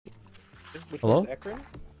Which Hello? one's Ekron?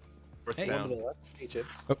 Hey. One to the left. Hey, Chip.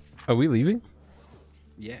 Oh, are we leaving?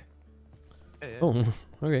 Yeah. Hey, Oh,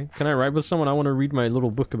 okay. Can I ride with someone? I want to read my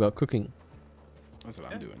little book about cooking. That's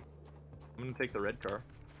what I'm doing. I'm gonna take the red car.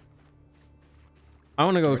 I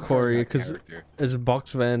want to go with Red car's Corey got because character. it's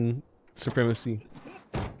box van supremacy.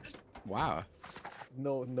 Wow.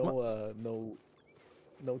 No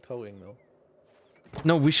towing though.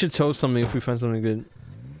 No, we should tow something if we find something good.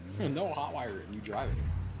 No hot wire and you driving.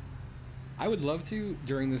 I would love to,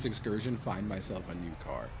 during this excursion, find myself a new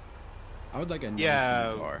car. I would like a nice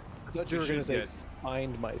new car. I thought you were gonna say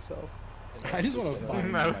find myself. I just want to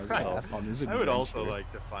find myself on this I adventure. would also like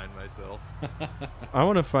to find myself. I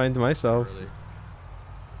want to find myself. Really.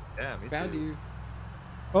 Yeah, me Found too. you.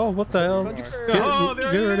 Oh, what the hell? Found you Get, first. Oh,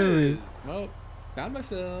 there get it rid of me. is. Well, found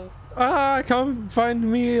myself. Ah, I can't find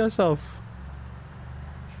me myself.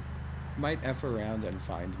 Might F around and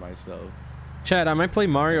find myself. Chad, I might play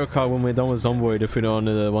Mario Kart when we're done with Zomboid if we don't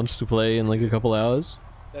wants to play in like a couple hours.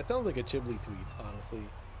 That sounds like a Chibli tweet, honestly.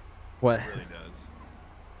 What? It really does.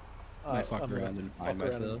 Might fuck I'm gonna around and fuck find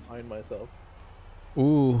around and myself. find myself.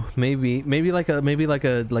 Ooh, maybe like a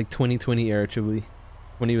 2020 era Chibli,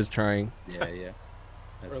 when he was trying. Yeah, yeah.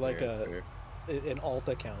 That's Or like fair, that's fair. An alt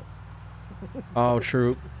account. Oh,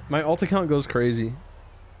 true. My alt account goes crazy.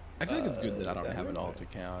 I feel like it's good that I don't that have an right. alt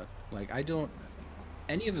account. Like, I don't...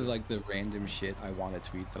 Any of the random shit I want to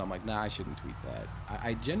tweet that I'm like, nah, I shouldn't tweet that.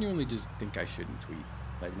 I genuinely just think I shouldn't tweet.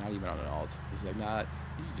 Like, not even on an alt. It's like, nah,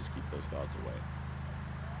 you just keep those thoughts away.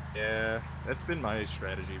 Yeah, that's been my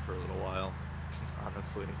strategy for a little while,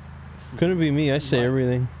 honestly. Couldn't be me. I say My-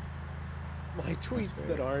 everything. My tweets fair.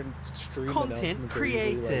 that aren't stream Content announcements are usually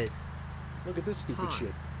created. Like, look at this stupid Huh.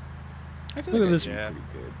 shit. I feel Look like at I this- do Yeah. pretty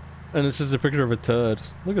good. And it's just a picture of a turd.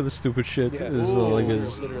 Look at this stupid shit. Yeah. It's Ooh, like literally.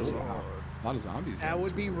 his... Literally. Wow. A lot of zombies. That guys.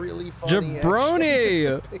 would be really funny. Jabroni! actually,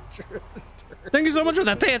 just a picture of the turd. Thank you so much for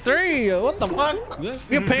that tier 3! What the fuck?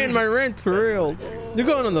 You're paying my rent for real. You're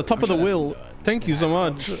going on the top of the wheel. Thank you so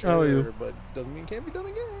much. I'm How are you? sure, But doesn't mean it can't be done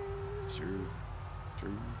again. It's true.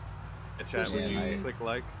 True. Yeah, Chad, would Yeah, you I- click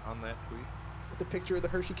like on that tweet? With the picture of the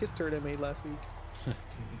Hershey Kiss turd I made last week.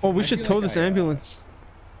 Oh, we I should feel tow like this I, ambulance.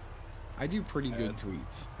 I do pretty good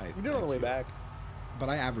tweets. We did it on the way feel. back. But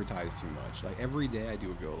I advertise too much. Like, every day I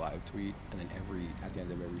do a go live tweet, and then at the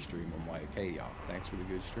end of every stream, I'm like, hey, y'all, thanks for the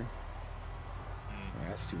good stream. Like,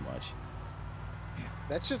 that's too much.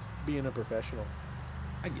 That's just being a professional.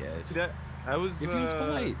 I guess. See that? I was. If he was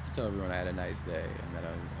polite to tell everyone I had a nice day, and that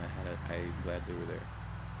I'm glad they were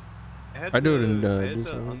there. I do it in, I had to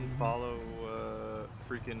Discord. unfollow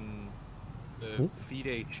freaking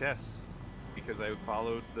FeedHS because I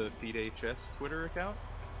followed the FeedHS Twitter account.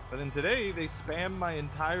 But then today they spammed my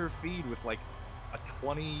entire feed with like a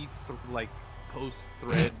 20 post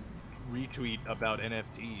thread retweet about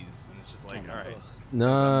NFTs, and it's just like, all right,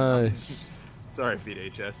 Nice. sorry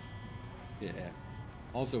FeedHS. Yeah.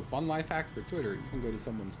 Also, fun life hack for Twitter: you can go to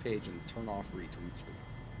someone's page and turn off retweets for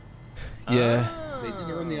them. Yeah. They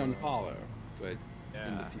do only unfollow, but in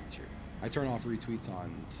the Yeah. future, I turn off retweets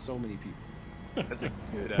on so many people. That's a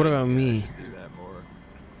good What about idea. me? I should do that more.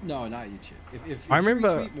 No, not you, Chip. If I you remember-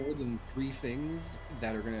 retweet more than 3 things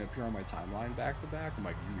that are gonna appear on my timeline back to back, I'm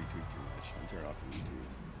like, you retweet too much. I'm turning off the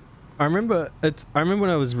retweets. I remember when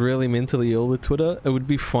I was really mentally ill with Twitter, it would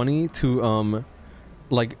be funny to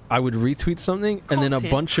like I would retweet something and then a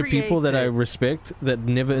Content bunch of people that I created. respect that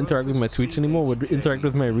never interact with my tweets anymore would interact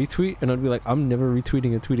with my retweet, and I'd be like, I'm never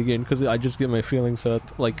retweeting a tweet again because I just get my feelings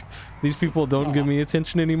hurt. Like, these people don't give me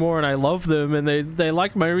attention anymore and I love them and they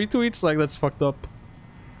like my retweets. Like, that's fucked up.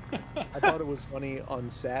 I thought it was funny on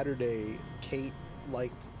Saturday. Kate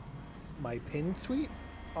liked my pinned tweet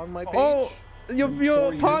on my page. Oh, your 4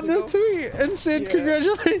 years partner ago? tweet and said Yeah.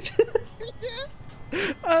 congratulations.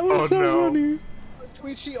 That was Oh, so no. funny. A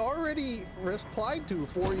tweet she already replied to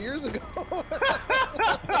 4 years ago.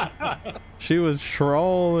 She was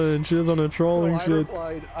trolling. She was on a trolling So shit.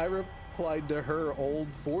 I replied to her old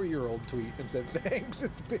 4-year-old tweet and said, "Thanks,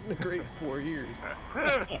 it's been a great 4 years."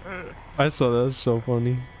 I saw that. That's so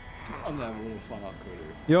funny. It's fun to have a little fun on Twitter.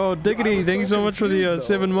 Yo, I Diggity, was thank you so so much for the confused,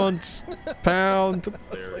 7 though. months. Pound.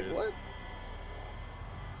 I was like, "What?"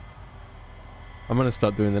 I'm gonna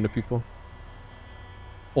start doing that to people.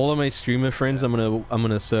 All of my streamer friends, I'm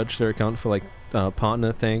gonna search their account for like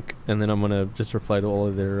partner thank, and then I'm gonna just reply to all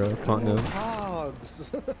of their partner.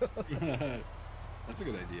 Hogs. That's a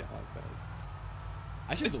good idea. I like that.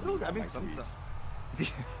 I should It's delete still- I all mean, my sometimes-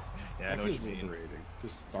 tweets. Yeah, I That know what feels you mean. liberating.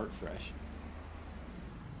 Just start fresh.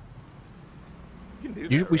 You can do You,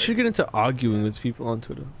 that, we right? should get into arguing with people on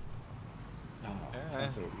Twitter. Oh, that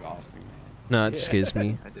sounds so exhausting, man. Nah, it Yeah. scares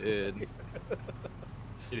me. I did.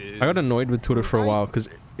 It is. I got annoyed with Twitter for a while because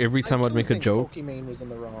every time I'd make a joke. Pokimane was in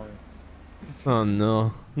the wrong. Oh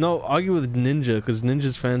no. No, argue with Ninja because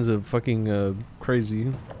Ninja's fans are fucking crazy.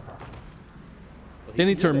 Well, They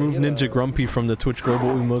need to remove he had Ninja Grumpy from the Twitch global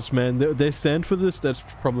emotes, man. They stand for this. That's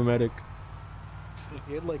problematic.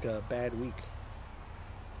 He had like a bad week.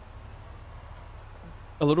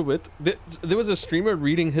 A little bit. There was a streamer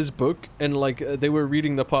reading his book, and like they were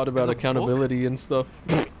reading the part about accountability and stuff.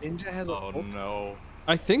 Ninja has a Oh book? no.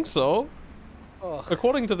 I think so. Ugh.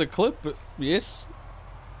 According to the clip, yes.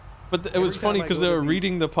 But it was Every funny time I because go they to were the-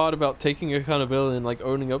 reading the part about taking accountability and like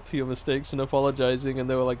owning up to your mistakes and apologizing, and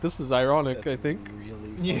they were like, "This is ironic." That's I think. really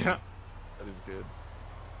funny. Yeah. That is good.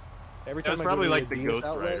 Every time That's I go probably to like the Adidas Ghost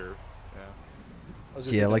outlet, Rider. I was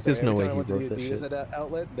just Yeah, gonna like, say, there's no every way time I he went to wrote the that Adidas shit.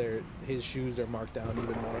 outlet, his shoes are marked down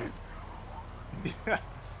even more. Yeah.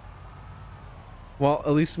 Well,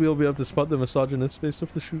 at least we'll be able to spot the misogynist based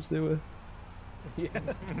off the shoes they wear. Yeah.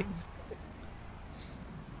 Or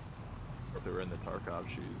if they were in the Tarkov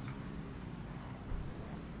shoes.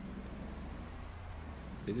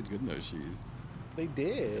 They did good in those shoes. They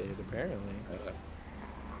did, apparently.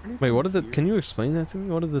 Wait, what are the? Can you explain that to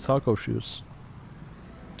me? What are the taco shoes?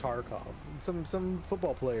 Tarkov. Some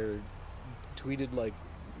football player tweeted like,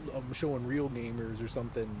 I'm showing real gamers or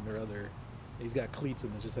something or other. He's got cleats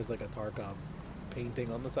and it just has like a Tarkov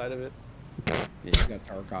painting on the side of it. Yeah, he's got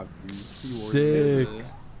Tarkov shoes. He wore Sick.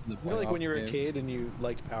 the You know, like when you were a playoff kid and you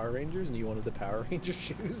liked Power Rangers and you wanted the Power Ranger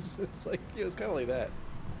shoes. It's like, you know, it's kind of like that.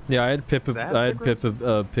 Yeah, I had Pippa. Is that I had the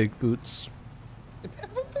Pippa pig boots.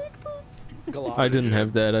 Galoshes. I didn't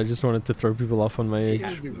have that. I just wanted to throw people off on my age. It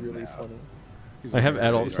would be really funny. He's I have wearing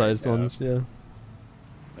it right adult-sized now. ones. Yeah.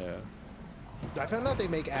 Yeah. I found out they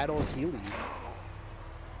make adult Heelys.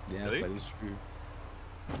 Yes, Really? that is true.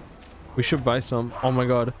 We should buy some. Oh my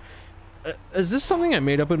god. Is this something I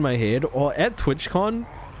made up in my head? Or at TwitchCon,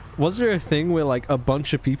 was there a thing where like a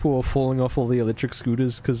bunch of people were falling off all the electric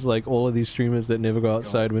scooters because like all of these streamers that never go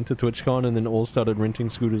outside went to TwitchCon and then all started renting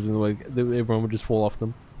scooters and like everyone would just fall off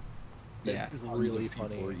them? Yeah, That's tons really of people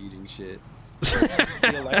funny. were eating shit.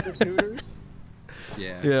 The electric scooters,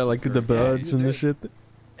 Yeah. Yeah, it's like very the funny. birds and the shit.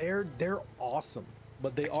 they're awesome,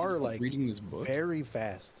 but they I can't are stop like reading this book. very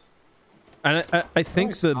fast. And I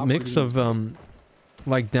think the stop mix reading of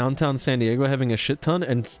like downtown San Diego having a shit ton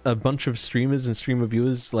and a bunch of streamers and streamer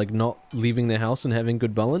viewers like not leaving their house and having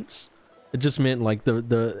good balance, it just meant like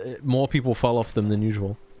the more people fall off them than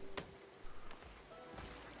usual.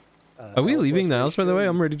 Are we leaving the house, by the way?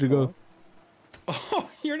 I'm ready to go. Oh,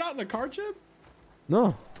 you're not in the car, Chip?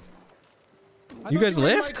 No. I You thought guys were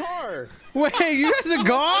in left? my car Wait, you guys are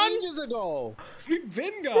gone? ages ago. We've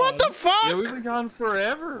been gone. What the fuck? Yeah, we've been gone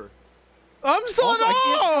forever. I'm still Also, at I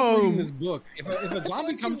can't stop reading home. this book. If a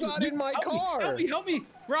zombie you comes got in my car. Help me,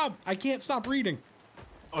 Rob! I can't stop reading.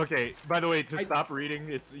 Okay, by the way, to stop reading,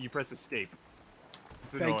 it's you press escape.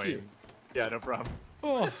 It's Thank annoying. you. Yeah, no problem.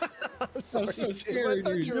 Oh, I'm sorry, so Jim. scary, I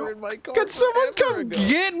thought dude. you were in my car. Can someone forever come ago.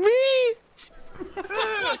 get me? we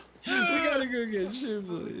gotta go get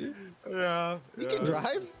Shibley. Yeah. You can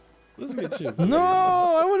drive. Let's get Shibley. No,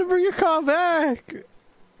 I want to bring your car back.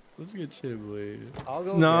 Let's get Shibley. I'll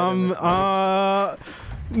go. No, get him. It's fine.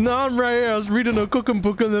 no, I'm right here. I was reading a cooking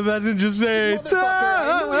book on the passenger seat. This motherfucker,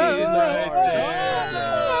 I knew he was in my car.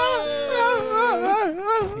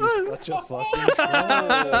 He's such a fucking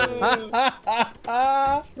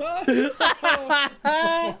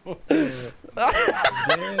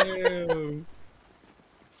Damn.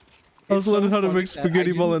 I was It's so learning how to funny make that I spaghetti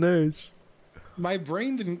didn't- bolognese. My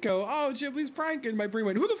brain didn't go, oh, Shibley's pranking. My brain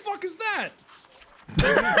went, who the fuck is that?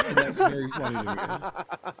 That's very funny to me.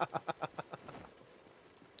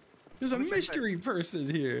 There's a mystery person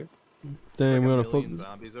here. Damn, we're Like gonna a million put.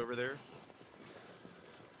 zombies over there.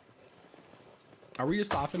 Are we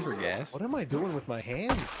just stopping for gas? What am I doing with my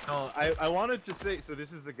hands? No, I wanted to say, so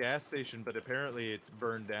this is the gas station, but apparently it's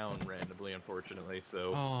burned down randomly, unfortunately.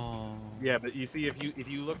 So Oh. yeah, but you see, if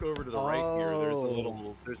you look over to the right here,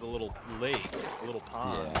 there's a little lake, a little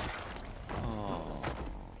pond. Yeah. Oh.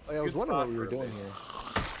 Like, I was Good wondering what spot we were for a doing base. here.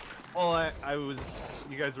 Well, I was,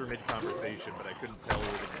 you guys were mid-conversation, but I couldn't tell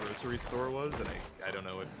where the grocery store was, and I don't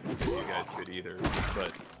know if you guys could either,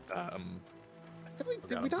 but,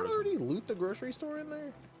 Did we not already loot the grocery store in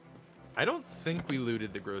there? I don't think we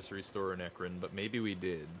looted the grocery store in Ekron, but maybe we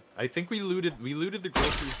did. I think we looted the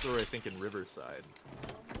grocery store, I think, in Riverside.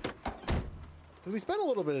 Because we spent a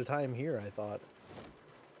little bit of time here, I thought.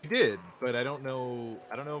 We did, but I don't know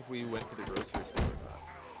if we went to the grocery store or not.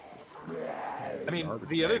 I mean, Garbage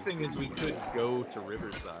the other bags. thing is we could go to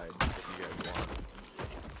Riverside if you guys want.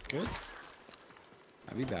 Good.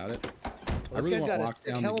 I'd be about it. I This really guy's want got to a lock sick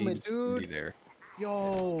down helmet, the gate and be dude. there.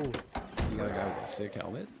 Yo, You got a guy with a sick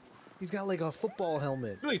helmet. he's got like a football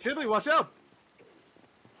helmet. Chili, watch out!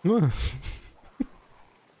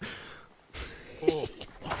 Oh.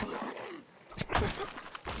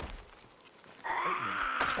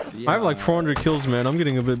 I have like 400 kills, man. I'm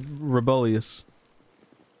getting a bit rebellious.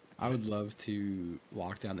 I would love to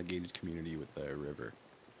lock down the gated community with the river.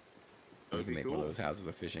 We That'd can be make one cool. of those houses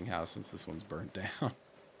a fishing house since this one's burnt down.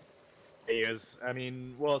 Hey, you guys, I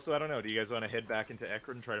mean, well, so I don't know. Do you guys want to head back into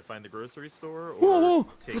Ekron and try to find the grocery store, or Whoa,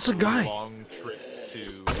 take that's a guy. long trip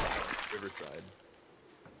to Riverside?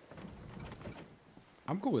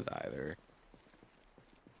 I'm cool with either.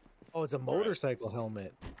 Oh, it's a motorcycle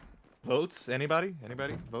helmet. Votes? Anybody?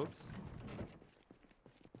 Anybody? Votes?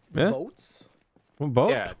 Yeah. Votes?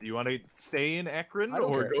 Both. Yeah. Do you want to stay in Ekron I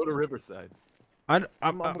don't or care. go to Riverside? I'm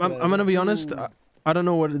gonna be honest. I don't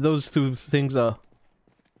know what those two things are.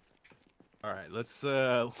 All right, let's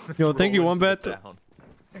Yo, thank roll you, into Wombat. the town.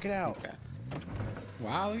 Check it out. Okay.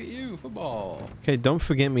 Wow, look at you, football. Okay, don't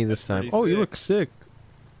forget me this time. pretty Oh, you sick. look sick.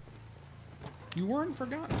 You weren't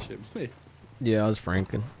forgotten, Shipley. Yeah, I was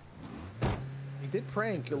pranking. He did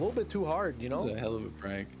prank a little bit too hard, you This know? is a hell of a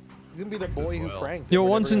prank. He's gonna be the boy who well. pranked. Yo, him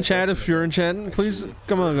one's whenever in I chat. post If him. you're in chat, please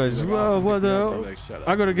come on, guys. What the? Shut up.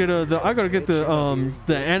 I gotta get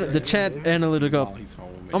the chat analytic up. While he's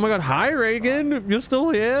home, Oh my God! Hi, Reagan. You're still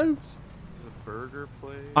here? There's a burger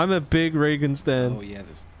place. I'm a big Reagan stan. Oh yeah,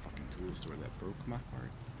 this fucking tool store that broke my heart.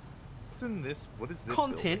 What's in this? What is this?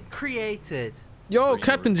 Content created. Yo,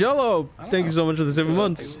 Captain Jello. I don't Thank you know. so much for the 7 It's,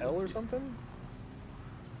 months. Hell or something?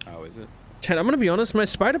 Oh, is it? Chat, I'm gonna be honest. My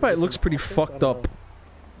spider bite looks pretty office? I fucked don't up. know.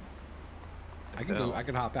 I can go. I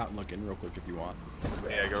can hop out and look in real quick if you want.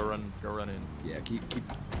 building? Yeah, go run in. Yeah,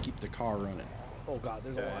 keep the car running. Oh god,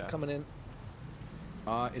 there's a Yeah, lot yeah. coming in.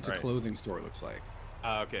 It's a Right. clothing store. It looks like.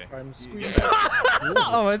 Okay. I'm You- screaming.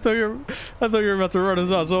 Oh, I thought you were about to run us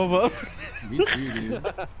ass over. Me too,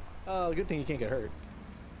 dude. Oh, good thing you can't get hurt.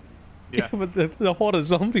 Yeah. But the horde of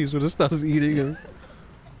zombies would have started eating him.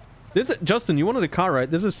 Justin, you wanted a car, right?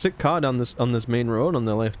 There's a sick car on this main road on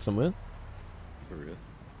the left somewhere. For real.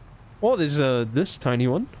 Oh, there's this tiny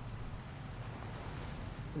one.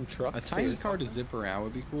 Some trucks. A tiny or car to something. zip around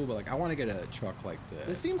would be cool, but like I want to get a truck like this.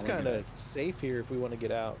 This seems kind of safe here if we want to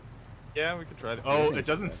get out. Yeah, we could try that. I Oh, think it it's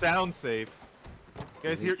doesn't bad. sound safe. You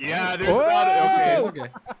guys Is hear? it? Yeah, there's Whoa! about it. Okay. It's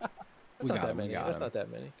okay. That's We not got that him. We many. got That's him. not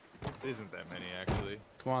that many. There isn't that many actually.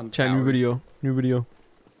 Come on, Chat, new cowards. video. New video.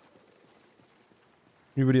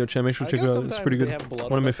 New video, chat. Make sure I to check guess it out. It's sometimes pretty they good. have blood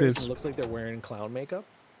One of on my their face and faves. it looks like they're wearing clown makeup.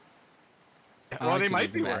 I Well, they actually might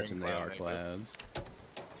just be wearing imagine they clown are makeup. clowns.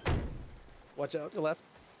 Watch out, your left.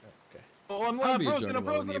 Okay. Oh, I'm I'll be a frozen. I'm juggalo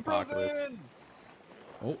in frozen. the I'm apocalypse. frozen.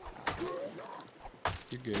 Oh,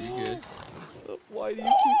 you're good. You're good. Why do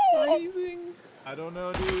you keep freezing? I don't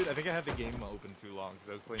know, dude. I think I had the game open too long because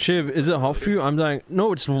I was playing. Shiv, is it hot for you? I'm dying.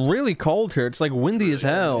 No, it's really cold here. It's like windy as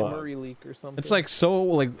hell. Memory leak or something. It's like so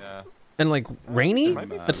like Yeah. and like rainy. might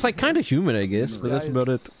be It's like kind of humid, I guess, but that's about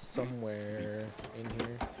it. Somewhere in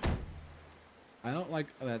here. I don't like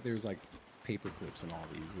that. There's like paper clips in all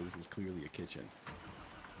these, but this is clearly a kitchen.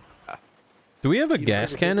 Do we have a You don't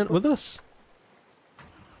gas have a cannon paper with us?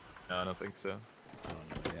 No, I don't think so. I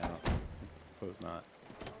don't know. Yeah, suppose not.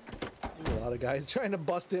 There's a lot of guys trying to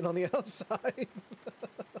bust in on the outside.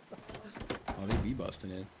 Oh, they be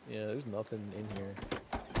busting in. Yeah, there's nothing in here.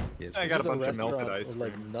 Yeah, it's I got a This is bunch of melted restaurant ice with,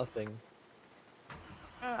 like cream. nothing.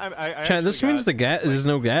 Chat, this means the gas. There's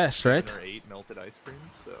no gas, right? 7 or 8 melted ice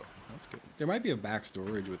creams. So That's good. There might be a back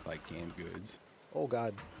storage with like canned goods. Oh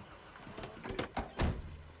god.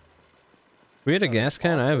 We had a gas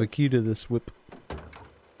can. I have a key to this whip.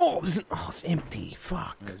 Oh, it's empty.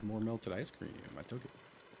 Fuck. There's more melted ice cream. I took it.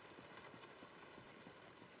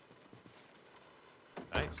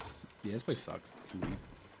 nice. Yeah, this place sucks. Can leave.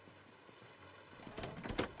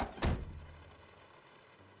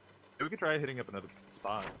 Maybe we could try hitting up another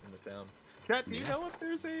spot in the town. Cat, do you Yeah. know if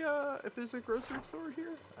there's a grocery store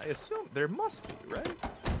here? I assume there must be, right?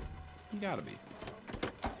 You gotta be.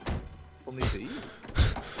 We'll need to eat.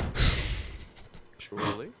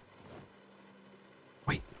 Surely.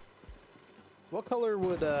 What color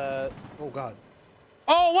would oh god.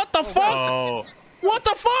 Oh, what the fuck? Oh, What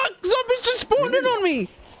the fuck? Zombies just spawned in on me.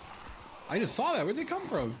 I just saw that. Where'd they come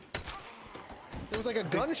from? There was like a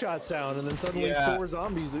gunshot sound and then suddenly Yeah. 4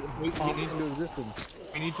 zombies popped into existence.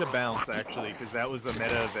 we need to bounce actually, because that was a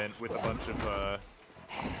meta event with a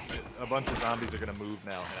bunch of zombies are gonna move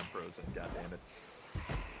now, and I'm frozen. God damn it.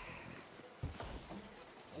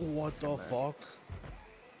 What the fuck?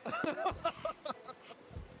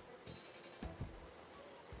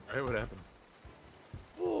 All right, what happened?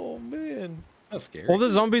 Oh man. That's scary. All the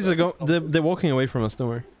zombies are going. They're walking away from us. Don't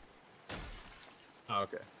worry. Oh,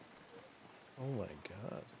 okay. Oh my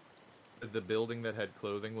god. The building that had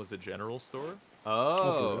clothing was a general store? Oh, for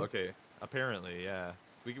Oh, real? okay. Apparently, yeah.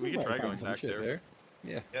 We We can might try find going some back shit there.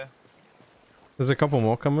 Yeah. Yeah. There's a couple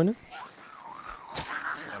more coming in.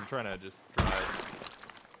 I'm trying to just drive.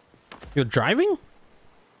 You're driving?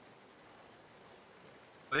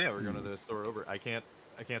 Oh, yeah, we're going to the store over. I can't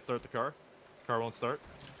start the car. Car won't start.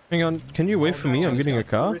 Hang on. Can you wait for me? I'm getting a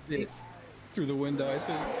car. Through the window, I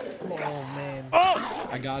think. Oh man.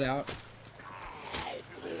 I got out.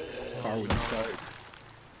 Car wouldn't start.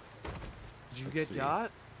 Did you Let's get see.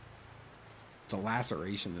 got? It's a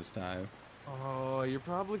laceration this time. Oh, you're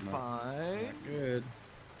probably Not- fine. Not good.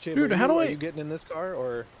 Chib, Dude, are how you- do are I- you getting in this car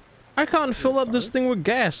or I can't fill up this start? thing with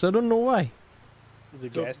gas. I don't know why. is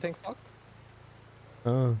the So- gas tank fucked?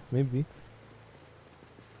 Maybe.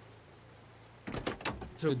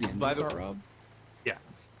 So, Did the engine by the start, Rob? yeah.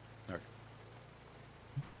 Okay.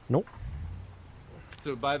 Nope.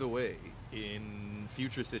 So, by the way, in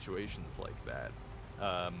future situations like that,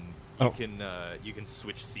 Oh. you can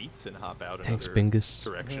switch seats and hop out Thanks, another Bingus.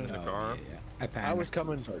 direction in the Oh, car. yeah. I panicked. I was 'cause it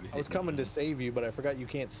coming. started I was hitting coming me. to save you, but I forgot you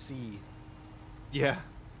can't see. Yeah.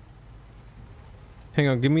 Hang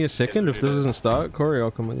on. Give me a second. we If do this that. doesn't start, Corey,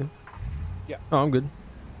 I'll come with you. Yeah. Oh, I'm good.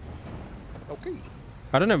 Okay.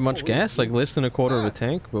 I don't have much Holy gas. Like shit. less than a quarter of a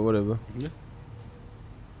tank, but whatever. Yeah,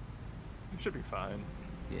 It should be fine.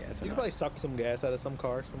 yeah it's You could enough. probably suck some gas out of some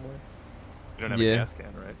car somewhere. You don't have Yeah. a gas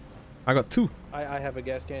can, right? I got 2. I have a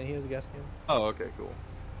gas can. He has a gas can. Oh, okay, cool.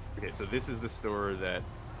 Okay, so this is the store that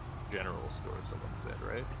general store someone said,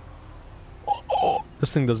 right?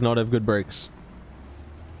 This thing does not have good brakes.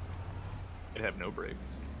 It have no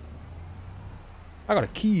brakes. I got a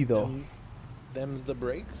key though. Them's the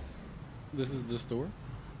brakes. This is the store?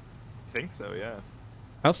 I think so, yeah.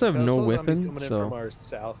 I also have no zombies weapon, coming in from so our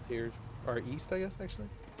south here, our east, I guess actually.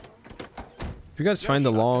 if you guys Yeah, find a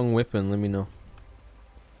shotgun. long weapon, let me know.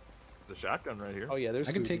 There's a shotgun right here. Oh yeah, there's.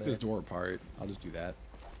 I can food take in this there. door apart. I'll just do that.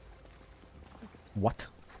 What?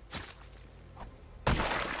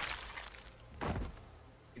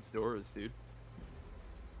 These doors, dude.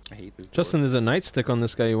 I hate this door. Justin, there's a nightstick on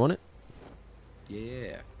this guy. You want it?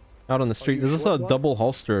 Yeah. Out on the street. you There's also short a one? double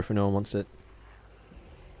holster if anyone wants it.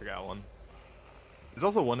 I got one. There's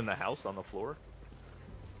also one in the house on the floor.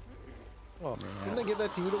 Oh, didn't I give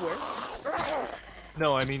that to you to wear?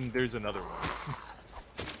 No, I mean, there's another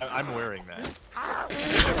one. I'm wearing that.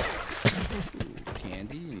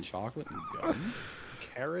 Candy and chocolate and gum.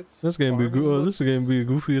 Carrots. This game be farming good. This books, game be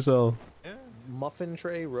goofy as hell. Yeah. Muffin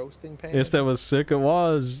tray, roasting pan. Yes, that was sick. It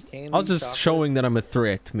was. I Candy, was just chocolate. showing that I'm a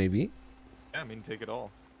threat, maybe. Yeah, I mean, take it all.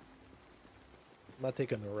 I'm not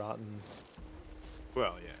taking the rotten.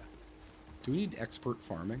 Well, yeah. Do we need expert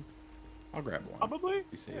farming? I'll grab one. Probably.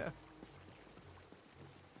 Be safe. Yeah.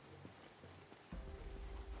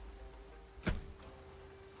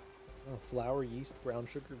 Oh, flour, yeast, brown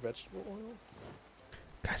sugar, vegetable oil.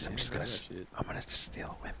 Guys, I'm Yeah, just grab gonna. that shit. I'm gonna just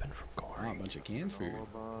steal a weapon from Oh, Corey. a bunch of cans for you.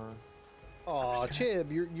 Aw,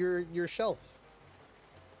 Chib, your shelf.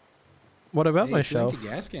 What about Hey, my it's empty shelf?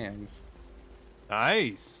 gas cans.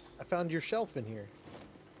 Nice. I found your shelf in here.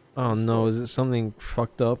 Oh no, is it something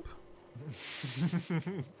fucked up?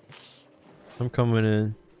 I'm coming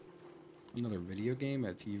in. Another video game,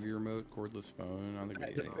 a TV remote, cordless phone. I don't think we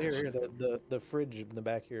need Here, anything here, else. the fridge in the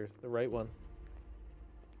back here, the right one.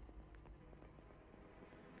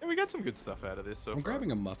 Yeah, we got some good stuff out of this so I'm far.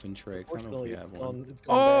 grabbing a muffin tray 'cause I don't know if Fortunately, we it's have one. gone. It's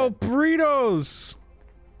Oh, gone burritos!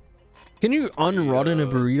 Can you unrotten a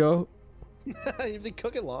burrito? bad. If they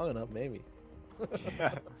cook it long enough, maybe.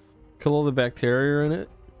 Yeah. Kill all the bacteria in it?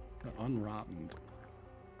 Unrotten.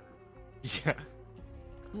 Yeah.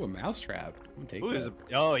 Ooh, a mousetrap. I'm gonna take Ooh, there's that.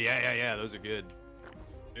 oh, yeah. Those are good.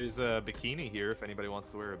 There's a bikini here if anybody wants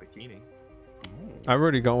to wear a bikini. Oh, I've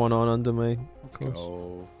already got one on under my. let's clothes.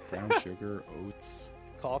 go. Brown sugar, oats.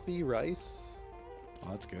 Coffee, rice. Oh,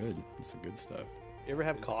 that's good. That's the good stuff. You ever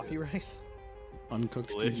have It's coffee good. rice? Uncooked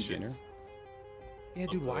TV Delicious. dinner. Yeah,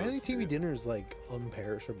 Love dude, why are those, the TV too. dinners like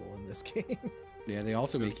unperishable in this game? Yeah, they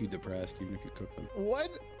also make you depressed even if you cook them.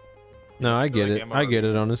 What? No, I They're get like it. I get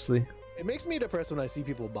it, MREs. honestly. It makes me depressed when I see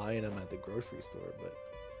people buying them at the grocery store, but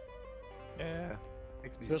Yeah.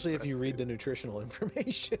 Makes me especially if you depressed, read the dude. nutritional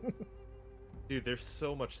information. Dude, there's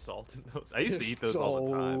so much salt in those. I used to They're eat those all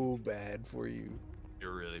the time. so bad for you.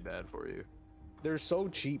 They're really bad for you. They're so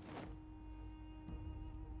cheap.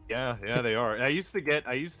 Yeah, they are. I used to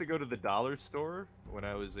go to the dollar store when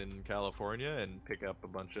I was in California and pick up a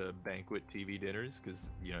bunch of banquet TV dinners because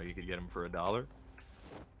you could get them for $1.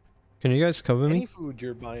 Can you guys cover Any me? food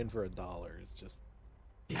you're buying for $1 is just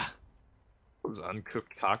Yeah. Was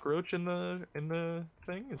uncooked cockroach in the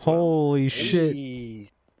thing as well? Holy shit. Hey.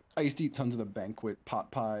 I used to eat tons of the banquet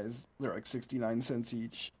pot pies. They're like 69 cents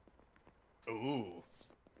each. Ooh.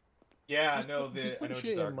 Yeah, Just I know put- just put what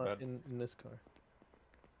shit you're in, talking about. in this car.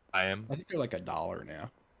 I am. I think they're like $1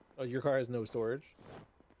 now. Oh, your car has no storage?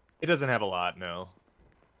 It doesn't have a lot, no.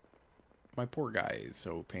 My poor guy is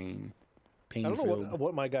so pain I don't know filled.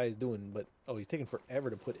 what my guy is doing, but oh, he's taking forever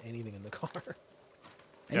to put anything in the car.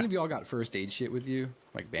 Any of y'all got first aid shit with you?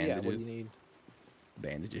 Like Yeah, what do bandages? you need?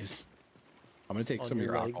 Bandages. I'm gonna take On some of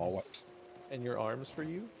your your alcohol legs? wipes. And your arms for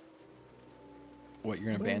you? What,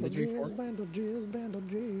 you're gonna bandage me for? Bandages,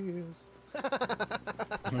 bandages.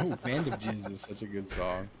 Oh, Bandages is such a good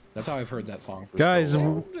song. That's how I've heard that song for Guys, so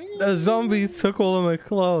long. a zombie took all of my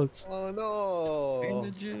clothes. Oh no!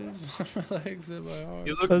 Bandages on my legs and my arms.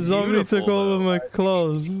 You look A zombie beautiful, took all of though. my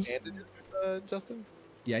clothes. Bandages, Justin?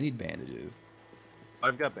 Yeah, I need bandages.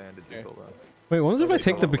 I've got bandages. Okay. Hold on. Wait, what was if I Okay,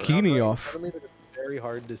 take the so- bikini off? Part of me that it's very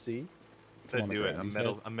hard to see. Said on the do it. ground, you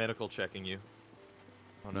said? I'm medical checking you.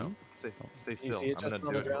 Oh no. Stay You still. see it, I'm gonna Justin,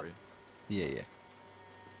 on do the it ground? for you. Yeah.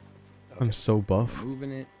 I'm so buff. I'm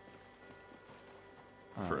moving it.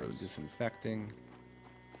 Froze. Disinfecting.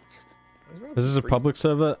 What's wrong Is with this a freezing? public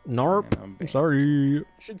server? Narp. And I'm bandaged. Sorry. You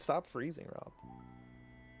should stop freezing, Rob.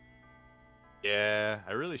 Yeah,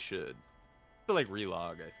 I really should. I feel like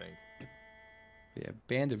relog, I think. Yeah,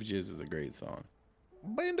 Bandages is a great song.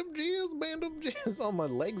 Band of jizz on my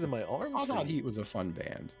legs and my arms. Hot for Hot you. Heat was a fun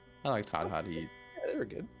band. I liked Hot Hot Heat. Yeah, they were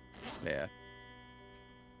good. Yeah.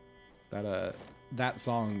 That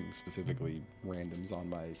song specifically randoms on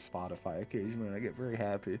my Spotify occasionally, and I get very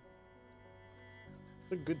happy.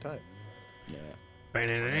 It's a good time. Yeah.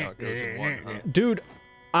 Now it goes in one, huh? Dude,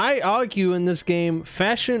 I argue in this game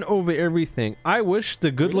fashion over everything. I wish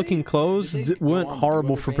the good-looking clothes Did they go weren't on to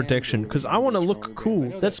horrible other for bands, protection or because were I they want to just look smaller bands? I cool.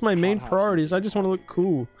 know That's that my main Hot Hot Heat priorities. is I just want to look popular.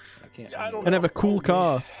 cool I can't. I don't and have a know. cool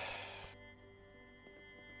car.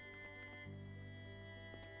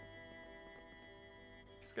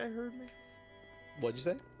 This guy heard me? What'd you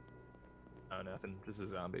say? Oh, nothing. Just a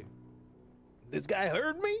zombie. This guy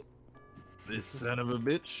heard me? This son of a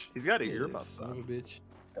bitch. He's got a Yeah, earmuff son of a on. bitch.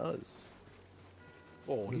 Does.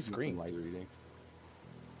 Oh, he's green. Light reading.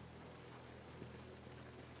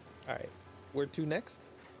 Alright. Where to next?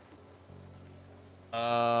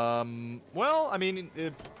 Well, I mean,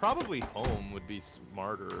 probably home would be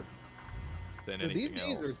smarter than Dude, these anything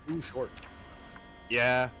days else. are too short.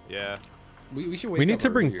 Yeah, yeah. We should wake We need up to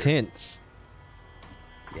bring earlier. tents.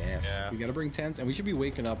 Yes. Yeah. We gotta bring tents, and we should be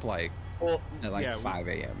waking up like Well, at like yeah, 5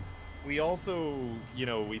 a.m. we also,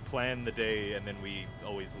 we plan the day and then we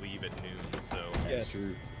always leave at noon, so. That's Yes.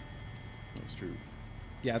 true. That's true.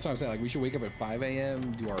 Yeah, that's what I'm saying. Like, we should wake up at 5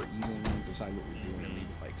 a.m., do our eating, decide what we're doing, and leave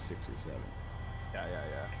at like 6 or 7.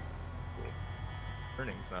 Yeah. Cool.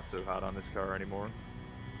 Turning's not so hot on this car anymore.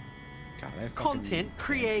 God, I fucking Content I'm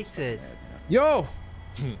created. so mad now. Yo,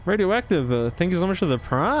 Radioactive. Thank you so much for the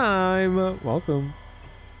prime. Welcome.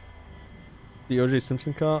 The O.J.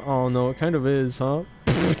 Simpson car. Oh no, it kind of is, huh?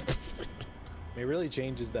 It really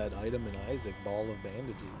changes that item in Isaac, ball of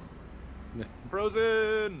bandages.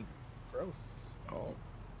 Frozen! Gross. Oh,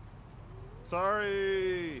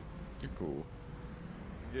 Sorry! you're cool.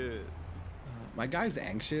 Good. My guy's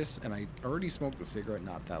anxious, and I already smoked a cigarette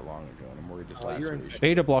not that long ago, and I'm worried this Oh, last you're week. infected.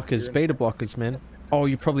 Beta blockers, You're beta blockers, man. Oh,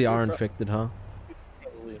 you probably are infected, huh?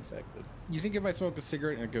 Probably infected. You think if I smoke a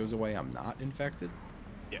cigarette and it goes away, I'm not infected?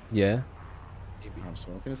 Yes. Yeah. Maybe. I'm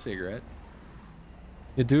smoking a cigarette.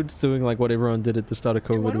 Your dude's doing like what everyone did at the start of It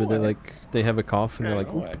COVID, went where they away. like they have a cough and Yeah, they're it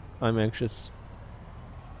like, went "Oop, away. I'm anxious."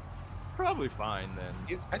 Probably fine then. I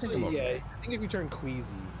think Actually, I'm okay. yeah, I think if you turn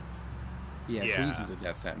queasy, Yeah, Yeah. queasy's a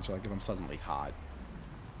death sentence, or like if I'm suddenly hot.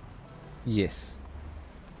 Yes.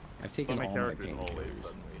 I've But taken my all my character's always painkillers.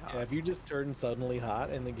 suddenly hot. yeah, if you just turn suddenly hot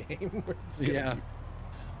in the game, we're just gonna Yeah. be-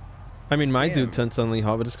 I mean, my Damn. dude turned suddenly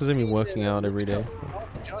hot, but it's because I've been working out every day.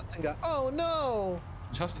 Justin got. Oh no!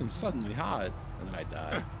 Justin's suddenly hot, and then I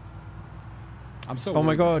died. I'm so. Oh my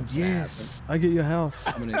worried that's god, what's gonna happen. yes! I get your house.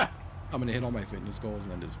 I'm gonna hit all my fitness goals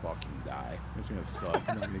and then just fucking die. It's gonna suck.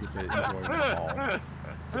 I'm not gonna get to enjoy my ball.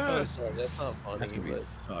 Oh, sorry, that's not funny. That's gonna be but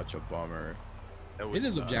such a bummer. That It would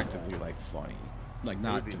is suck. objectively like funny, like That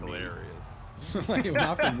not would to be me. hilarious. Like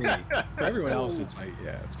not for me. For everyone else, it's like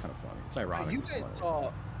yeah, it's kind of funny. It's ironic. you guys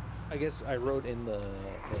saw. I guess I wrote in the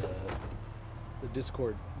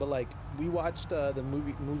Discord, but like we watched the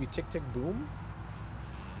movie Tick Tick Boom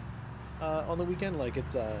on the weekend. Like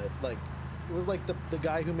it's like it was like the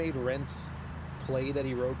guy who made Rent's play that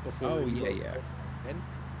he wrote before. Oh, he yeah, wrote yeah.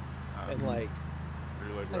 and like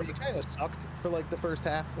Really like I mean, it kind of sucked for like the first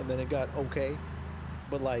half, and then it got okay.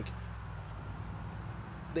 But like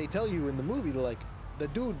they tell you in the movie, like, the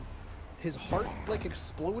dude, his heart like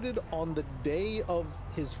exploded on the day of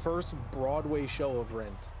his first Broadway show of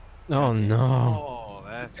Rent. Oh no. Oh,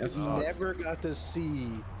 that's He never got to see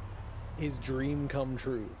his dream come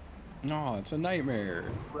true. No, it's a nightmare.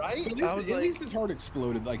 Right? But at least his heart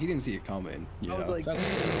exploded. Like he didn't see it coming. I was like, that's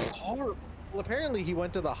this is horrible. Well, apparently he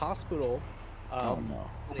went to the hospital oh no.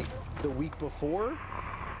 like the week before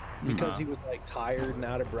because he was like tired and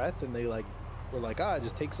out of breath, and they like were like,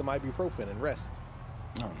 just take some ibuprofen and rest.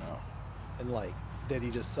 Oh no. And like that he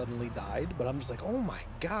just suddenly died. But I'm just like, oh my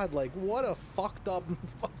god, like what a fucked up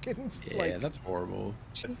fucking Yeah, that's horrible.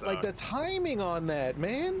 like the timing on that,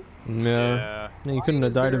 man. Yeah. You Why couldn't have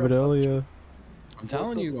is died there of it a earlier. I'm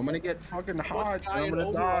telling you, I'm gonna get fucking hot. I'm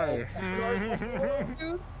gonna die.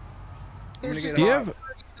 Dude. I'm gonna get Do you hot. have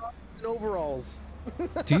In overalls.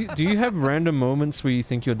 do you have random moments where you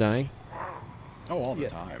think you're dying? Oh, all the Yeah.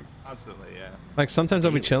 time. Constantly, yeah. Like sometimes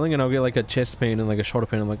I'll be chilling and I'll get like a chest pain and like a shoulder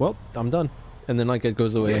pain. I'm like, well, I'm done. And then like it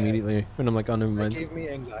goes away Yeah. immediately. And I'm like, oh, never That mind. gave me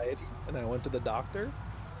anxiety, and I went to the doctor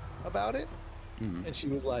about it, and she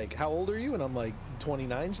was like, "How old are you?" And I'm like,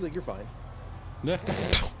 29. She's like, "You're fine."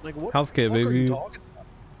 Like, what Healthcare, the fuck are you baby. talking about?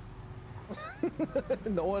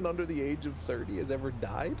 No one under the age of 30 has ever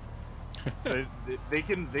died. So they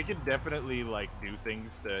can definitely like do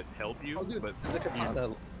things to help you, Oh, dude, but there's a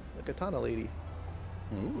katana lady.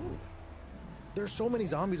 Ooh. There's so many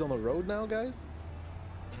zombies on the road now, guys.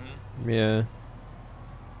 Yeah.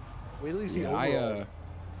 Wait till you see Yeah, overalls.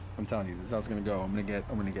 I'm telling you, this is how it's gonna go. I'm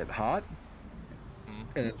gonna get hot,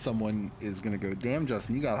 and then someone is gonna go, "Damn,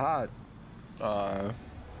 Justin, you got hot.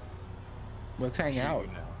 Let's hang out."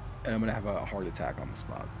 And I'm gonna have a heart attack on the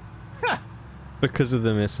spot. Because of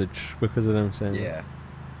the message. Because of them saying that. Yeah.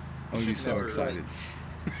 I'm gonna be so never, excited.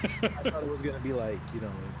 I thought it was gonna be like, you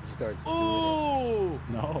know, he starts doing Oh,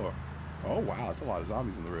 No. Oh wow, that's a lot of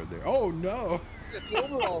zombies on the road there. Oh no. it. It's the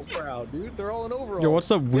overall crowd, dude. They're all in overalls. Yo,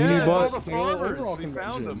 what's up, weenie yeah, butt? it's all the It's like a little farmers. overall We found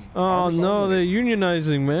convention. them. Oh Farmers no, only. they're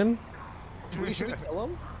unionizing, man. Should we kill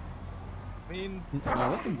them? I mean, No,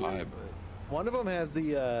 let them vibe. One of them has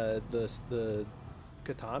the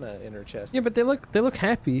katana in her chest. Yeah, but they look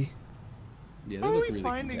happy. Yeah, they How are look we really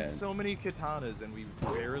finding content. so many katanas and we've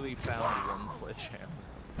barely found one sledgehammer?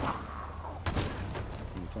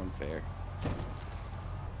 It's unfair.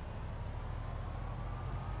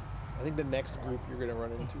 I think the next group you're gonna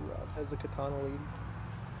run into, Rob, has the katana lady.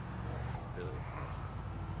 Really?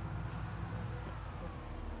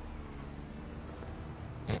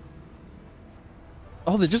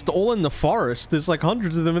 Oh, they're just all in the forest. There's like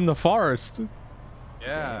hundreds of them in the forest.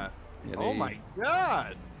 Yeah. Yeah, Oh they- my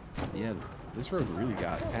god. Yeah, this road really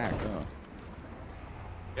got packed, huh?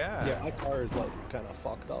 Yeah. Yeah, my car is like kind of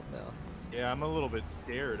fucked up now. Yeah, I'm a little bit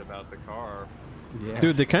scared about the car. Yeah.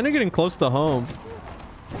 Dude, they're kind of getting close to home.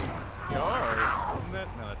 We are. Isn't that?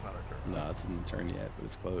 No, that's not our turn. No, it's isn't turn yet, but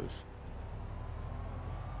it's close.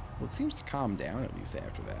 Well, it seems to calm down at least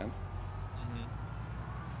after that.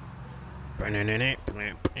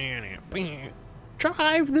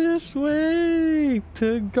 Drive this way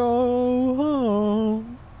to go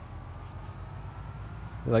home.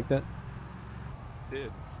 You like that?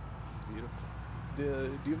 Did. It's beautiful.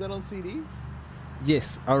 Do you have that on CD?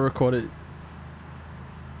 Yes, I'll record it.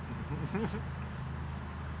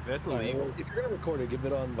 That's All right, illegal. well, if you're gonna record it, give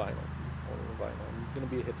it on vinyl, please. I want it on vinyl. I'm gonna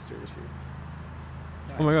be a hipster this year.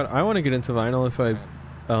 Oh my god, I want to get into vinyl if I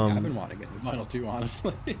I've been wanting to get into vinyl too,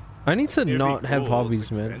 honestly. I need to It'd be not have cool. hobbies,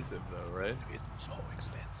 It's man. expensive though, right? It's so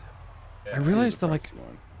expensive. I realized that like Pricey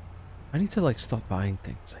one. I need to like stop buying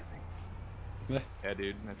things, I think. Yeah,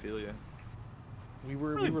 dude. I feel you. We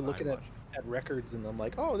were Really looking buy at, much. at records, and I'm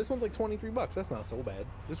like, oh, this one's like $23. That's not so bad.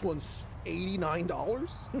 This one's $89.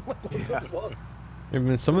 Like, what Yeah. the fuck? I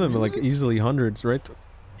mean, some of them are like Really? easily hundreds, right?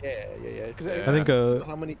 Yeah. Because Yeah. I think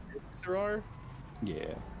how many discs there are.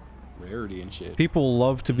 Yeah. Rarity and shit. people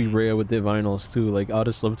love to be rare with their vinyls too. Like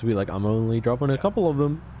artists love to be like, I'm only dropping a couple of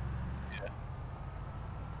them.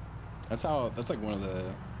 That's like one of the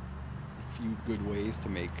few good ways to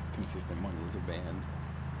make consistent money as a band.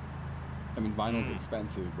 I mean, vinyl's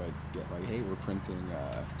expensive, but get like, hey, we're printing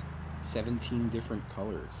 17 different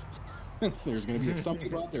colors. So there's gonna be some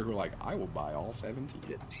people out there who are like, I will buy all 17.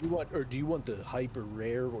 Yeah, do you want the hyper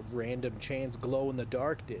rare or random chance glow in the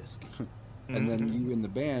dark disc? And then you in the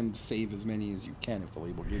band save as many as you can if the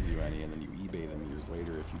label gives you any, and then you eBay them years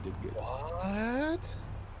later if you did good. What?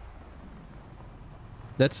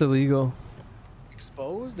 That's illegal.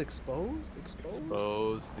 Exposed?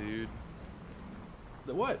 Exposed, dude.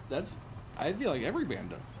 The what? I feel like every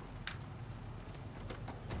band does this.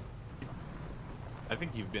 I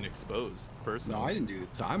think you've been exposed personally. No, I didn't do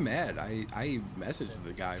it. So I'm mad. I messaged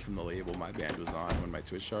the guy from the label my band was on when my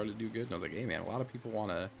Twitch started to do good, and I was like, hey man, a lot of people want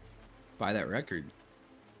to buy that record.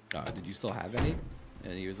 Did you still have any?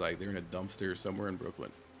 And he was like, they're in a dumpster somewhere in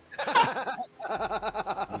Brooklyn. That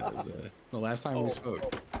was the last time we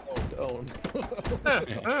spoke.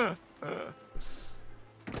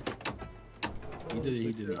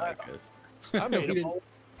 He didn't like us. I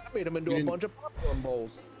made him into a bunch of popcorn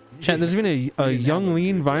bowls. Chat, there's been a Young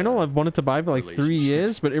Lean vinyl I've wanted to buy for like 3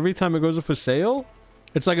 years, but every time it goes up for sale,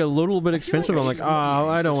 it's like a little bit expensive. I'm like,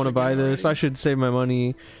 I don't want to buy this. I should save my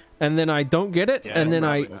money. And then I don't get it, and then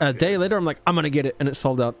a day later, I'm like, I'm gonna get it, and it's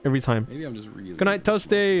sold out every time. Maybe I'm just really... Good night,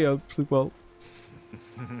 Toasty. Sleep well.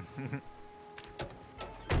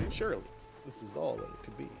 Surely, this is all that it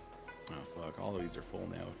could be. Oh fuck! All of these are full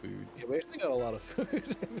now of food. Yeah, we actually got a lot of food.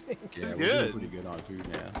 I think. Yeah, It's we're good. doing pretty good on food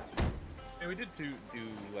now. Yeah, we did do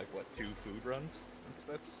like what 2 food runs.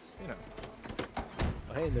 That's you know.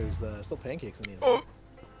 Oh, hey, there's still pancakes in the Oh. oven.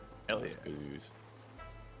 Hell yeah. That's good news.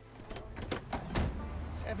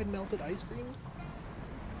 7 melted ice creams.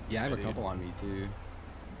 Yeah, I have a Dude. couple on me too.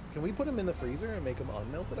 Can we put them in the freezer and make them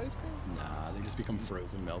unmelted ice cream? Nah, they just become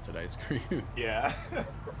frozen melted ice cream. Yeah.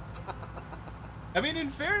 I mean, in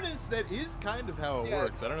fairness, that is kind of how it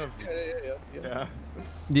works. I don't know if you... Yeah.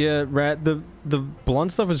 Yeah, Rat. The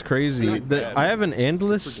blunt stuff is crazy. Not bad. I have an For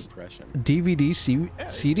endless depression. DVD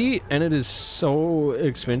CD, and it is so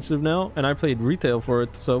expensive now. And I played retail for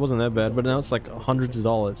it, so it wasn't that bad. But now it's like hundreds of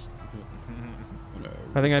dollars.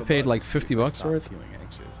 I think I paid like $50 for it. Feeling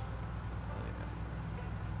anxious.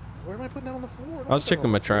 Where am I putting that on the floor? I was checking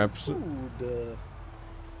my traps. Food. Eat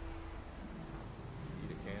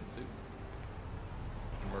a canned soup.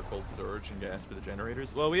 More cold storage and gas for the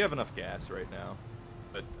generators. Well, we have enough gas right now.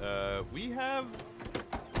 But we have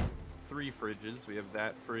 3 fridges. We have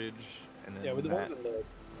that fridge, and then Yeah, with the that. ones in the.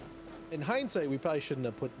 In hindsight, we probably shouldn't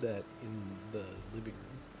have put that in the living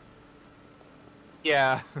room.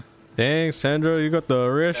 Yeah. Dang, Sandro, you got the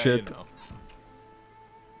rare Yeah, shit. you know.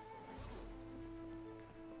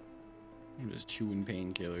 I'm just chewing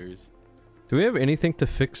painkillers. Do we have anything to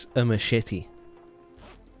fix a machete?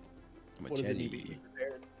 What does it need to be Machete.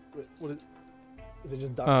 prepared? What is it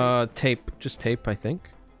just duct tape? Tape. Just tape, I think.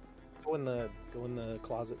 Go in the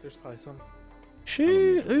closet. There's probably some.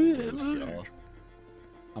 Shit. Y'all.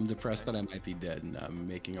 I'm depressed that I might be dead, and I'm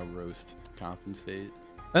making a roast to compensate.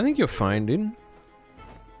 I think you're fine, dude.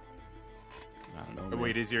 I don't know. man.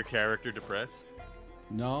 Wait, is your character depressed?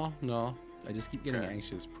 No. I just keep getting Okay.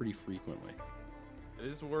 anxious pretty frequently. It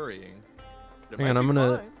is worrying. It Hang on, might I'm be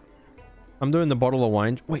gonna- fine. I'm doing the bottle of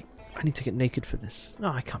wine. Wait, I need to get naked for this. No,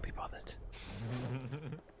 I can't be bothered.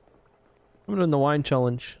 I'm doing the wine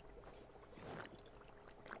challenge.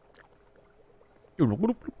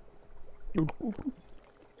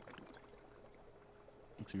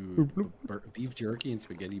 To beef jerky and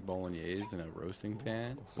spaghetti bolognese in a roasting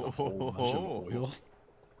pan with a whole bunch of oil.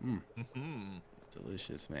 Mhm.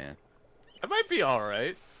 Delicious, man. That might be all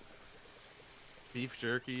right. Beef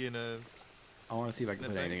jerky and a. I want to see if I can The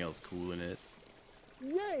put thing. anything else cool in it.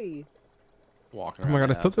 Yay! Walking Oh around my god,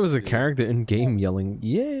 the I thought house there was a too. character in game yelling,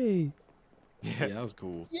 "Yay!" Yeah, that was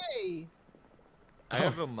cool. Yay! I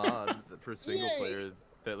have a mod for single Yay. player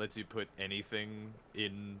that lets you put anything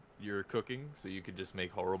in your cooking, so you could just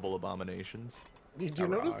make horrible abominations. Did you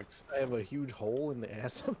That notice rocks. I have a huge hole in the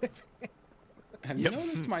ass of my pants? Have you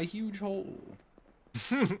noticed my huge hole?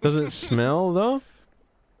 Does it smell though?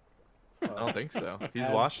 I don't think so. He's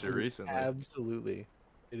washed it recently. Absolutely.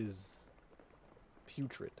 It is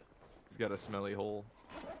putrid. He's got a smelly hole.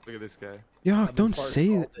 Look at this guy. Yo, I've been don't farting say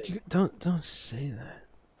all that. day. You, don't say that.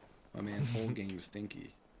 My man's whole game's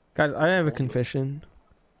stinky. Guys, I have a confession.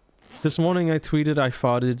 This morning I tweeted I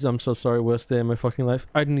farted. I'm so sorry, worst day of my fucking life.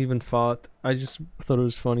 I didn't even fart. I just thought it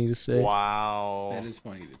was funny to say. Wow. That is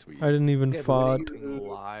funny to tweet. I didn't even Yeah, but when are fart. you-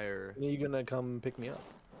 Liar. when are you gonna come pick me up?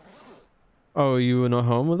 Oh, you were not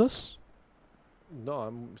home with us? No,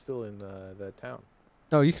 I'm still in that town.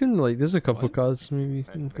 Oh, you can like. There's a couple What? cars. Maybe you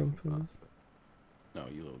I can make come for me. pasta. No,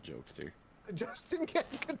 you little jokester. Justin got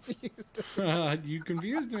confused. You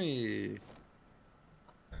confused me.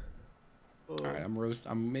 Alright,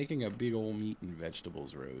 I'm making a big old meat and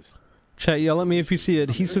vegetables roast. Chat, yell at me if you see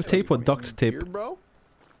adhesive tape or duct tape. Here, bro?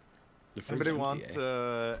 The fridge Anybody want empty,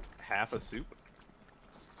 eh? half a soup?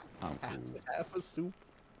 I'm cool. Half a soup.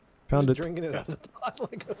 Found Just it. drinking it out of the pot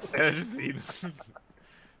like a... Yeah, just eat.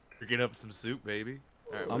 Drinking up some soup, baby.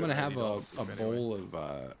 Alright, I'm we gonna don't have need all a, the soup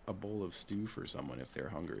anyway. a bowl of stew for someone if they're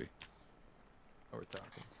hungry. Oh, we're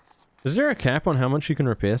talking. Is there a cap on how much you can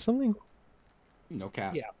repair something? No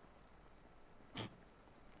cap. Yeah.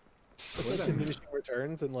 It's like diminishing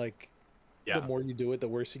returns, and like Yeah. the more you do it, the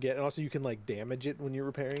worse you get. And also, you can like damage it when you're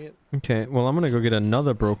repairing it. Okay, well, I'm gonna go get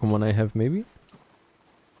another broken one I have, maybe.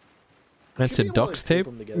 That's Should a be able to, duck's like, tape tape?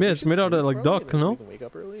 them together. Yeah, We it's should made out of, sleep like, early, duck, and then so no? we can wake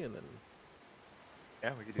up early, and then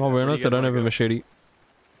Yeah, we could do Oh, that. be Where do honest, you I guys don't wanna have a go? machete.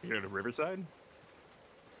 You go to Riverside?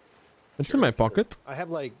 It's in my pocket. I have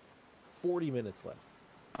like 40 minutes left.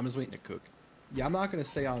 I'm just waiting to cook. Yeah, I'm not gonna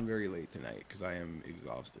stay on very late tonight because I am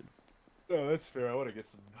exhausted. Oh, that's fair. I want to get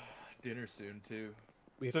some dinner soon too.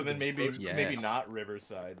 We have So to then go to the maybe grocery Yes. not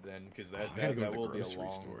Riverside then, because Oh, that I gotta go that to the will be a grocery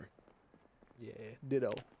long. store. store. Yeah,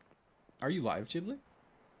 ditto. Are you live, Ghibli?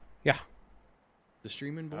 Yeah. The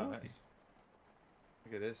streaming boy. Oh, nice.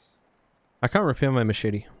 Look at this. I can't repair my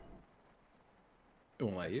machete. It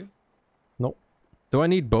won't let you. Nope. Do I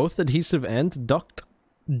need both adhesive and duct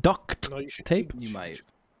No, you should tape? You might.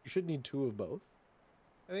 You should need 2 of both.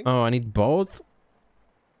 I think. Oh, I need both?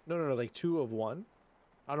 No, like 2 of one.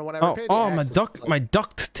 I don't know when I Oh, repaired the oh, my axle, duct, it's like- my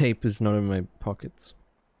duct tape is not in my pockets.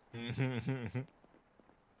 It'll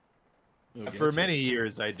get For you. many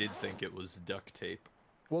years, I did think it was duct tape.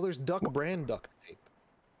 Well, there's duck brand duct tape.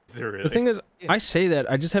 Is there really? The thing is, Yeah. I say that,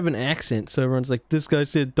 I just have an accent, so everyone's like, this guy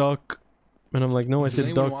said duck. And I'm like, no, I Does said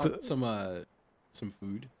anyone duct. want some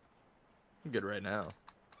food? I'm good right now.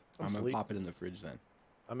 I'm I'm gonna asleep. pop it in the fridge then.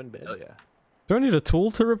 I'm in bed. Hell yeah. Do I need a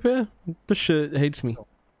tool to repair? This shit hates me.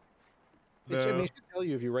 It should, No. it should tell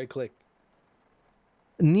you if you right click.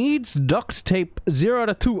 Needs duct tape 0 out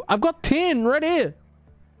of 2. I've got 10 right here.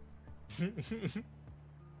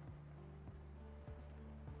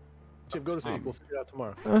 Chip, go to sleep. We'll figure it out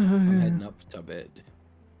tomorrow. I'm heading up to bed.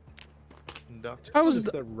 Duct. I was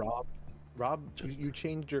Notice that Rob, you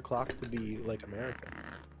changed your clock to be like America.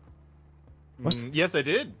 What? Yes, I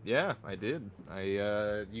did. Yeah, I did.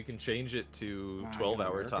 You can change it to Wow, 12-hour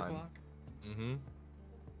America time. clock? Mm-hmm.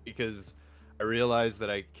 Because I realized that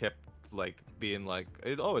I kept like being like,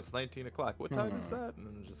 oh, it's 19 o'clock. What time is that? And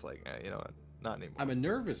I'm just like, you know what? Not anymore. I'm a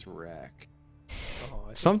nervous wreck. Oh, I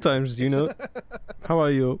think Sometimes, you know. How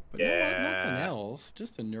are you? But no, Yeah. nothing else.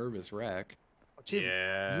 Just a nervous wreck. Chip,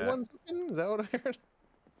 Yeah. you unzipping? Is that what I heard?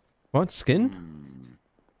 What, skin? Hmm.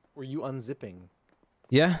 Were you unzipping?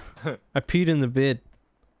 Yeah. I peed in the bed.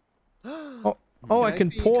 Oh, I can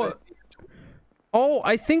pour. Oh,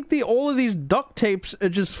 I think all of these duct tapes are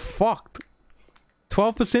just fucked.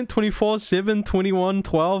 12%, 24, 7, 21,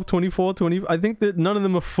 12, 24, 20. I think that none of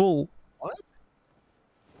them are full. What?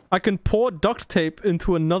 I can pour duct tape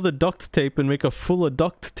into another duct tape and make a fuller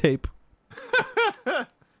duct tape.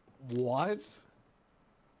 What?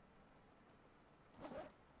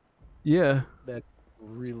 Yeah. That's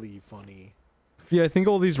really funny. Yeah, I think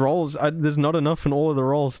all these rolls, there's not enough in all of the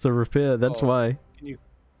rolls to repair. That's Oh. why.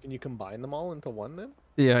 Can you combine them all into one then?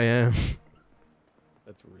 Yeah, I am.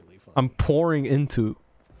 That's really funny. I'm pouring into.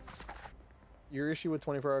 Your issue with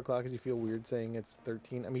 24-hour clock is you feel weird saying it's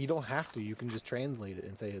 13. I mean, you don't have to. You can just translate it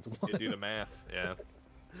and say it's 1. You do the math. Yeah.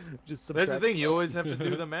 Just That's the subtract thing. You always have to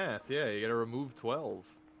do the math. Yeah, you gotta remove 12.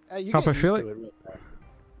 You Pop, get I feel used to like- it real fast.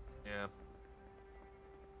 Yeah.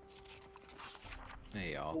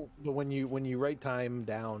 Hey y'all. Well, but when you write time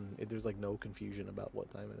down, there's like no confusion about what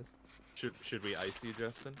time it is. Should we ice you,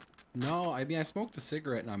 Justin? No, I mean I smoked a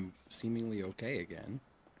cigarette and I'm seemingly okay again.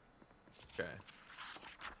 Okay.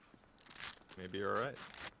 Maybe you're alright.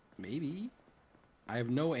 Maybe. I have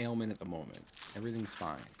no ailment at the moment. Everything's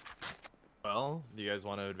fine. Well, you guys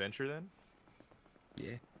want to adventure then?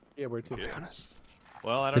 Yeah. Yeah, we're too. Okay. Honest.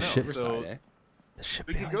 Well, I don't The know. shit- Riverside, So eh? The ship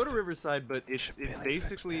we could go to Riverside, but it's Should be like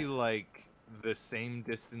basically Riverside. like the same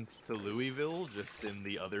distance to Louisville, just in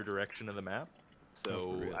the other direction of the map.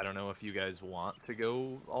 So real? I don't know if you guys want to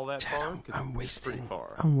go all that Chad, far I'm because it's pretty wasting.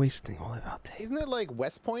 far. I'm wasting all of our tape. Isn't it like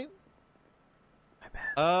West Point? My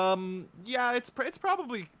bad. Yeah, it's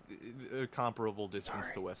probably a comparable distance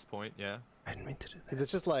to West Point. Yeah. I didn't mean to do that. Because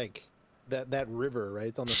it's just like that river, right?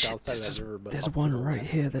 It's on the south side of that river. But There's up to one the right left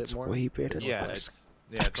here a bit that's more. way better. than Yeah, those.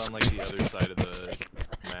 it's on like the other side of the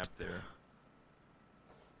map there.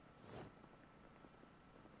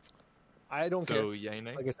 I don't care. So yeah,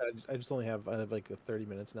 Like I said, I just only have like 30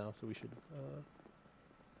 minutes now, so we should.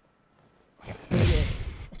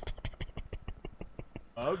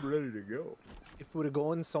 I'm ready to go. If we're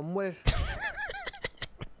going somewhere,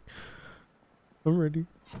 I'm ready.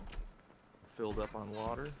 Filled up on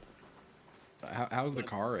water. How's the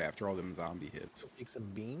car after all them zombie hits? take some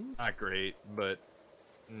beans. Not great, but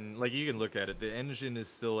like you can look at it. The engine is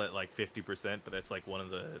still at like 50%, but that's like one of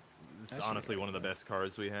the. It's That should honestly be one of the best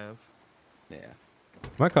cars we have. Yeah.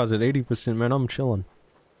 My car's at 80%, man. I'm chilling.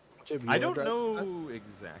 Chip, you I wanna don't drive? know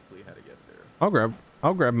exactly how to get there.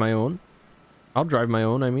 I'll grab my own. I'll drive my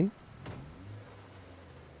own, I mean.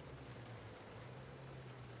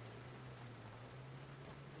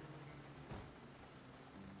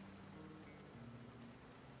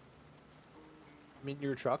 I'm in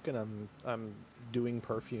your truck and I'm doing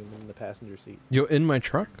perfume in the passenger seat. You're in my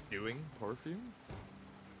truck? Doing perfume?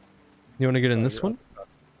 You want to get in Sorry, this your one? other truck.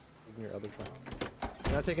 This is in your other truck.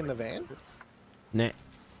 You're not taking the van? Nah.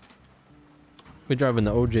 We're driving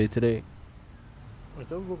the OJ today. It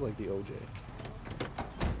does look like the OJ.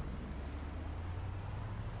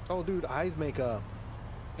 Oh, dude, eyes makeup.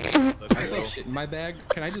 I Let's still go. have shit in my bag.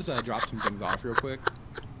 Can I just drop some things off real quick?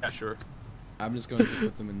 Yeah, sure. I'm just going to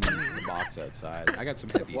put them in the box outside. I got some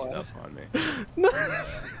heavy What? stuff on me.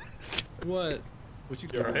 What? What you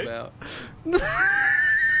You giggling alright? about?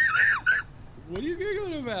 What are you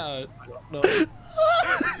giggling about? No.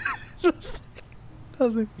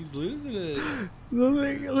 Nothing. He's losing it.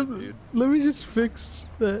 Nothing. Dude. Let me just fix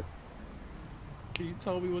that. Can you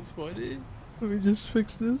tell me what's funny? Let me just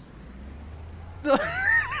fix this.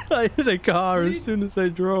 I hit a car as soon as I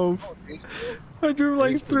drove. I drove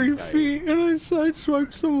like It's pretty 3 tight. feet and I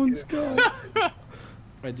sideswiped someone's car.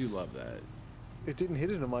 I do love that. It didn't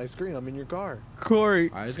hit it on my screen. I'm in your car. Corey,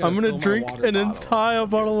 I just gotta I'm gonna fill my drink water an bottle. entire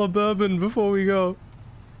bottle of bourbon before we go.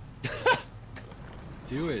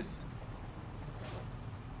 Do it.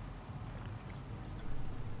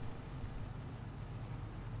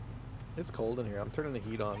 It's cold in here. I'm turning the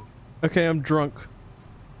heat on. Okay, I'm drunk.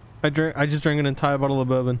 I just drank an entire bottle of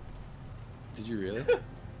bourbon. Did you really?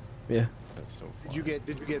 Yeah. That's so fun.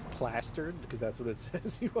 Did you get plastered? Because that's what it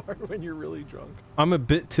says you are when you're really drunk. I'm a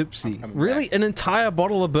bit tipsy. I'm Really? back. An entire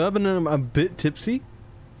bottle of bourbon and I'm a bit tipsy?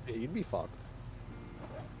 Yeah, you'd be fucked.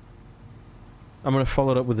 I'm gonna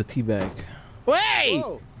follow it up with a tea bag. Hey!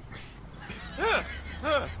 Whoa!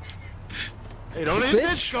 Hey, don't hit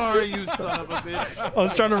this Bitch. car, you son of a bitch. I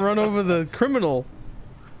was trying to run over the criminal.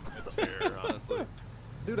 That's fair, honestly.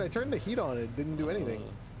 Dude, I turned the heat on. It didn't do anything.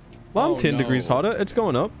 Well, I'm Oh, 10 degrees no. hotter. It's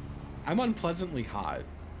going up. I'm unpleasantly hot.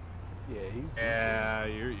 Yeah, he's. Yeah,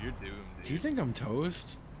 you're doomed, dude. Do you think I'm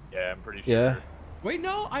toast? Yeah, I'm pretty sure. Yeah. Wait,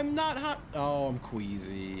 no, I'm not hot. Oh, I'm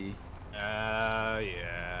queasy.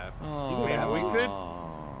 Yeah. Oh,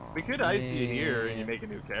 We could ice you here and you man. make a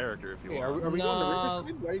new character if you Hey, are want. we going to No.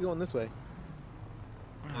 Riverside? Why are you going this way?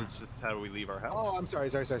 It's just how we leave our house. Oh, I'm sorry.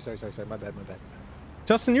 My bad.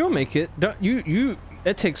 Justin, you'll make it.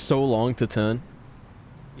 It takes so long to turn.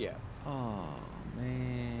 Yeah, Oh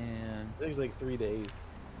man. it takes like 3 days.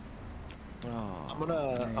 Oh,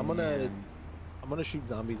 I'm gonna shoot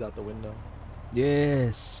zombies out the window.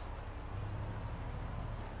 Yes.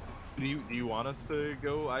 Do you want us to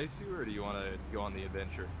go ice you, or do you want to go on the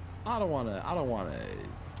adventure? I don't wanna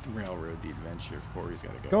railroad the adventure if Corey's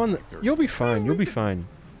gotta go. Go on. like 30 You'll be fine. You'll be fine.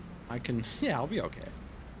 I can. Yeah, I'll be okay.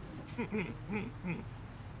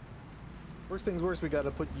 Worst things worst, we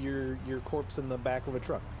gotta put your corpse in the back of a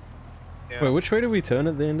truck. Yeah. Wait, which way do we turn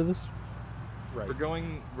at the end of this? Right.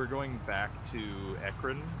 We're going back to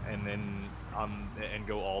Ekron and then and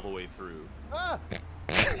go all the way through. Ah!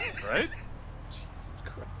 Right? Jesus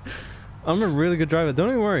Christ. I'm a really good driver. Don't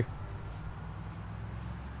even worry.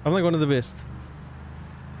 I'm like one of the best.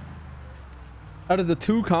 Out of the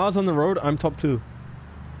 2 cars on the road, I'm top 2.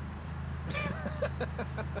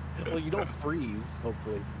 Well, you don't freeze,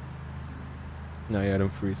 hopefully. No, yeah, I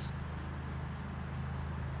don't freeze.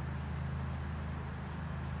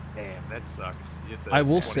 Damn, that sucks. You hit the I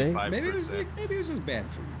will say- 25%. Maybe it was just bad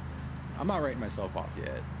food. I'm not writing myself off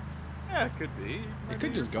yet. Yeah, it could be. It Maybe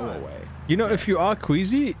could just go you're fine. away. You know, if you are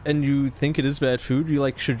queasy and you think it is bad food, you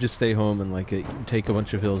like should just stay home and like take a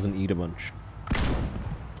bunch of pills and eat a bunch. Make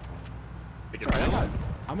It's it alright. bad.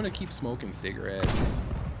 I'm gonna keep smoking cigarettes.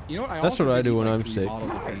 You know what? I That's also what I did do eat, when like, I'm 3 sick.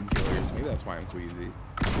 bottles of painkillers. Maybe that's why I'm queasy.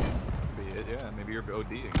 Be it, yeah. Maybe you're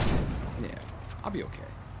ODing. Yeah, I'll be okay.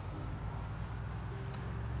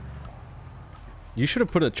 You should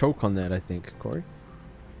have put a choke on that, I think, Corey.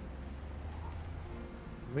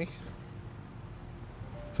 Me?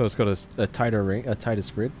 So it's got a tighter ring, a tighter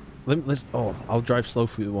spread. Let's. Oh, I'll drive slow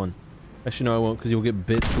for you one. Actually, no, I won't, because you'll get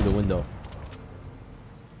bit through the window.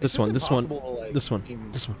 It's This one, just this one, impossible to, like, this one, aim-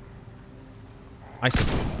 this one. I see.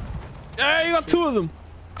 Hey, you got 2 of them.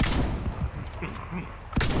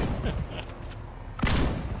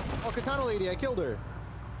 Oh, Katana lady, I killed her.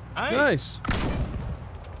 Nice.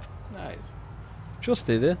 Nice. She'll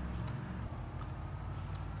stay there.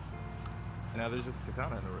 Now there's just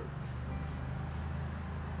Katana in the road.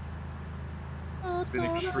 It's been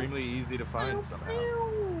extremely easy to find somehow.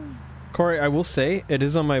 Corey, I will say it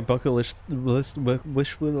is on my bucket list wish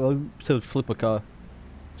to flip a car.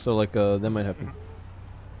 So like that might happen.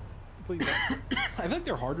 Please don't. I think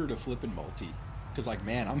they're harder to flip in multi. Cause like,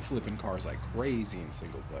 man, I'm flipping cars like crazy in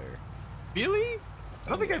single player. Really? I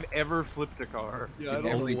don't think I've ever flipped a car. Yeah, I In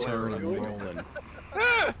don't every know turn why. I'm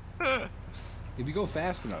rolling. If you go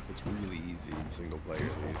fast enough, it's really easy in single player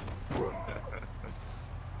at least.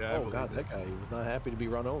 Yeah, I Oh believe god, it. that guy was not happy to be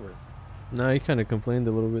run over. Nah, he kind of complained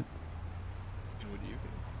a little bit. What do you do?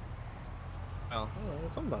 Well,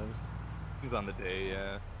 Sometimes. depends on the day,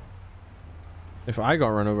 yeah. If I got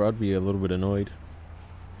run over, I'd be a little bit annoyed.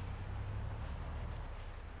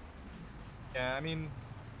 Yeah, I mean,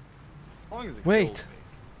 as long as it Wait. kills me.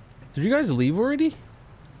 Did you guys leave already?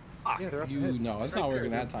 Yeah, they're up You ahead. no, it's Right not there,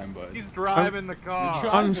 working dude. that time, bud. He's driving the car.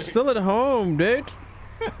 I'm still at home, dude.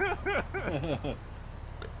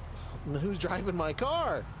 Who's driving my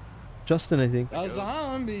car? Justin, I think. A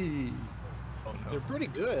zombie. Oh, They're no. pretty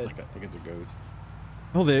good. I think it's a ghost.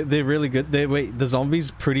 Oh, they're really good. Wait, the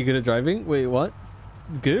zombie's pretty good at driving? Wait, what?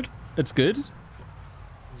 Good? It's good?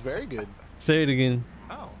 It's very good. Say it again.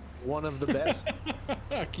 Oh. It's one of the best.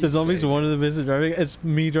 The zombie's one of the best at driving. It's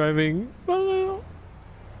me driving. Oh.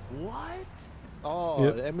 What? Oh,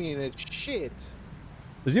 Yep. I mean, it's shit.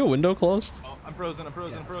 Is your window closed? Oh, I'm frozen, I'm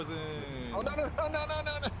frozen, I'm frozen. Oh,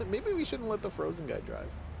 no. Maybe we shouldn't let the frozen guy drive. All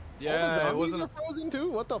the Yeah, it zombies wasn't. are frozen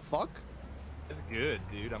too? What the fuck? It's good,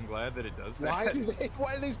 dude. I'm glad that it does that.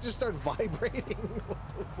 Why do they just start vibrating? What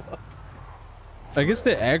the fuck? I guess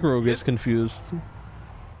the aggro gets confused.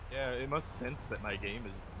 Yeah, it must sense that my game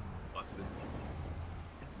is busted.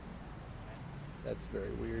 That's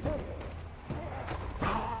very weird.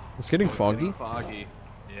 It's getting Oh, it's foggy. getting foggy.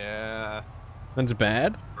 Yeah. That's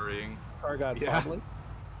bad. Hurrying. Car got Yeah. fumbling.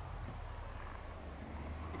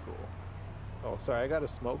 Cool. Oh, sorry, I got a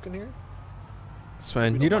smoke in here. It's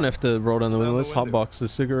fine. We You don't don't have to roll down the Roll window. down Let's the window. hotbox the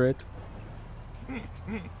cigarette.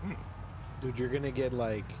 Dude, you're gonna get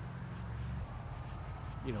like,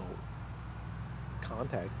 you know,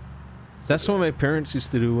 contact. That's what my parents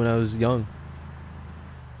used to do when I was young.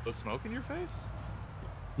 Put smoke in your face?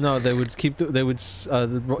 No, they would keep keep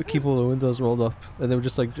all the windows rolled up, and they would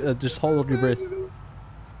just like just hold your breath.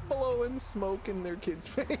 Blowing smoke in their kid's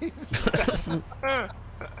face.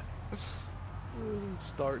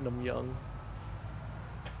 Starting them young.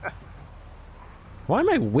 Why am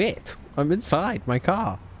I wet? I'm inside my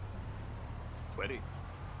car. Sweaty.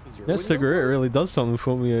 Is your That window cigarette closed? really does something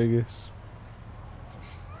for me, I guess.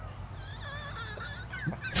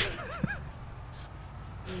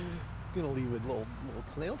 It's gonna leave a little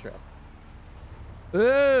snail trail.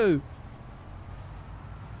 Oh!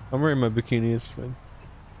 I'm wearing my bikini. It's fine.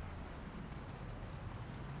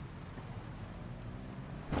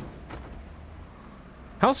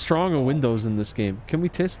 How strong are windows in this game? Can we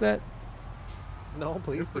test that? No,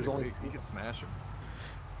 please. There's only You can smash him.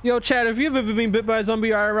 Yo, Chad, if you've ever been bit by a zombie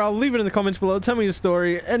IRL, leave it in the comments below. Tell me your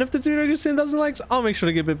story. And if the video gets 10,000 likes, I'll make sure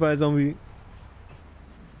to get bit by a zombie.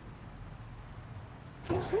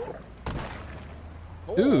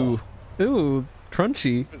 Oh, Ooh. Ooh.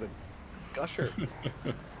 Crunchy. There's a gusher.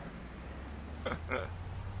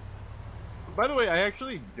 By the way, I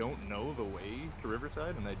actually don't know the way to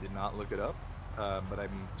Riverside, and I did not look it up. But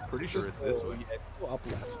I'm pretty sure it's this way. Yeah, just go up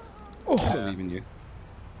left. Oh. I believe in you.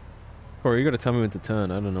 Corey, you gotta tell me when to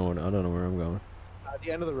turn. I don't know where I'm going. At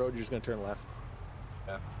the end of the road, you're just gonna turn left,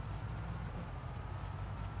 Yeah.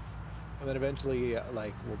 and then eventually,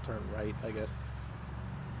 like, we'll turn right, I guess.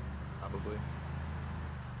 Probably.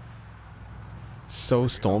 It's so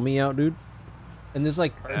stormy out, dude. And there's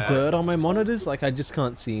like Yeah. dirt on my monitors. Like I just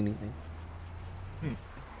can't see anything.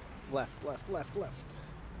 Left.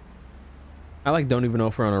 I like don't even know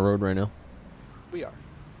if we're on a road right now. We are.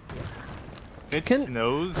 It Can-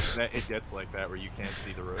 snows that it gets like that where you can't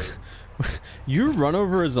see the roads. You run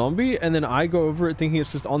over a zombie and then I go over it thinking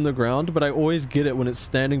it's just on the ground, but I always get it when it's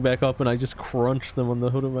standing back up and I just crunch them on the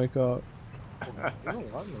hood of my car. Oh, there's a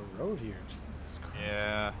lot on the road here. Jesus Christ.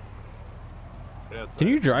 Yeah. Yeah, it's Can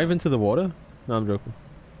you drive into the water? No, I'm joking.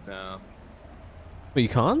 No. But you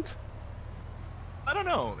can't? I don't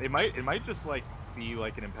know. It might just like be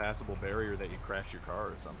like an impassable barrier that you crash your car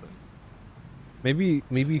or something. Maybe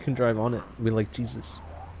you can drive on it. Be like Jesus.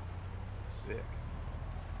 Sick.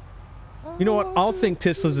 You know what? I'll think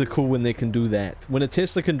Teslas are cool when they can do that. When a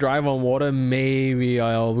Tesla can drive on water, maybe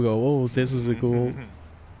I'll go, oh, Teslas are cool.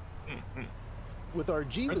 With our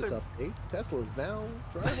Jesus there- update, Tesla is now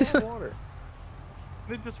driving on water.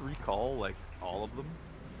 They just recall like all of them.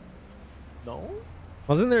 No?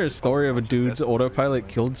 Wasn't there a story of a bunch of dude's Teslas autopilot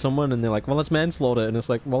recently. killed someone and they're like, well, that's manslaughter. And it's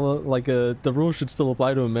like, well, the rules should still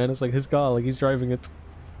apply to him, man. It's like his car, like he's driving it.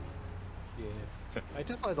 Yeah. My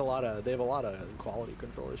Tesla has they have a lot of quality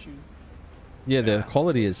control issues. Yeah, the Yeah.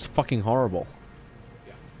 quality is fucking horrible.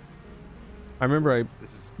 Yeah. I remember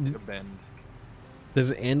This is Did- a bend.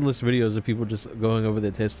 there's endless videos of people just going over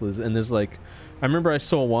their Teslas, and there's like, I remember I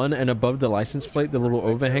saw one, and above the license plate, the little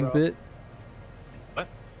overhang bit,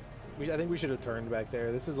 I think we should have turned back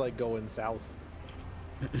there. This is like going south.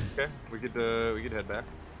 Okay, we could head back.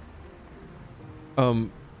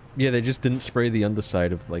 Yeah, they just didn't spray the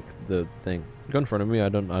underside of like the thing. Go in front of me. I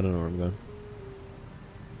don't know where I'm going.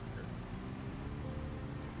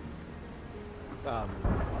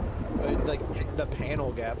 Like the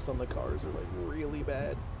panel gaps on the cars are like really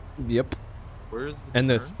bad. Yep. Where's the And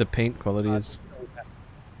turn? the paint quality is.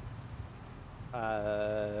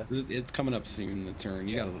 It's coming up soon. The turn.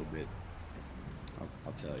 You got a little bit.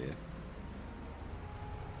 I'll tell you.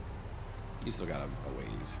 You still got a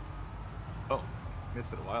ways. Oh,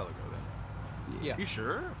 missed it a while ago then. Yeah. You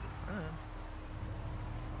sure? Alright.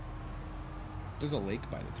 There's a lake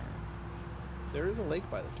by the turn. There is a lake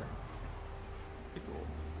by the turn. Pretty cool.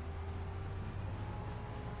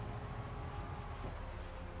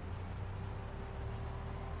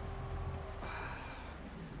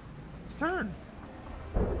 It's turn.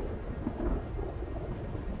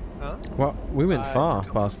 Huh? Well, we went far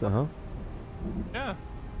come- past it, huh? Yeah.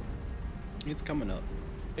 It's coming up.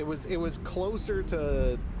 It was closer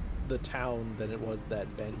to the town than it was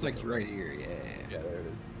that bend. It's like right here. Yeah. Yeah, there it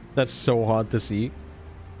is. That's so hard to see.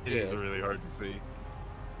 It Yeah, is it's- really hard to see.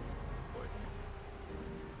 Boy.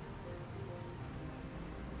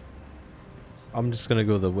 I'm just gonna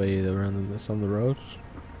go the way around this on the road.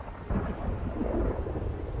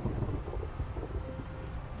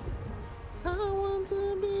 I want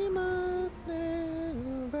to be my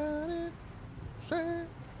name about it. Sure.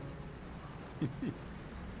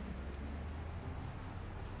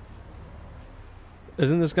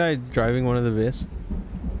 Isn't this guy driving one of the vests?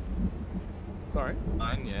 Sorry.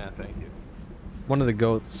 Fine, yeah, thank you. One of the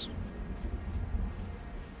goats.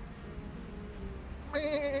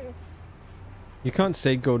 You can't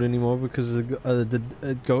say goat anymore because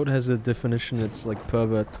the goat has a definition that's like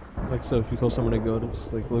pervert. Like, so if you call someone a goat,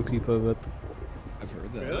 it's like low-key pervert. I've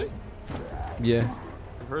heard that. Really? Yeah.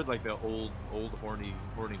 I've heard like the old horny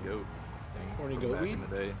goat thing. Horny from goat back weed? in the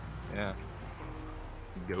day. Yeah.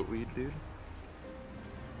 Goat weed, dude.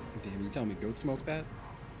 Damn, you telling me goat smoke that?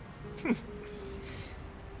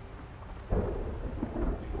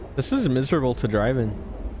 This is miserable to drive in.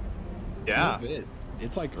 Yeah. A little bit.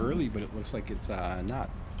 It's like early, but it looks like it's not.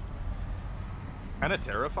 Kind of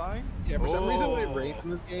terrifying. Yeah, for some reason when it Oh. rains in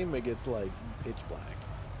this game, it gets like pitch black.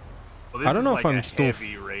 Well, I this don't is know like if I'm a still-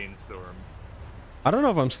 heavy rainstorm. I don't know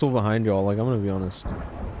if I'm still behind y'all, like I'm gonna be honest.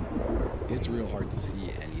 It's real hard to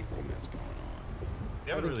see anything that's going on.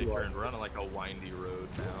 You haven't think really you are. turned. We're on like a windy road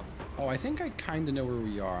now. Oh, I think I kind of know where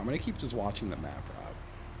we are. I'm gonna keep just watching the map,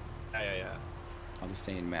 Rob. Yeah. I'll just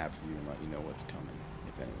stay in map view and let you know what's coming,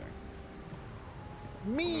 if anything.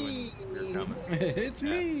 Me. You're coming. It's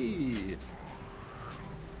me.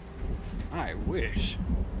 I wish.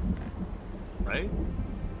 Right?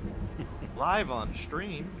 Live on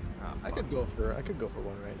stream. Ah, I fuck. could go for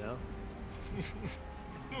one right now.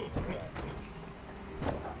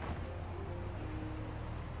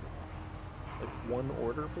 Like one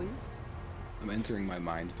order, please. I'm entering my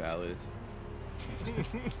mind palace,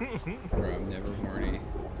 where I'm never horny.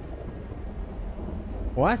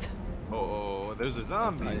 What? Oh, there's a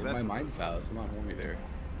zombie. That's my mind's palace. I'm not horny there.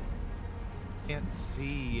 Can't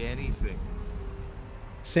see anything.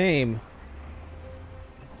 Same.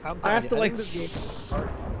 I'm I have telling to you, like. think this game is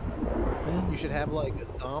hard. You should have like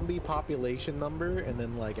a zombie population number, and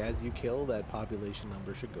then like as you kill, that population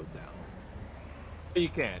number should go down. You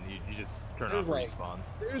can. You just turn There's off like- respawn.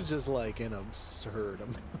 There's just like an absurd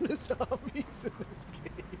amount of zombies in this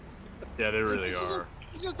game. Yeah, they really It's are.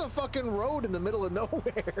 It's just a fucking road in the middle of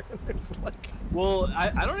nowhere, and there's like. Well,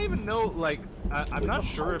 I don't even know. Like, I'm like not a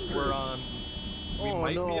sure if we're hundred. on. We Oh, might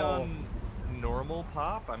be no. on normal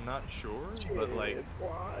pop. I'm not sure, but like, Shit,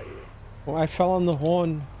 why? Oh, I fell on the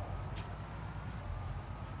horn.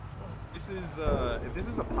 this is if this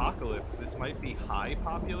is apocalypse, this might be high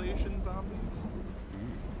population zombies.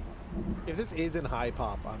 If this isn't high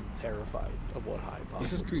pop, I'm terrified of what high pop.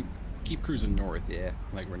 Let's just keep cruising north, yeah.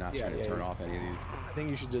 Like we're not Yeah, trying to yeah, turn yeah. off any of these. I think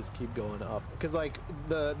you should just keep going up, because like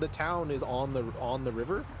the town is on the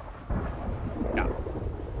river. Yeah.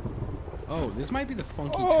 Oh, this might be the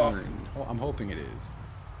funky Oh. turn. Oh, I'm hoping it is.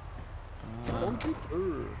 Funky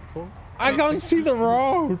turn. I can't see the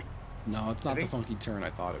road. No, it's not the think- funky turn I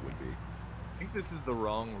thought it would be. I think this is the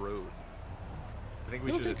wrong road. I think we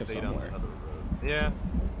It'll should have take us stayed on somewhere. another road. Yeah.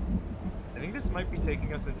 I think this might be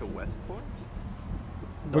taking us into West Point.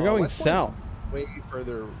 We're going West Point's south. Way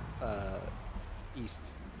further east.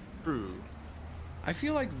 True. I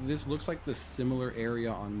feel like this looks like the similar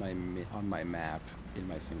area on my map in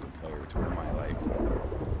my single player to where my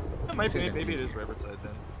like. Maybe figured maybe it it'd is be Riverside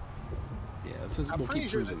then. Yeah, this is. I'm We'll pretty keep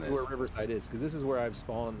sure this cruising is where Riverside is, because this is where I've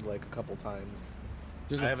spawned like a couple times.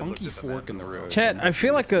 There's I a haven't funky looked at the fork map in the in a while. road. Chat, I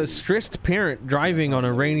feel like a stressed parent driving on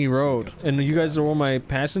a rainy road, and you guys are all my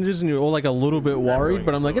passengers, and you're all like a little bit worried,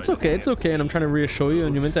 but I'm like, it's okay, and I'm trying to reassure you,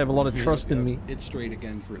 and you're meant to have a lot of trust in me. It's straight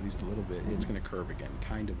again for at least a little bit. It's gonna curve again,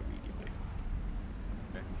 kind of immediately.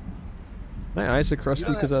 My eyes are crusty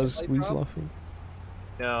don't because I have was lights, wheeze Rob? laughing.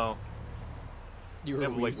 No. You We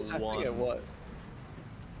were have, like, laughing one. at what?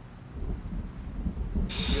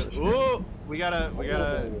 Whoa! We gotta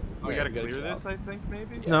Alright, clear good this. job. I think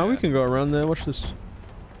maybe. No, we can go around there. Watch this.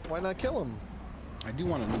 Why not kill him? I do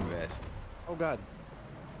want a new vest. Oh god.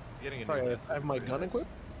 Getting a Sorry, new I vest have would my be gun nice. equipped.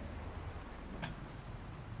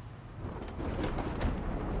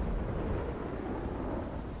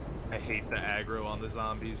 I hate the aggro on the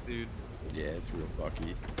zombies, dude. Yeah, it's real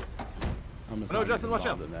fucky. I'm No, Justin, watch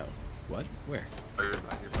out. Now. What? Where? Oh, you're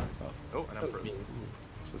fine. You're fine. Oh, and I'm That was frozen. me.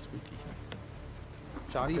 So spooky.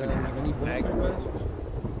 Shotgun. I don't even have any mag- bullet vests.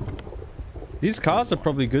 These cars are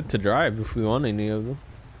probably good to drive if we want any of them.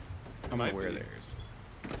 I'm Might gonna wear be. theirs.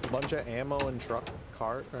 Bunch of ammo and truck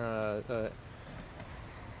cart. You're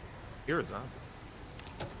a zombie.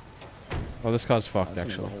 Oh, this car's fucked There's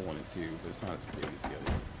a actually. hole in it too, but it's not as big as the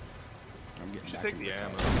other. I'm You getting should back take in the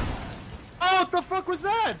ammo. car. Oh, what the fuck was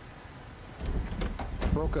that?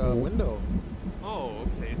 broke a window. Oh,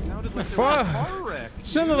 okay. It sounded like there Fuck. was a car wreck.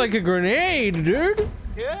 Sounded like a grenade, dude.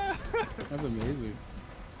 Yeah. That's amazing.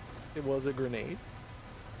 It was a grenade.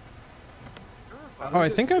 Oh, I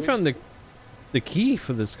think I found the key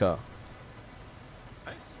for this car.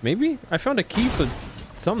 Nice. Maybe I found a key for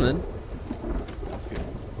something. That's good.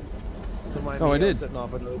 Remind Oh, me I of did. setting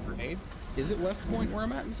off another grenade. Is it West Point where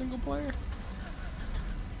I'm at in single player?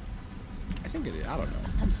 I think it is. I don't know.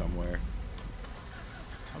 I'm somewhere.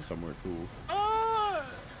 I'm somewhere cool. Yeah.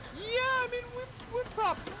 I mean, we're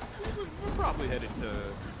probably headed to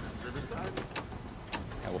Riverside.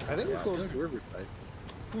 Yeah, we'll I think figure we're it close out. to Riverside.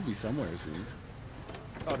 We'll be somewhere soon.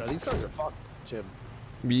 Oh no, these cars are fucked, Jim.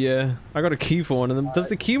 Yeah, I got a key for one of them. Does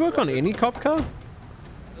the key work on any cop car?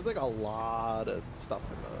 There's like a lot of stuff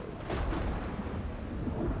in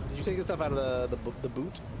the. Did you take the stuff out of the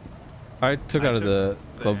boot? I took I out of took the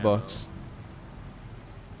the glove ammo. box.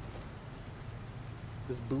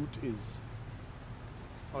 This boot is.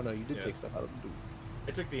 Oh no, you did Yeah. take stuff out of the boot.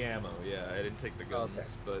 I took the ammo. Yeah, I didn't take the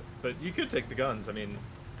guns, Okay. but you could take the guns. I mean,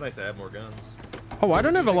 it's nice to have more guns. Oh, I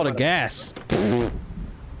don't have a Take lot one of of- gas.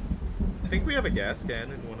 I think we have a gas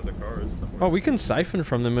can in one of the cars somewhere. Oh, we can siphon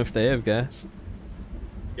from them if they have gas.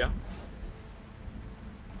 Yeah.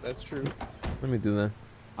 That's true. Let me do that.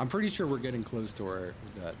 I'm pretty sure we're getting close to our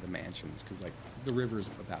the mansions because like the river's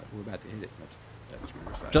we're about to hit it. That's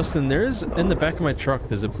Riverside. Justin, there is in the back of my truck.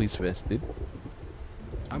 There's a police vest, dude.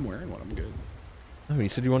 I'm wearing one. I'm good. Oh, you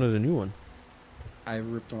said you wanted a new one. I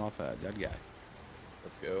ripped one off a dead guy.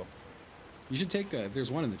 Let's go. You should take if there's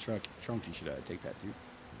one in the trunk. You should take that too.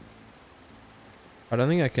 I don't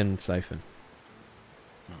think I can siphon.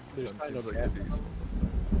 Oh, There's Gun kind seems of like gas. it'd be useful.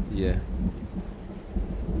 Yeah.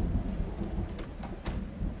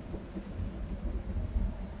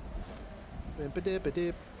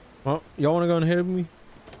 Bip-a-dip-a-dip. Oh, y'all want to go ahead of me?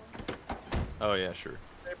 Oh yeah, sure.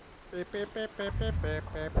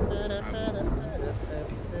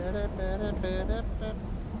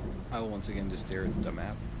 I will once again just stare at the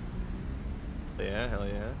map. Yeah, hell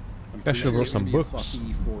yeah. I'm I pretty should sure wrote there's some gonna be a books.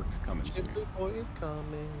 fucky fork coming soon, Chili boy is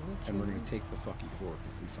coming. and we're gonna take the fucky fork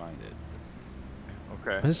if we find it.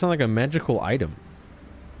 Okay. That sounds like a magical item.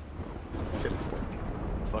 The fucky fork.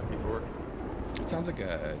 Fucky fork. It sounds like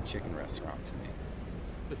a chicken restaurant to me.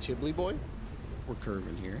 The Chibli boy. We're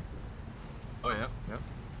curving here. Oh yeah, yeah.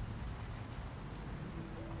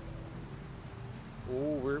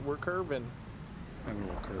 Oh, we're curving. Having a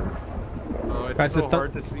little curve. Oh, it's Guys, so the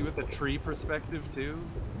hard to see with the tree perspective too.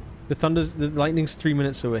 The lightning's 3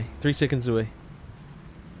 minutes away. 3 seconds away.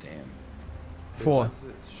 Damn. 4, Was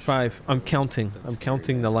it? 5. I'm counting. That's I'm scary,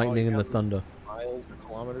 counting the man. lightning and the yeah. thunder. Miles or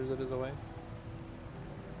kilometers it is away.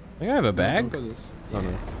 I think I have a No, bag. don't go this. Oh, Yeah. no.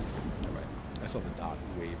 Never mind. I saw the dot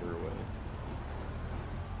waver away.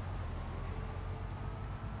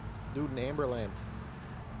 Dude, and amber lamps.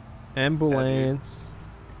 Ambulance.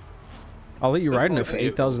 I'll let you There's ride in more it for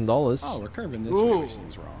vehicles. $8,000. Oh, we're curving this way, Ooh. which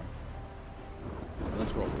seems wrong.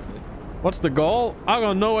 Let's roll with it. What's the goal? I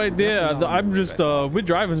got no idea. Definitely not I'm just we're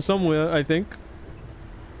driving somewhere, I think.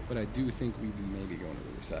 But I do think we'd be maybe going to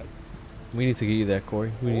Riverside. We need to get you there,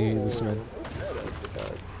 Corey. We need to get you this man.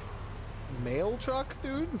 Mail truck,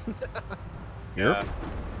 dude. Yeah.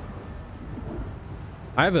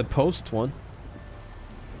 I have a post one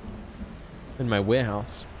in my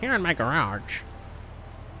warehouse. Here in my garage.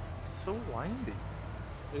 so windy.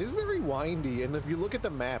 It is very windy, and if you look at the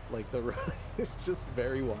map, like the road is just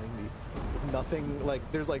very windy. Nothing like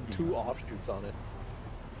there's like 2 offshoots on it.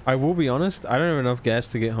 I will be honest, I don't have enough gas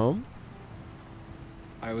to get home.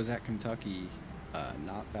 I was at Kentucky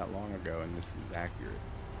not that long ago, and this is accurate.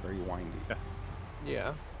 Very windy.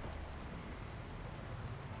 Yeah.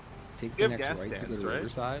 Take You the have next gas right to go cans, to right?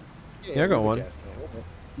 Riverside. Yeah, I got one.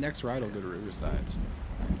 Next ride will go to Riverside.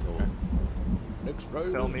 I'm told. Next Just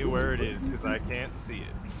road tell is me where it is, because I can't see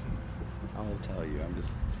it. I'll tell you. I'm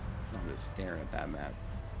just staring at that map.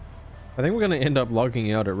 I think we're gonna end up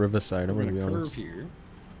logging out at Riverside. I'm We're gonna be gonna curve honest. here.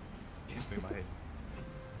 Yeah, we might.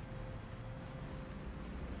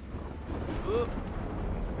 Oh,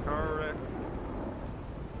 it's a car wreck.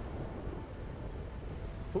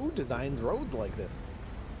 Who designs roads like this?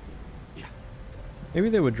 Maybe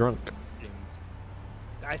they were drunk. Kings.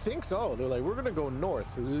 I think so. They're like, we're gonna go north.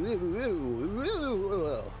 Yeah.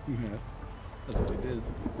 That's what they did.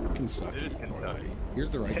 Kentucky. It is Kentucky.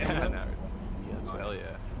 Here's the right Yeah, hand. no. Yeah, that's Oh, right. hell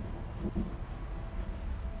yeah.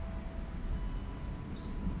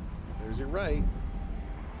 There's your right.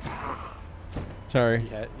 Sorry.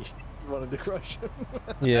 You wanted to crush him.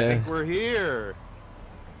 I Yeah. think we're here.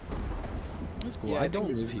 That's cool. Yeah, I think don't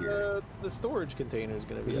this live is, here. The storage container is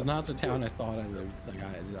gonna be. This is up. not the town I thought I lived. Like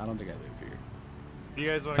I don't think I live here. Do you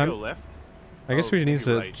guys want to I'm- go left? I guess we Oh, need maybe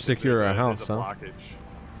to right, 'cause secure there's our house, there's a huh? blockage.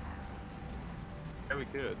 Yeah, we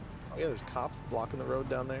could. Oh yeah, there's cops blocking the road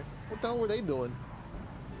down there. What the hell were they doing?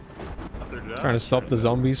 Not their job. Trying to stop the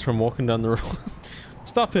zombies from walking down the road.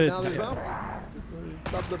 Stop it! Now there's zombies. Just,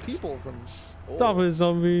 stop the people from. Stop it,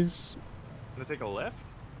 zombies! Gonna take a left?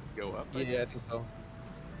 Go up? I Yeah, I guess? think so.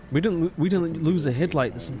 We didn't lose a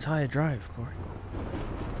headlight this entire drive, Corey.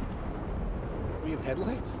 We have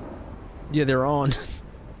headlights. Yeah, they're on.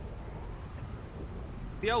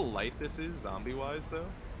 See how light this is, zombie-wise, though?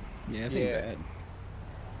 Yeah, this ain't Yeah. bad.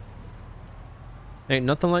 Ain't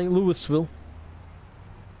nothing like Louisville.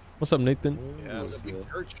 What's up, Nathan? Yeah, There's a big good.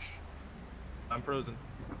 church. I'm frozen.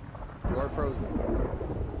 You are frozen.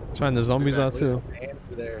 Trying the zombies out too. And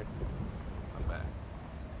you're there. I'm back.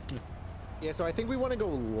 Yeah, so I think we want to go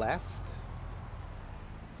left.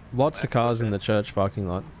 Lots of cars in the church parking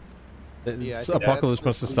lot. Yeah, I It's think apocalypse that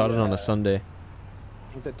must have is, started on a Sunday.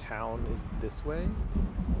 I think the town is this way.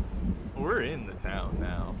 We're in the town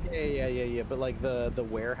now. Yeah. But like the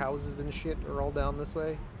warehouses and shit are all down this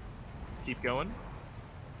way. Keep going.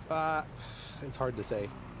 It's hard to say.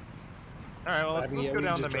 Alright, well, let's, I mean, let's yeah, go we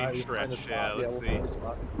down can the just main try to find a stretch. spot. Yeah, let's we'll see. find a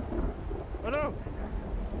spot. Oh no!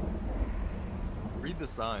 Read the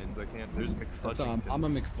signs. I can't. There's That's McFudgingtons. I'm a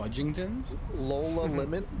McFudgingtons. Lola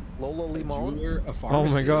Lemon, Lola A Limon. jeweler, a Oh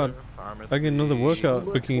pharmacy. my god. Pharmacy. I get another workout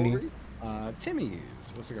Lola bikini. Corey?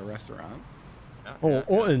 Timmy's. Looks like a restaurant. Yeah, Oh, yeah,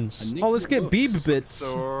 Orton's. Enigma Oh, let's get Books. Beeb bits.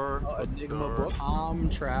 Store. Enigma bookstore. Book. Palm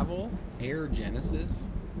Travel. Hair Genesis.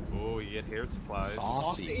 Oh, you get hair supplies.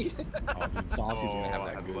 Saucy. Oh, dude, Saucy's gonna have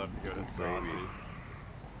that I'd good. love to go to good Saucy. gravy.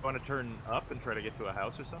 Want to turn up and try to get to a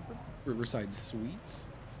house or something? Riverside Suites.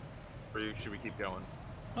 Or should we keep going?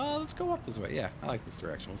 Let's go up this way. Yeah, I like this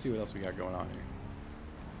direction. We'll see what else we got going on here.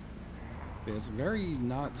 Yeah, it's very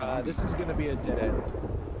not zombie. This is gonna be a dead end.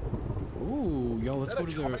 Ooh, yo, let's Is go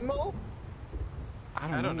that to a shopping the. mall? I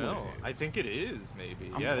I don't what know. it I is. think it is,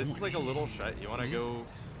 maybe. I'm Yeah, this is going like a little in. shot. You want to What is go...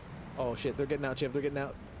 this? Oh shit, they're getting out, Chip. They're getting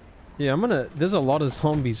out. Yeah, there's a lot of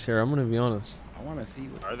zombies here, I'm gonna be honest. I want to see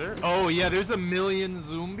what. Are this there? is. Oh, yeah, there's a million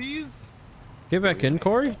zombies? Get back in,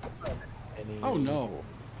 Corey. Oh no.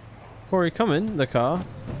 Corey, come in the car. Well,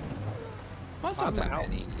 that's not I'm that out.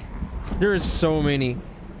 many. There is so many.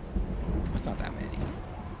 That's not that many.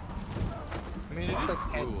 I mean, it is like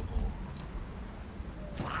cool.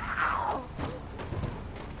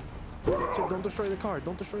 Chip, don't destroy the car.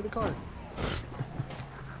 Don't destroy the car.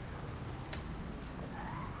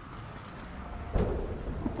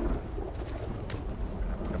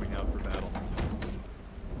 Coming out for battle.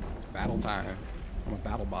 Battle time. I'm a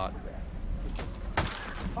battle bot.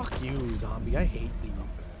 Fuck you, zombie. I hate you.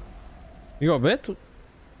 You got a bit?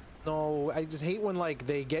 No, I just hate when like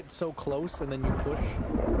they get so close and then you push,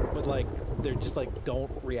 but like they're just like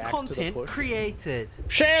don't react to the Content push. created.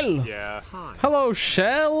 Shell! Yeah. Hi. Hello,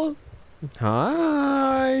 Shell!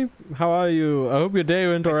 Hi! How are you? I hope your day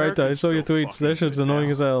went My alright. I character's saw your so tweets. That fucking shit's good annoying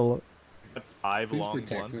now. as hell. Got 5 Please long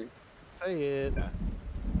protect ones. me. Say it. Yeah.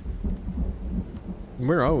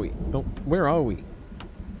 Where are we? No, where are we?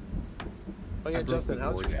 Oh yeah, I broke Justin, the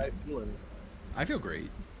how's board your down. guy feeling? I feel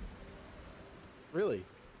great. Really?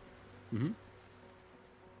 Mm-hmm.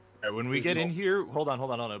 Alright, when we There's get in no- here, hold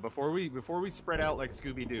on. Before we spread out like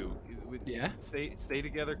Scooby Doo, Yeah. stay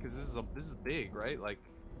together because this is big, right? Like,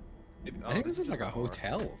 I think this is like a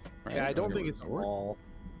hotel. Right? Yeah, I don't Like a think it's resort. all.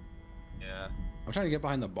 Yeah. I'm trying to get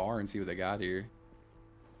behind the bar and see what they got here.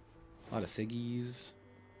 A lot of ciggies.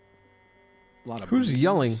 A lot of. Who's booze.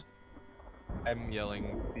 yelling? I'm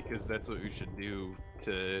yelling because that's what we should do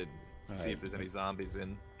to see Alright. if there's any zombies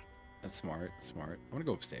in. That's smart. Smart. I want to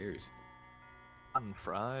go upstairs. Rotten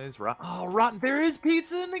fries. Oh, rotten. There is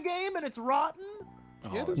pizza in the game and it's rotten?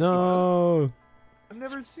 Oh, Yeah, that's No. I've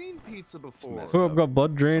never seen pizza before. messed Who up. got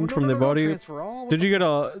blood drained from their body? Transfer all. Did you get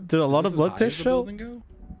did a lot of blood test show? Go?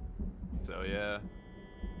 So, yeah.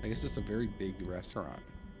 I guess just a very big restaurant.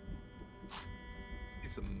 See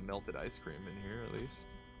some melted ice cream in here, at least.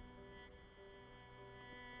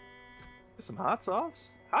 There's some hot sauce.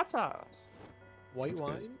 Hot sauce. White That's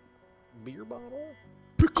wine? good. Beer bottle?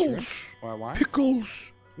 Pickles. Why? Pickles.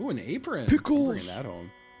 Ooh, an apron. Pickles. I'm bringing that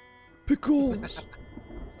home. Pickles.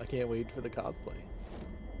 I can't wait for the cosplay.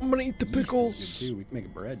 I'm gonna eat the Yeast is pickles. good too. We can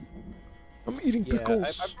make bread. I'm eating Yeah, pickles.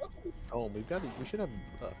 I brought some things home. We should have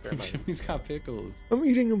a fair amount. Of... He's got pickles. I'm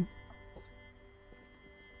eating them.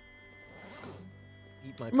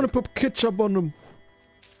 Eat my I'm gonna pickle. put ketchup on them.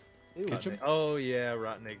 Ew. Ketchup? Oh, yeah.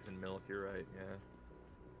 Rotten eggs and milk. You're right. Yeah.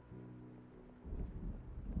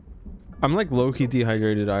 I'm like low-key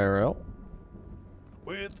dehydrated IRL.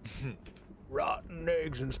 With rotten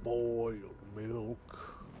eggs and spoiled milk.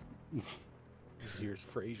 Here's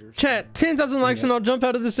Frasier's. Chat, 10,000 likes and I'll jump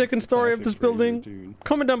out of the second story of this Classic Frasier building. tune.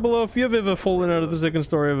 Comment down below if you've ever fallen out of the second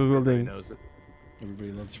story of a Everybody building. knows it.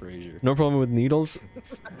 Everybody loves Frasier. No problem with needles.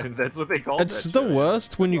 And that's what they call it. It's the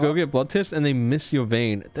worst when you go get blood test and they miss your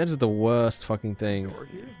vein. That is the worst fucking thing.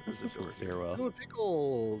 This is a stairwell. Ooh,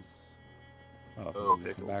 pickles. Oh, Oh, this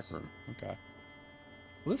is the pickles. back room. Okay.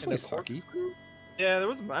 Well, this And a place sucky. corkscrew? Yeah, there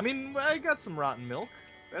was. I mean, I got some rotten milk.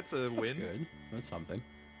 That's a That's win. good. That's something.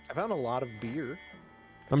 I found a lot of beer,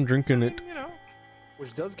 I'm drinking I it. mean, you know.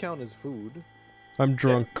 which does count as food. I'm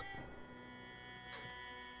drunk. Oh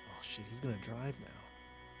shit, he's gonna drive now.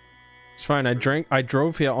 It's fine. I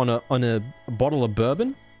drove here on a bottle of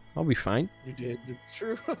bourbon. I'll be fine. You did. It's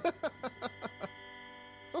true.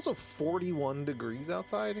 It's also 41 degrees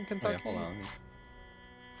outside in Oh, yeah, Kentucky. hold on.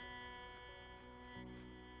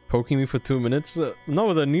 Poking me for 2 minutes. No,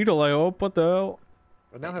 with a needle. I hope. What the hell?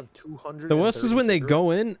 I now have 200. The worst is when they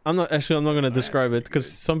go in. I'm not going to describe it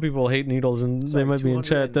because some people hate needles and Sorry, they might be in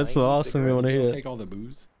chat. That's the 290 last thing they want to You'll hear. take all the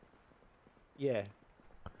booze. Yeah.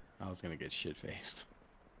 I was gonna get shit faced.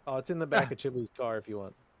 Oh, it's in the back of Chibley's car if you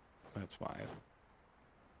want. That's fine.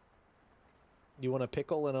 You want a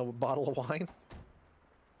pickle and a bottle of wine?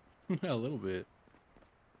 A little bit.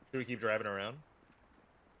 Should we keep driving around?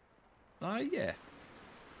 Yeah.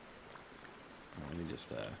 Let me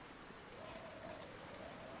just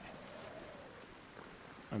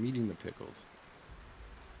I'm eating the pickles.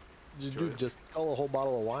 Dude, just call a whole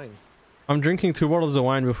bottle of wine. I'm drinking 2 bottles of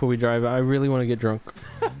wine before we drive. I really want to get drunk.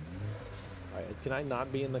 Alright, can I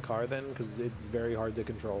not be in the car then? Because it's very hard to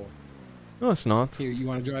control. No, it's not. Here, you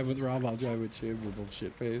want to drive with Rob? I'll drive with Chib. We're both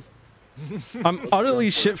shit faced. I'm utterly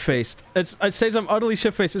shit-faced. It says I'm utterly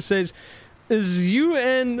shit-faced. It says, "Is you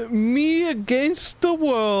and me against the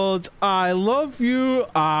world. I love you.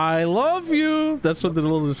 I love you." That's what the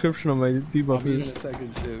little description on my I'll debuff be in is. a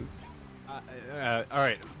second, Chib. All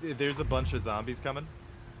right. There's a bunch of zombies coming.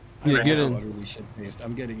 Yeah, I'm get so in. utterly shit faced.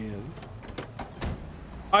 I'm getting in.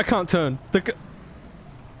 I can't turn.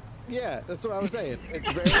 Yeah, that's what I was saying. It's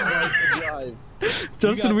very hard to drive.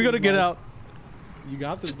 Justin, we this, gotta get bud. out. You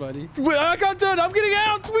got this, buddy. Wait, I can't turn. I'm getting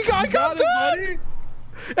out. I can't turn.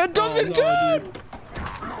 It doesn't no, turn. dude.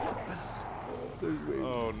 There's way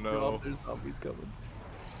Oh no. Rob, there's zombies coming.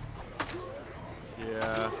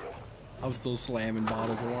 Yeah. I'm still slamming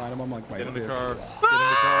bottles of wine. I'm on like my Get in the fifth. car.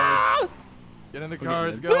 Ah! Get in the Look at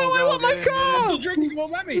cars. this. Go. No, go. I want my get in, get in. car! I'm still drinking. You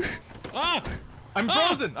won't let me. Ah! I'm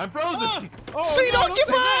frozen. I'm frozen. Oh, Seat no, don't say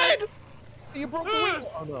that. occupied. You broke the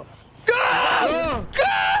wheel! Oh no. Go!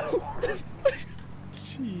 Go!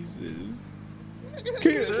 Jesus.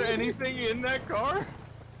 Is there anything in that car?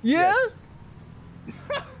 Yeah? Yes.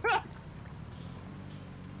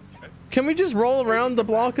 Can we just roll around the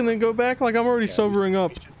block and then go back? Like, I'm already sobering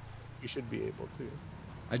up. You should be able to.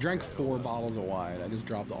 I drank 4 bottles of wine. I just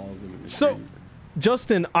dropped all of them in the So, street.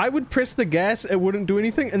 Justin, I would press the gas, it wouldn't do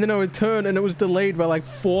anything, and then I would turn and it was delayed by like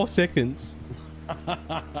 4 seconds.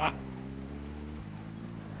 That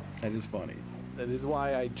is funny. That is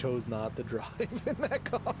why I chose not to drive in that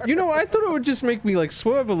car. You know, I thought it would just make me like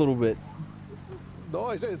swerve a little bit. No,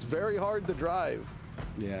 I said it's very hard to drive.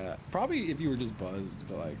 Yeah, probably if you were just buzzed,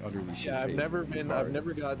 but like utterly shit. Yeah, I've never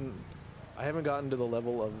gotten. I haven't gotten to the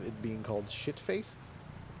level of it being called shit-faced.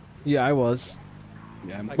 Yeah, I was.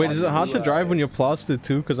 Yeah, I Wait, got is it hard to realized- drive when you're plastered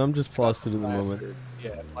too? Because I'm just plastered at the moment. Plastered.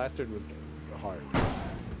 Yeah, plastered was hard.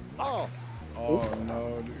 Oh, Oh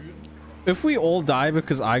no, dude. If we all die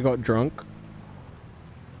because I got drunk,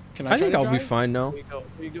 Can I try think to I'll be drive? fine now. here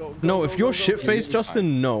we go. No, go, if go, you're go, shit go. faced,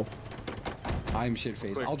 Justin, no. I'm shit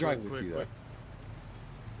faced. Quick, I'll drive quick, with quick, you though. quick.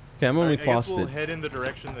 Okay, I'm only I guess we'll plastered. head in the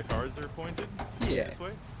direction the cars are pointed. Yeah. This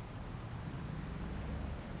way.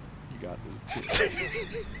 You got this. Too.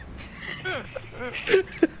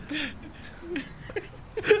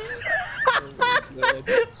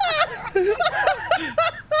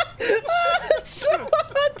 So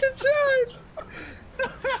hard to drive.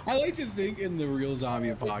 I like to think in the real zombie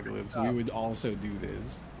apocalypse we would also do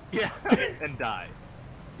this. Yeah, and die.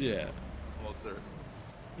 Yeah. Almost certain.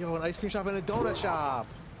 Yo, an ice cream shop and a donut shop.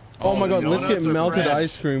 Oh my god, let's get donuts are melted fresh.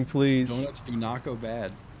 ice cream, please. Donuts do not go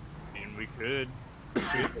bad. I mean, we could. We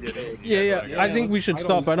could get it. Yeah, yeah, Yeah, I think we let's should fight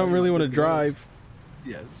stop. all these I don't really fuckers want to with donuts. drive.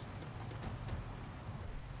 Yes.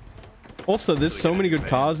 Also, there's so many good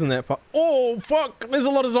cars in that part. Oh, fuck! There's a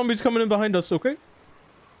lot of zombies coming in behind us, okay?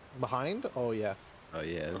 Behind? Oh yeah. Oh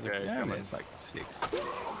yeah. It's Okay, like, yeah, come man, on. it's like 6. Have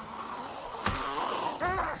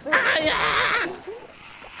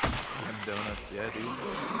donuts, yeah, dude.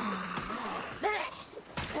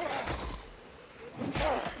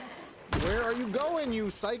 Where are you going, you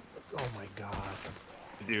psych? Oh my god.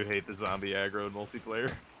 I do hate the zombie aggro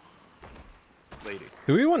multiplayer. Lady.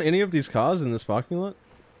 Do we want any of these cars in this parking lot?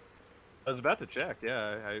 I was about to check.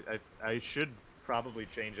 Yeah, I should probably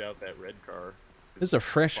change out that red car. There's a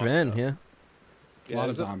fresh Fucked van up. here. A lot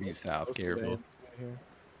of there's zombies south. poster Careful. van here.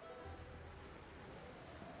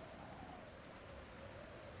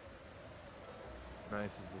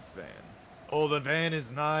 Nice is this van. Oh, the van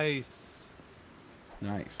is nice.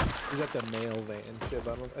 Nice. He's at the mail van.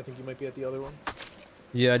 Shib, I think you might be at the other one.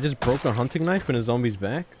 Yeah, I just broke a hunting knife and a zombie's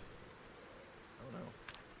back. Oh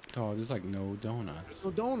no. Oh, there's like no donuts.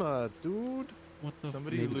 No donuts, dude. What the?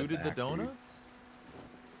 Somebody maybe looted the back, dude. donuts?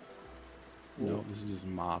 No, this is just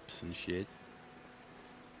mops and shit.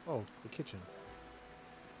 Oh, the kitchen.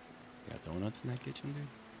 You got donuts in that kitchen,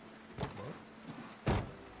 dude?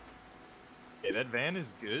 Yeah, that van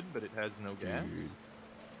is good, but it has no gas. Dude.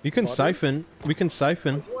 You can Butter? siphon. We can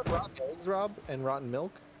siphon. You want rotten eggs, Rob, and rotten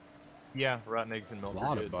milk? Yeah, rotten eggs and A milk lot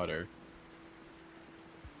are of good. butter.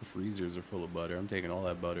 The freezers are full of butter. I'm taking all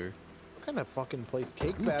that butter. What kind of fucking place?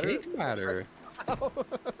 Cake Ooh, batter? cake batter.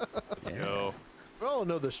 Let's Yeah. go. We all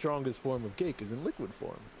know the strongest form of cake is in liquid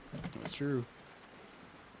form. That's true.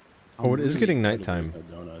 Oh, it is getting excited nighttime.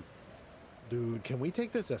 there's no donuts. Dude, can we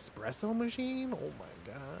take this espresso machine? Oh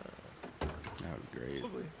my god. That would be great.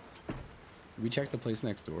 Probably. We checked the place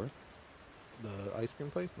next door. The ice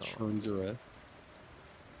cream place? No. Shrooms are us.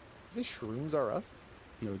 Is it Shrooms Are Us?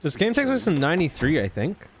 No, it's This game takes place in '93, I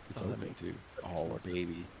think. It's Oh, that open makes- too. that makes Oh more sense.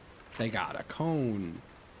 baby, they got a cone.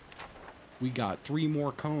 We got 3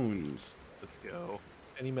 more cones. Let's go.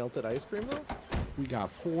 Any melted ice cream though? We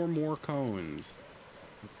got 4 more cones.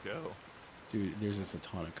 Let's go. Dude, there's just a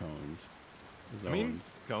ton of cones. I mean,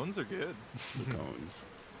 Zones. cones are good. The cones.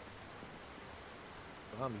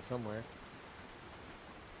 Zombie somewhere.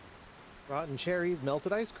 Rotten cherries,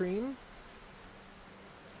 melted ice cream.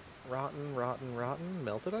 Rotten, rotten, rotten,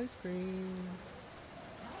 melted ice cream.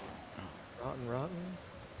 Rotten, rotten.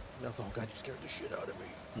 No, oh god, you scared the shit out of me.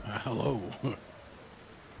 Hello.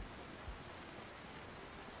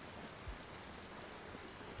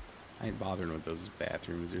 I ain't bothering with those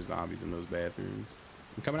bathrooms. There's zombies in those bathrooms.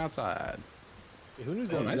 I'm coming outside. Hey, who knew Oh,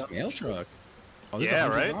 zombies? nice mail truck. Oh, there's Yeah,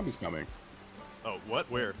 100 right? zombies coming. Oh, what?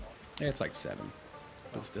 Where? Yeah, it's like 7.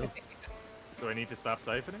 But still. Do I need to stop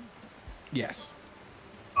siphoning? Yes.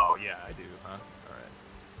 Oh, yeah, I do, huh? Alright.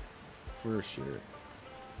 For sure.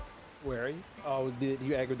 Where are you? Oh, you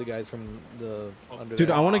aggroed the guys from the under Dude,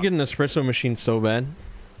 there. I want to get an espresso machine so bad.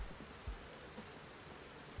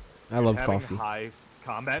 I love Having coffee. high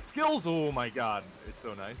combat skills, oh my god, it's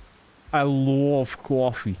so nice. I love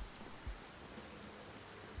coffee.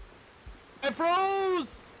 I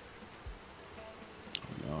froze!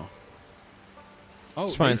 No. Oh,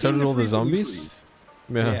 It's fine, they so seem did to all the freeze when you zombies? freeze.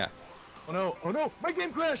 Yeah. Yeah. Oh no, my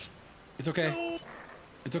game crashed! It's okay.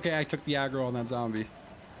 It's okay. I took the aggro on that zombie.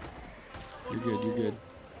 You're good. You're good.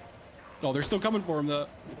 Oh, they're still coming for him though.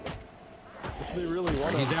 They really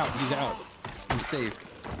want He's out. He's out. He's safe.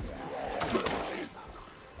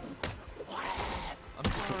 I'm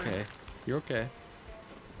It's sorry. okay. You're okay.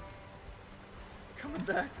 Coming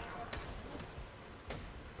back.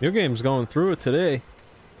 Your game's going through it today.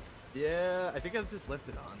 Yeah, I think I've just left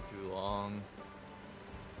it on too long.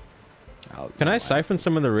 Can I siphon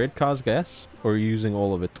some of the red car's gas? Or are you using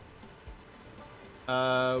all of it?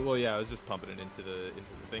 Well, yeah, I was just pumping it into the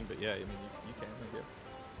thing, but yeah, I mean, you can, I guess.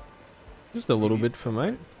 Just a little bit for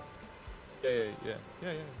mine. Yeah.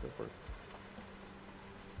 Go for it.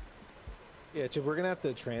 Yeah, Chip, we're gonna have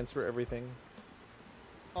to transfer everything.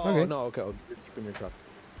 Oh Okay. no, okay, you're keeping your truck.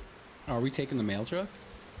 Are we taking the mail truck?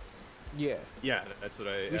 Yeah. Yeah, that's what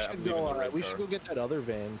I. We I'm should leaving go. the red We car. should go get that other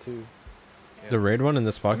van too. The red one in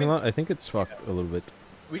this parking lot. I think it's fucked a little bit.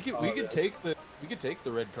 We could take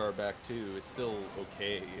the red car back too. It's still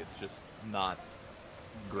okay. It's just not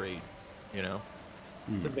great, you know.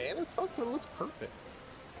 The van is fucked, but it looks perfect.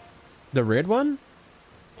 The red one?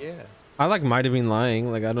 Yeah. I like might have been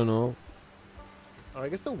lying. Like I don't know. Oh, I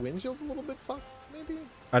guess the windshield's a little bit fucked, maybe.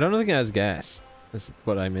 I don't think it has gas. That's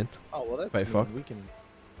what I meant. Oh well, that's By good. fuck.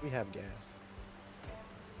 We have gas.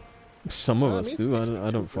 Some of I us mean, do. I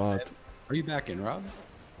don't 62%. fault. Are you back in, Rob?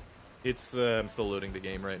 It's I'm still loading the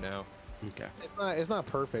game right now. Okay. It's not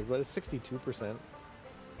perfect, but it's 62%.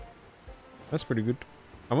 That's pretty good.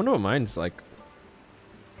 I wonder what mine's like.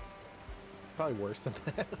 Probably worse than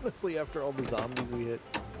that, honestly. After all the zombies we hit.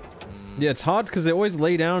 Yeah, it's hard because they always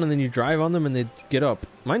lay down and then you drive on them and they get up.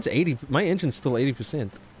 Mine's 80. My engine's still 80%.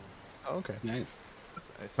 Oh, okay. Nice. That's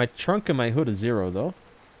nice. My trunk and my hood is 0 though.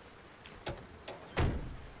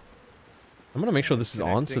 I'm gonna make sure this is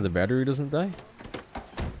on so Connecting. the battery doesn't die.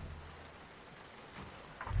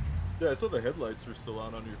 Yeah, I saw the headlights were still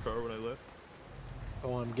on your car when I left.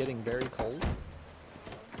 Oh, I'm getting very cold.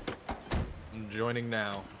 I'm joining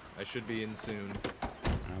now. I should be in soon.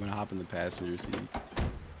 I'm gonna hop in the passenger seat.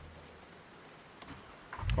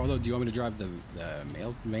 Although, do you want me to drive the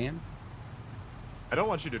mail van? I don't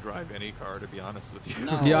want you to drive any car, to be honest with you.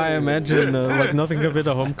 No. Yeah, I imagine like nothing compared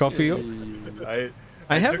to home coffee.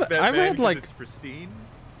 I have- took that I've van had, 'cause like, it's pristine.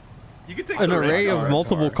 You can take An the red array car. of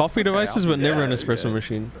multiple coffee devices, but never an Yeah, espresso yeah.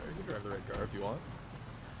 machine. You can drive the red car if you want.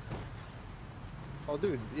 Oh,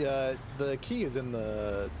 dude, the key is in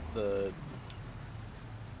the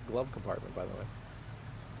glove compartment, by the way.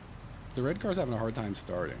 The red car's having a hard time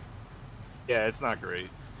starting. Yeah, it's not great.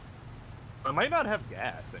 I might not have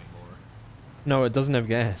gas anymore. No, it doesn't have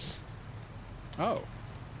gas. Oh.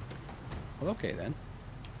 Well, okay then.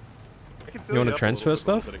 I can fill You wanna up a transfer little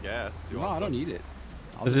stuff? bit of gas. You No, want I don't some? need it.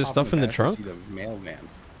 I'll Is just there hop stuff in the passenger trunk? seat of mail van.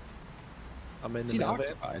 I'm in the Seat mail van.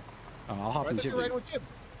 occupied. Oh, I'll I hop in thought you were riding Chip's. with Chip.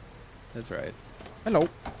 That's right. Hello.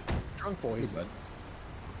 Drunk Hey, boys. bud.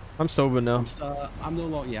 I'm sober now. I'm no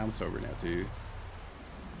longer. Yeah, I'm sober now too.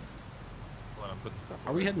 Hold on, I'm putting stuff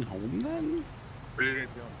Are we away. heading home then? Where are you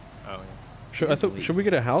guys going? Oh, yeah. Should we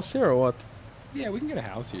get a house here or what? Yeah, we can get a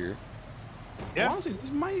house here. Yeah. Well, honestly,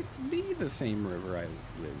 this might be the same river I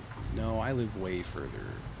live. No, I live way further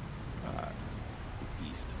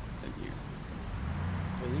east than you.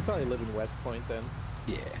 Well, you probably live in West Point then.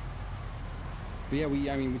 Yeah. But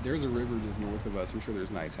yeah, I mean, there's a river just north of us. I'm sure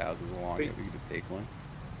there's nice houses along Wait. it. We could just take one.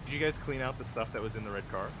 Did you guys clean out the stuff that was in the red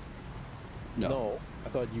car? No. I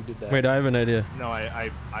thought you did that. Wait, I have an idea. No, I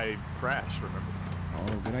crashed, remember?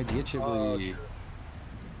 Oh, good idea, Chibley. Oh, true.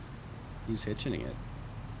 He's hitching it.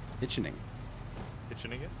 Hitching.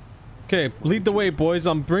 Kitchening it? Okay, lead the way, boys.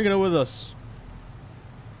 I'm bringing it with us.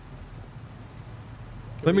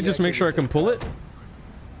 Let me we just make actually sure I just can take pull that? it.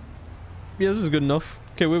 Yeah, this is good enough.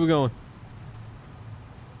 Okay, where we going?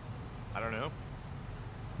 I don't know.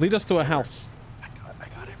 Lead us to a house. I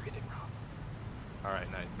got everything wrong. All right,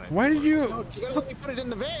 nice. Why did Oh, you? you gotta let me put it in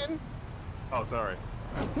the van. Oh, sorry.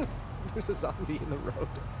 There's a zombie in the road.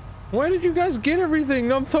 Why did you guys get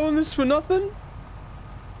everything? I'm towing this for nothing.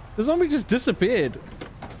 The zombie just disappeared.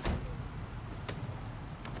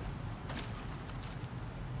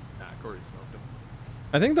 Nah, Corey smoked him.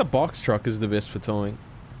 I think the box truck is the best for towing.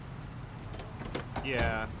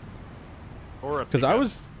 Yeah. Or a Because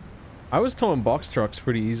pickup. I was towing box trucks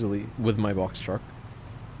pretty easily with my box truck.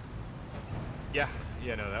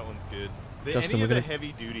 Yeah, no, that one's good. Justin, Any of look the at it.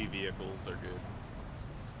 heavy-duty vehicles are good.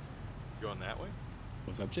 Going that way?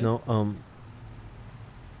 What's up, Chip? No,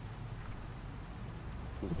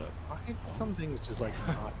 What's up? Why do some things just like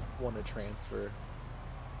not want to transfer?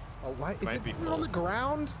 Oh, why is Might it be on full. the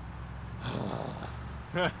ground?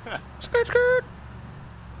 skirt, skirt.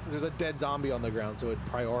 There's a dead zombie on the ground, so it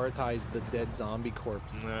prioritized the dead zombie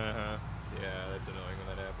corpse. Uh-huh. Yeah, that's annoying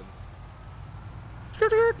when that happens. Skirt,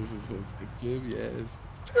 skirt, This is so sick, Chip. Yes.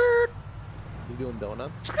 skirt. Is he doing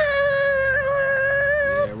donuts? Yeah,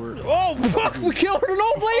 we're. Oh fuck! We killed an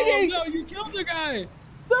old lady. Oh no, you killed the guy.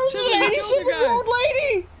 That was Chip, an you killed the 87-year-old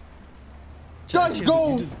lady. Guys, Chip,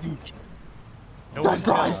 go. No Guys, one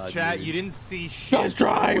drive. knows, chat. Dude. You didn't see shit. Guys,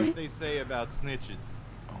 drive. What they say about snitches.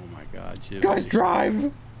 Oh my God, Chip. Guys,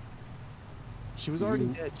 drive. She was already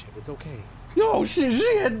dead, Chip. It's okay. No, she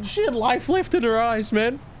had life left in her eyes,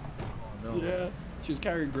 man. Oh, no. Yeah. She was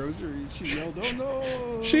carrying groceries. She yelled, "Oh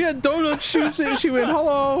no!" She had donuts. She went,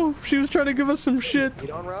 hello. She was trying to give us some shit.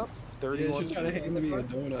 Heat on, Rob? Yeah, 31. she was trying to hand me a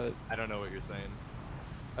donut. I don't know what you're saying.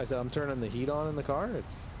 I said I'm turning the heat on in the car.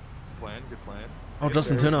 It's. Good plan. Oh,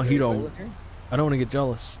 Justin, turn our heat on. Here? I don't want to get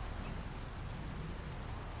jealous.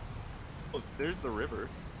 Oh, there's the river.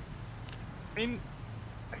 I mean,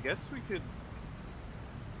 I guess we could.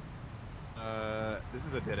 This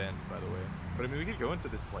is a dead end, by the way. But I mean, we could go into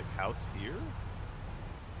this like house here.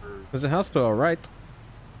 Or There's a house to our right.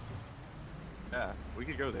 yeah, we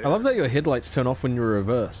could go there. I love that your headlights turn off when you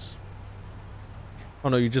reverse. Oh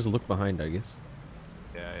no, you just look behind, I guess.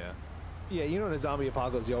 Yeah, yeah. Yeah, you know in a zombie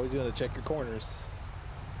apocalypse, you always gotta check your corners.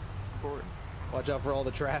 Important. Watch out for all the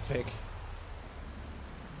traffic.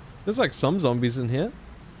 There's like some zombies in here.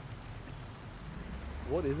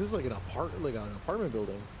 What is this, like an apartment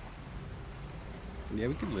building? Yeah,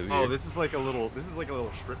 we could live here. Oh, this is like a little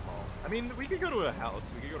strip mall. I mean, we could go to a house.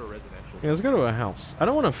 We could go to residential. Yeah, let's go to a house. I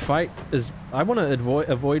don't want to fight. I want to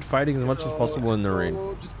avoid fighting as much as possible in the rain.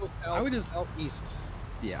 Just go south, I would just- southeast.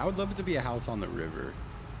 Yeah, I would love it to be a house on the river.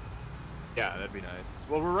 Yeah, that'd be nice.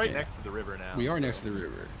 Well, we're right Yeah. next to the river now. We are so next to the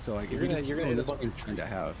river, so like if You're we gonna- just you're go gonna this end up way on and find a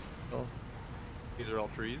house, Oh. These are all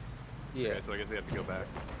trees. Yeah. Okay, so I guess we have to go back.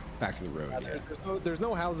 back to the road. Yeah. There's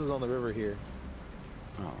no houses on the river here.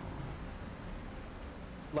 Oh.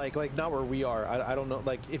 Like not where we are. I don't know.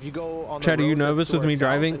 Like if you go on the Chad, are you road that's nervous to with our me south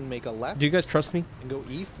driving? and make a left Do you guys trust me? and go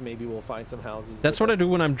east, maybe we'll find some houses. That's but what I do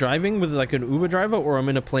when I'm driving with like an Uber driver or I'm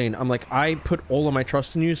in a plane. I'm like, I put all of my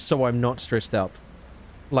trust in you so I'm not stressed out.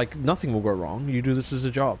 Like, nothing will go wrong. You do this as a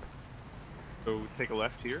job. So take a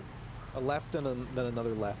left here. a left and then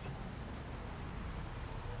another left.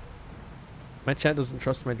 My chat doesn't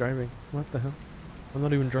trust my driving. What the hell? I'm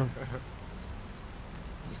not even drunk.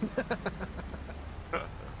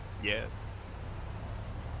 Yeah.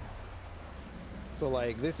 So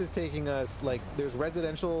like this is taking us like there's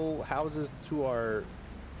residential houses to our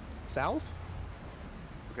south,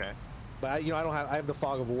 Okay. but I have the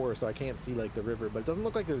fog of war, so I can't see like the river. But it doesn't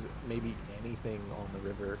look like there's maybe anything on the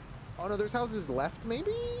river. Oh no, there's houses left.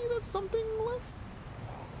 Maybe that's something left.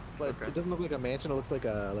 But Okay. it doesn't look like a mansion. It looks like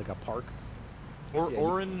a park. Or Yeah,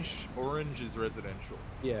 orange is residential.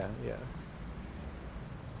 Yeah, yeah.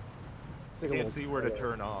 It's I like a can't little see where to trailer.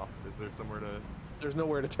 turn off. Is there somewhere to? There's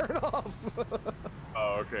nowhere to turn off.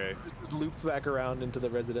 Oh, okay. It just loops back around into the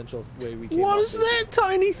residential way we came. What off, is that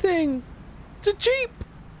tiny thing? It's a Jeep!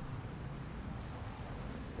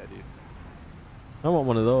 Yeah, dude. I want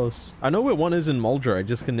one of those. I know where one is in Mulder, I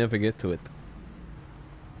just can never get to it.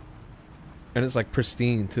 And it's like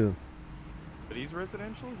pristine too. Are these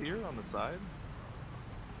residential here on the side?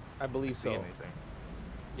 I believe See so. anything?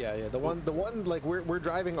 Yeah, yeah. The one like we're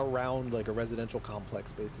driving around like a residential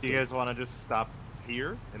complex Do basically. you guys want to just stop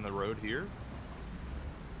here in the road here?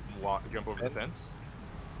 And jump over the fence?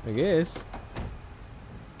 I guess.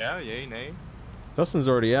 Yeah, yay, nay. Justin's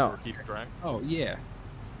already Or out. keep track? Oh yeah,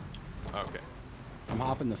 Okay. I'm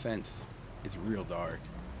hopping the fence. It's real dark.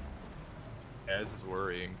 Yeah, this is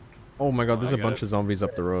worrying. Oh my god, there's I a got bunch it. of zombies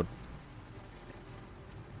up the road.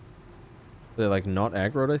 They're like not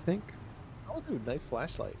aggroed, I think. Oh, dude, nice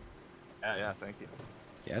flashlight. Yeah, thank you.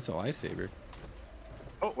 Yeah, it's a lifesaver.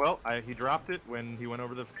 Oh well, he dropped it when he went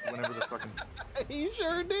over the fucking. He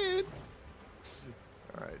sure did.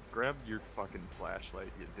 All right, grab your fucking flashlight,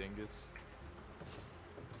 you dingus.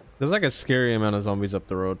 There's like a scary amount of zombies up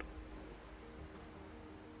the road.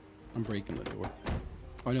 I'm breaking the door.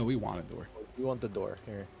 Oh no, we want a door. We want the door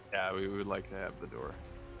here. Yeah, we would like to have the door.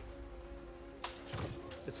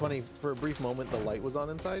 It's funny. For a brief moment, the light was on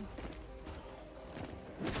inside.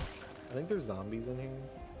 I think there's zombies in here.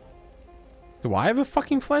 Do I have a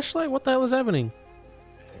fucking flashlight? What the hell is happening?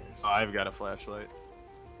 I've got a flashlight.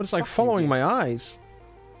 But it's like Fuck you, following dude. my eyes.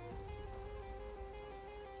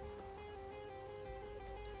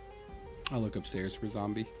 I'll look upstairs for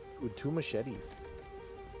zombie. With 2 machetes.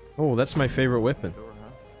 Oh, that's my favorite weapon. Door, huh?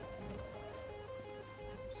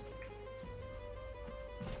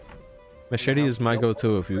 Machete is my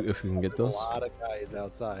go-to if you can get A those. lot of guys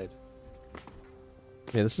outside.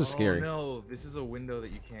 Yeah, this is scary. Oh no, this is a window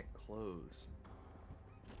that you can't close.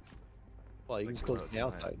 Well, you can Like just close we're the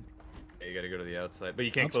outside. Yeah, you gotta go to the outside, but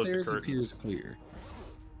you can't Upstairs close the appears curtains. clear.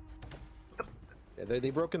 Yeah, they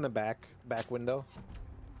broke in the back window.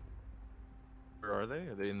 Where are they?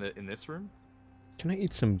 Are they in this room? Can I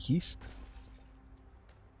eat some yeast?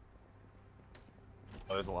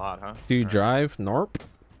 Oh, there's a lot, huh? Do you Alright. drive? Norp.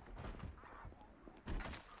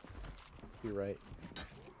 You're right.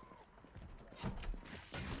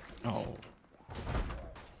 Oh,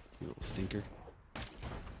 You little stinker.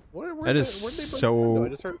 That is so. I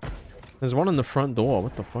just heard. There's one in the front door.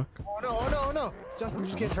 What the fuck? Oh no! Oh no! Oh no! Justin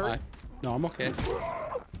just gets hurt. No, I'm okay.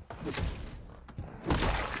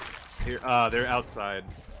 Here, they're outside.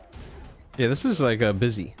 Yeah, this is like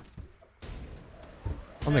busy.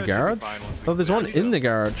 On the Yeah, it should be garage? fine once we Oh, there's clear one these in up. the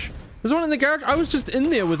garage. There's one in the garage. I was just in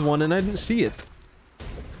there with one and I didn't see it.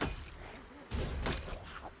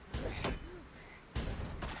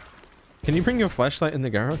 Can you bring your flashlight in the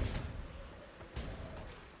garage?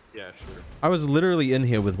 Yeah, sure. I was literally in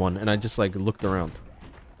here with one and I just like looked around.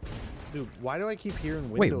 Dude, why do I keep hearing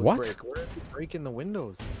Wait, windows what? break? Where are they breaking the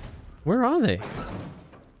windows? Where are they?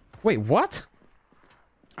 Wait, what?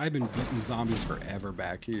 I've been beating zombies forever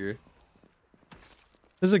back here.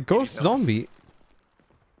 There's a ghost don't. zombie.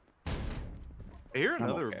 I hear I'm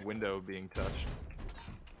another okay. window being touched.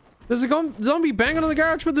 There's a zombie banging on the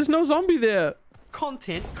garage, but there's no zombie there.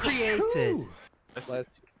 Content created. That's Bless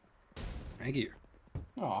Thank you.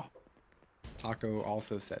 Aw. Taco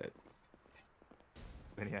also said it.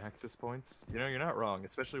 many access points. You know, you're not wrong,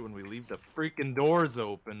 especially when we leave the freaking doors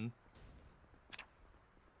open.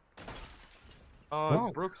 Oh, Wow.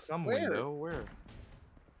 I broke some Where? window. Where?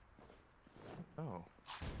 Oh.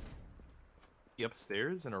 The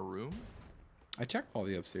upstairs in a room? I checked all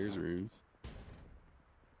the upstairs rooms.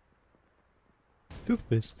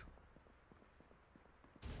 Toothpaste.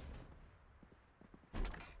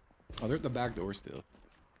 Oh, they're at the back door still.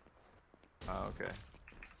 Oh, okay.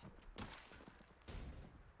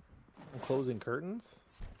 I'm closing curtains.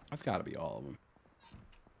 That's got to be all of them.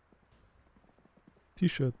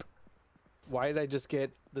 T-shirt. Why did I just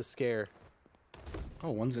get the scare? Oh,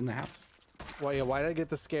 one's in the house. Why did I get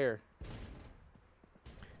the scare?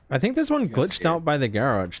 I think there's one You got glitched scared. out by the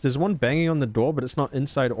garage. There's one banging on the door, but it's not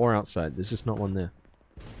inside or outside. There's just not one there.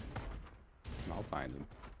 I'll find them.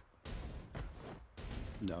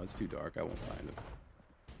 No, it's too dark. I won't find them.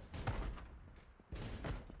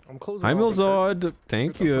 I'm closing. Hi, all the Milzord. curtains.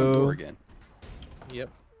 Thank At the front door you. again. Yep.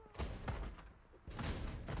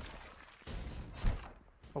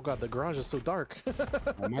 Oh god, the garage is so dark.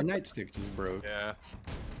 Oh, my nightstick just broke. Yeah.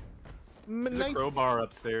 There's a Night- crowbar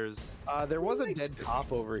upstairs. there was a dead Nightstick.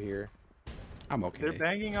 cop over here. I'm okay. They're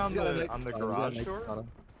banging on He's got a the night- on the he's got a garage night door. on him.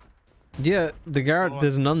 Yeah, the garage. Hold on.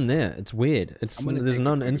 There's none there. It's weird. It's I'm gonna there's take a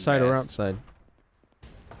none quick inside or bath. outside.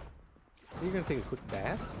 So you're gonna take a quick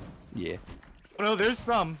bath? Yeah. Oh, no, there's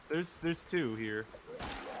some. There's two here.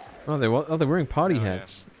 Oh, they're wearing party Oh, yeah.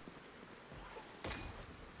 hats.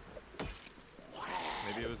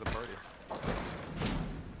 Maybe it was a party.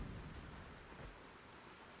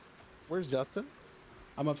 Where's Justin?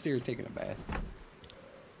 I'm upstairs taking a bath.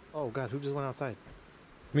 Oh god, who just went outside?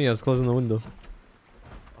 Me, I was closing the window.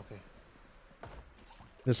 Okay.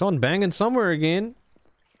 There's someone banging somewhere again.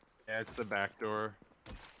 Yeah, it's the back door.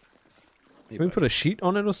 Hey, Can we buddy. put a sheet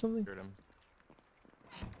on it or something? Heard him.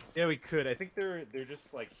 Yeah, we could. I think they're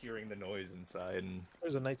just like hearing the noise inside and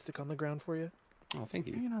There's a nightstick on the ground for you. Oh, thank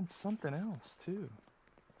you. banging on something else too.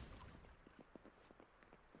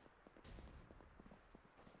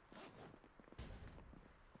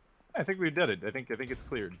 I think we did it. I think it's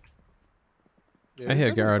cleared. Yeah, I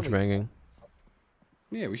hear there's definitely garage somebody- banging.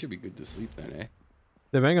 Yeah, we should be good to sleep then, eh?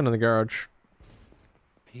 They're banging on the garage.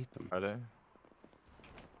 Hate them. Are they?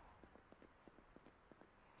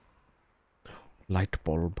 Light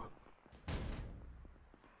bulb.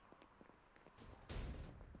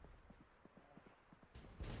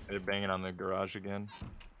 They're banging on the garage again.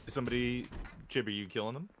 Is somebody, Chib, are you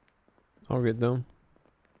killing them? I'll get them.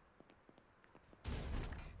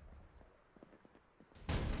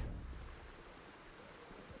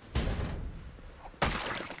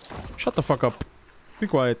 Shut the fuck up. Be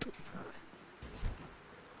quiet.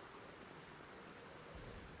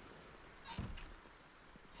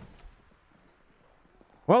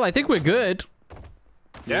 Well, I think we're good.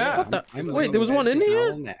 Yeah. What the- I'm wait, laying there was bed one in taking a here?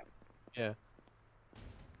 little nap. Yeah.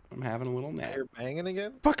 I'm having a little nap. You're banging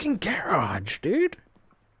again? Fucking garage, dude.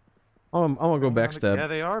 I'm gonna go Banging on the- backstab. Yeah,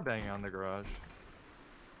 they are banging on the garage.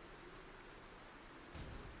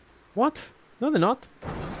 What? No, they're not. I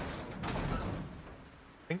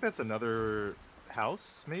think that's another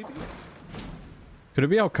house, maybe? Could it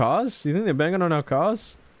be our cars? You think they're banging on our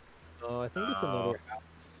cars? No, I think it's No. another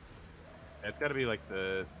house. It's got to be like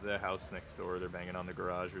the house next door. They're banging on the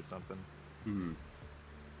garage or something. Hmm.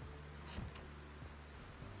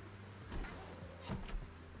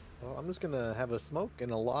 Well, I'm just gonna have a smoke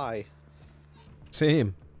and a lie.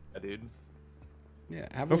 Same. Yeah, dude. Yeah.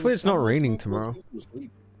 Have Hopefully it's not raining tomorrow. tomorrow.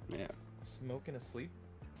 Sleep. Yeah. Smoking asleep.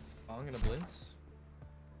 Bong and a blintz.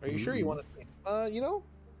 Are you sure you want to? You know,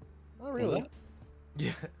 not What was really. that?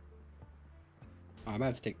 Yeah. I'm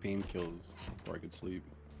about to take painkillers before I can sleep.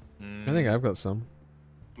 I think I've got some.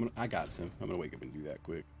 I got some. I'm gonna wake up and do that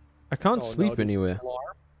quick. I can't Oh, no, sleep dude. anywhere.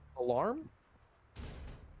 Alarm?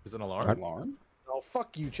 Is it an alarm? Alarm? Oh,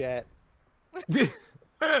 fuck you, chat.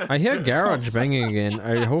 I hear garage banging again.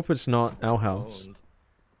 I hope it's not our house.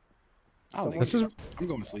 I don't think This it is- is. I'm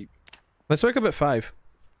going to sleep. Let's wake up at 5.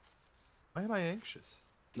 Why am I anxious?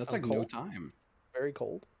 That's I'm like no cold. time. Very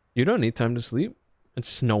cold. You don't need time to sleep. It's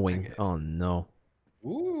snowing. guess. Oh no.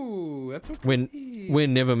 Ooh, that's okay. We're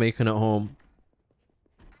never making it home.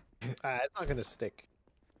 It's not gonna stick.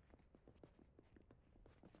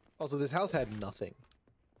 Also, this house had nothing.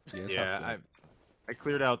 Yeah, that's Yeah, how I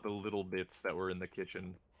cleared out the little bits that were in the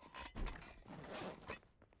kitchen.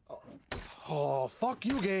 Oh, fuck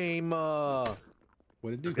you, game. what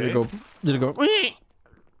did it do? Did it go? Did it go?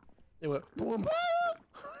 It went boom.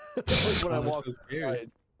 That's when I Oh, that's walked so scary.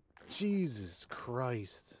 outside. Jesus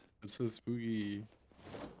Christ. It's so spooky.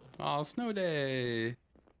 Oh, snow day.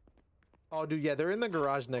 Oh, dude, yeah, they're in the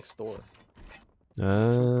garage next door.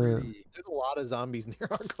 It's so pretty. There's a lot of zombies near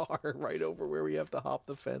our car, right over where we have to hop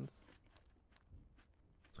the fence.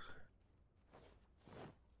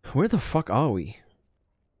 Where the fuck are we?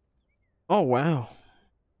 Oh wow.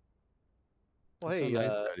 Well, It's so hey,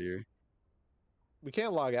 nice out here. we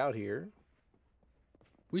can't log out here.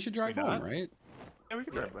 We should drive We home, not? right? Yeah, we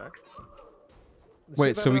can drive back. Does Wait,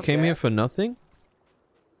 Chip so have we enough came here gas? for nothing?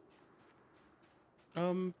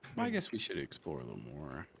 I guess we should explore a little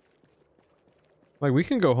more. Like we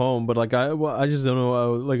can go home, but like I just don't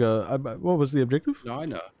know. What was the objective? No, I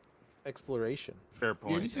know. Exploration. Fair Yeah,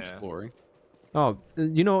 point. just exploring. Oh,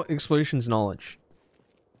 you know, exploration's knowledge.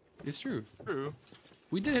 It's true. True.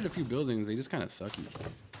 We did hit a few buildings. They just kind of sucky.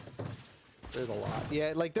 There's a lot.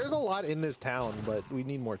 Yeah, like there's a lot in this town, but we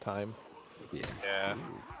need more time. Yeah. Yeah.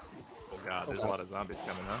 Oh god, there's a lot of zombies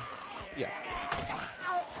coming, huh? Yeah.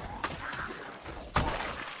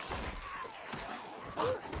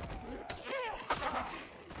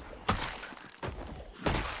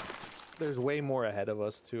 There's way more ahead of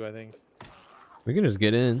us too, I think. We can just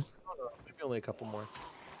get in. Oh, no, maybe only a couple more.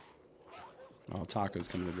 Oh, Taco's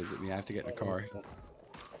coming to visit me. I have to get in the car.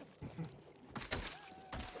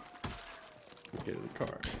 Get in the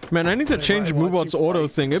car. Man, I need to change I watch Moobot's you auto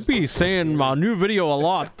fight, thing. It'd be it's so saying scary. my new video a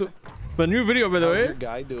lot. The new video, by the How's way. your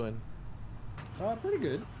guy doing? Pretty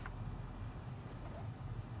good.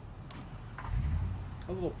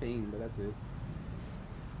 A little pain, but that's it.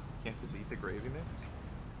 Can't just eat the gravy mix.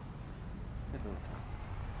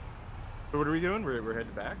 So what are we doing? We're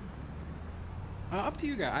headed back? Up to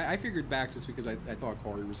you guys. I figured back just because I thought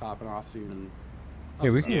Corey was hopping off soon. And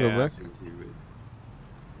Yeah, we can go go back. soon too, but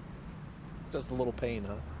Just a little pain,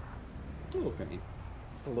 huh? a little pain.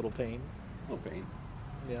 Just a little pain. A little pain.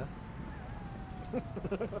 Yeah.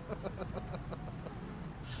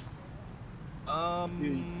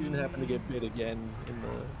 You didn't happen to get bit again in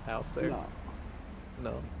the house there? No.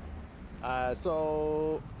 No.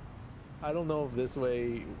 So I don't know if this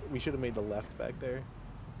way we should have made the left back there.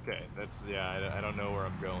 Okay, that's yeah. I don't know where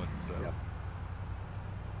I'm going, so Yep.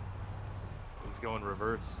 let's go in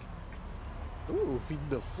reverse. Ooh, feed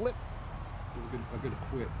the flip. It was a good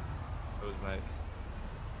quit. That was nice.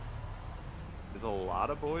 There's a lot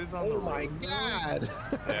of boys on the Oh road. my god.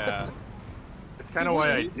 Yeah. It's kind of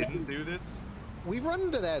why I didn't do this. We've run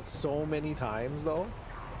into that so many times though.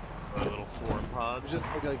 A little swarm pods. Just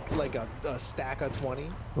like a stack of 20.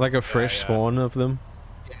 Like a fresh yeah. spawn of them.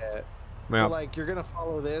 Yeah. Yeah. So like you're gonna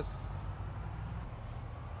follow this.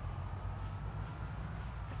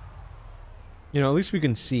 You know, at least we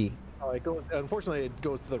can see. Oh, it goes. Unfortunately, it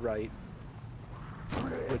goes to the right,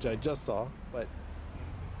 which I just saw. But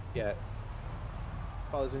yeah,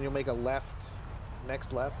 follows, and you'll make a left.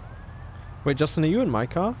 Next left. Wait, Justin, are you in my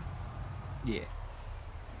car? Yeah.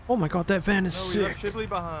 Oh my god, that van is No, we sick. left Shibley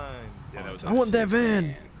behind. Yeah, that was I want that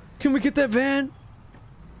van. Can we get that van?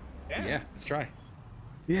 Yeah, let's try.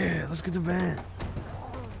 Yeah, let's get the van.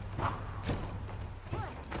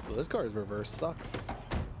 Well, this car's reverse sucks.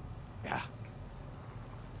 Yeah.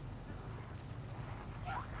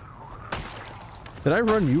 Did I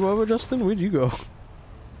run you over, Justin? Where'd you go?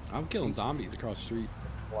 I'm killing zombies across the street.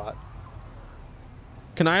 A lot.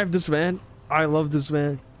 Can I have this van? I love this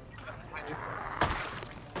van.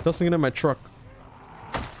 Justin, get in my truck.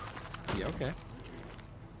 Yeah, okay.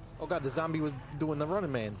 Oh god, the zombie was doing the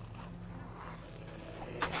running man.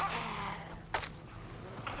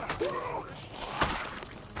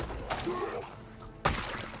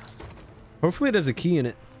 Hopefully there's a key in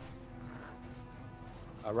it.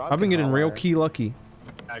 Rob I've been can getting real holler. key lucky.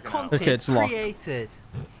 I can Content Okay, it's locked. created.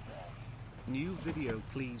 New video,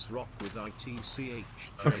 please rock with ITCH.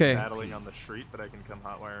 Okay. Battling on the street, but I can come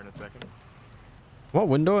hotwire in a second. What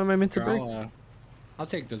window am I meant to Here, break? I'll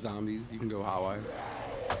take the zombies. You can go hotwire.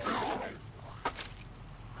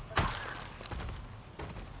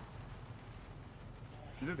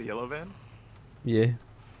 Is it the yellow van? Yeah. Is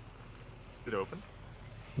it open?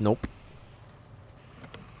 Nope.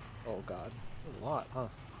 Oh god, a lot, huh?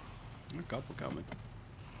 A couple coming.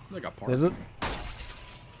 Like a park. Is it?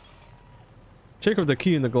 Check out the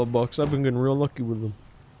key in the glove box. I've been getting real lucky with them.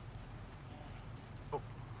 Oh.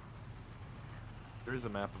 There is a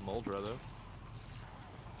map of Moldra, though.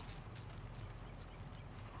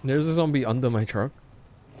 There's a zombie under my truck.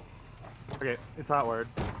 Okay, it's hotwired.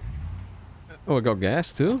 Oh, I got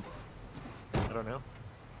gas too? I don't know.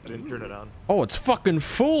 I didn't turn it on. Oh, it's fucking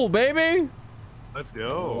full, baby! Let's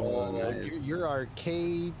go. Oh, nice. you're our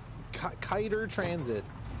Kiter Transit.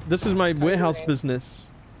 This is my warehouse business.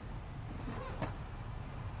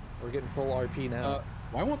 We're getting full RP now.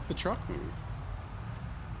 Why won't the truck move?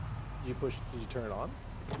 Did you turn it on?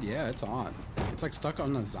 Yeah, it's on. It's like stuck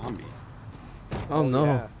on a zombie. Oh, no.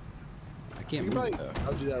 Yeah. I can't You move probably it though.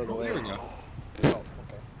 nudged it out of the Oh, way. there we go. Oh, okay.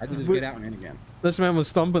 I had to just get out and in again. This man was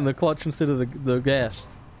stumping the clutch instead of the gas.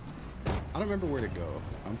 I don't remember where to go.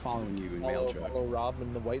 I'm following you in mail truck. Follow Rob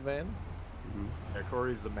in the white van. Yeah,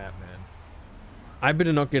 Corey's the map man. I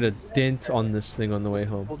better not get a dent on this thing on the way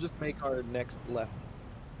home. We'll just make our next left.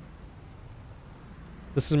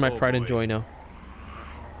 This is my Oh, pride and boy. joy now.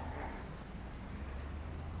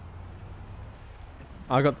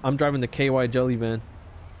 I'm driving the KY jelly van.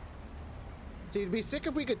 See, it'd be sick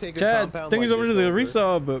if we could take a Chad, compound thank like you over this to the over.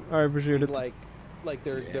 resub, but I appreciate It's it. like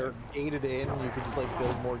they're gated in. You could just like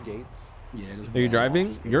build more gates. Yeah. Just Are you wall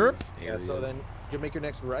driving? off Europe? those Yeah. So areas. then you make your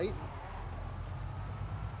next right.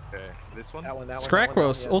 Okay, this one? That one. That one. Scrack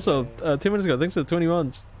Bros, also 2 minutes ago, thanks for the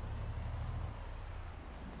 21s.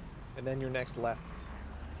 And then your next left.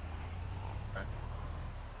 Okay.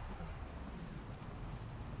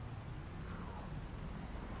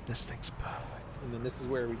 This thing's perfect. And then this is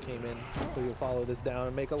where we came in. So you'll follow this down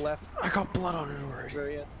and make a left. I got blood on it already.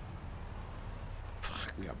 Very end.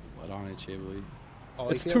 We got blood on it, Chibly. Oh,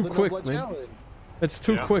 It's he too failed the no quick, blood man. challenge. It's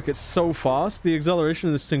too Yeah. quick. It's so fast. The acceleration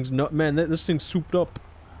of this thing's not. Man, this thing's souped up.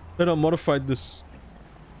 They don't modified this.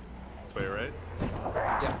 This way, right?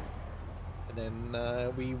 Yeah. And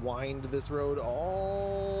then we wind this road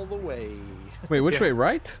all the way. Wait, which Yeah. way?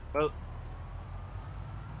 Right? Well,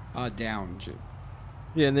 Down, Chib.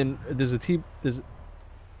 Yeah, and then there's a T. There's.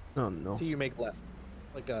 Oh no. Till you make left.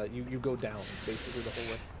 Like you go down basically the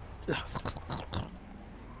whole way.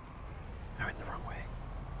 I went the wrong way.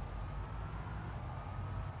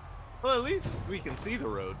 well, at least we can see the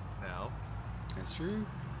road now. That's true.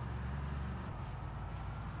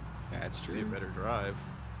 That's Be a true. better drive.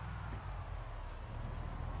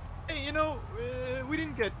 Hey, you know, we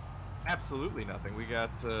didn't get absolutely nothing. We got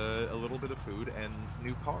a little bit of food and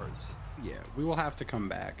new cars. Yeah, we will have to come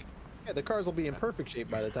back. Yeah, the cars will be in perfect shape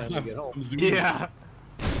by the time we get home. Yeah.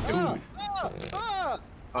 Ah, ah!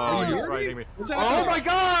 Oh, Are you you're near me? fighting me. What's Oh happening? my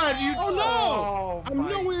God! You. Oh no! Oh, I'm my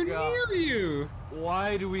nowhere God. near you.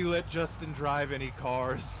 Why do we let Justin drive any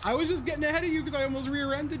cars? I was just getting ahead of you because I almost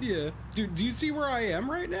rear-ended you. Dude, do you see where I am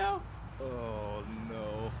right now? Oh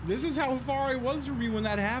no. This is how far I was from you when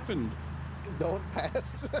that happened. Don't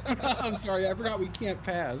pass. I'm sorry, I forgot we can't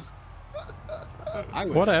pass. I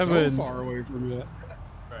was What so happened? far away from you.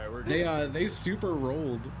 Alright, we're good. They super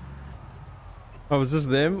rolled. Oh, is this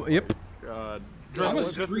them? Yep. God. I'm a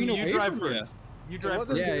Justin, screen you away drive from you. first. You It drive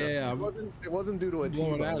wasn't first. Yeah, due- yeah, yeah. It wasn't due to a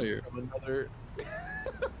Blowing T-bone out of here. from another.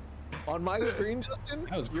 On my screen, Justin,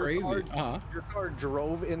 That was your crazy. car- Your car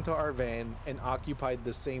drove into our van and occupied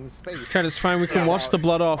the same space. Chad, it's fine. We can Yeah, watch the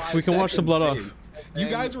blood off. We can watch the blood off. You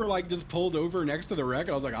guys were like just pulled over next to the wreck.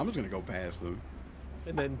 I was like, I'm just gonna go past them.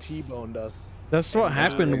 And then T-boned us. That's what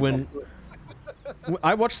happened when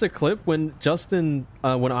I watched the clip when Justin,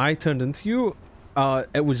 when I turned into you.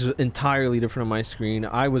 It was entirely different on my screen.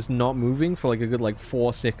 I was not moving for like a good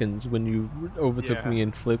 4 seconds when you overtook Yeah. me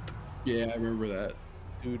and flipped. Yeah, I remember that.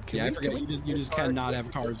 Dude, can Yeah, I we- forget. can You we just this car- cannot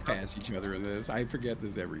have cars pass each other in this. I forget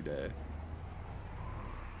this every day.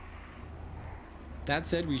 That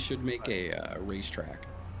said, we should make a racetrack.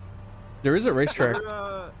 There is a racetrack.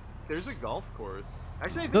 There's a golf course.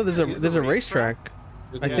 Actually, I think No, there's there is a racetrack.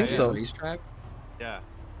 There's I a think so. Racetrack. Yeah.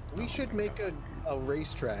 We should make a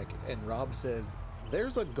racetrack, and Rob says,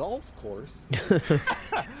 "There's a golf course." Well,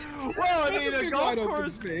 I mean, a big golf wide open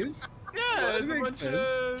course. space. Yeah, That it's a makes bunch sense.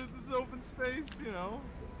 of it's open space. You know,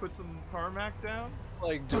 put some tarmac down.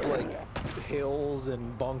 Like just hills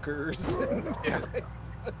and bunkers.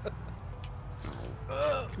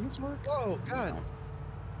 Can this work? Oh God!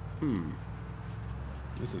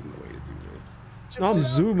 This isn't the way to do this. I'm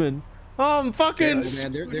zooming. I'm fucking. Yeah,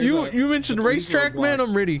 man, there's you mentioned the police racetrack, man. roadblock.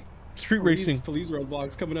 I'm ready. Street racing. Police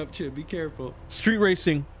roadblocks coming up, Chip. Be careful. Street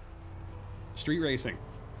racing. Street racing.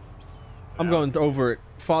 I'm going over it.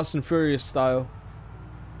 Fast and Furious style.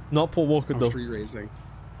 Not Paul Walker though. Street racing.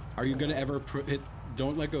 Are you gonna ever hit?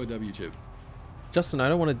 Don't let go of W, Chip. Justin, I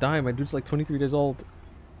don't want to die. My dude's like 23 days old.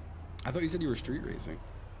 I thought you said you were street racing.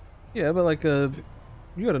 Yeah, but like you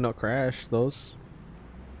gotta not crash those.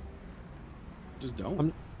 Just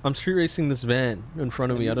don't. I'm street racing this van in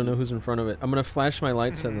front of me. I don't know who's in front of it. I'm gonna flash my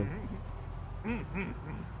lights at them.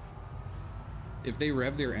 If they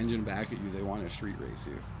rev their engine back at you, they want to street race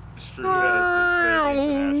you. Street that is the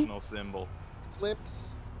international symbol.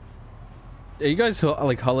 Flips. Are you guys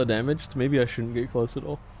like hull damaged? Maybe I shouldn't get close at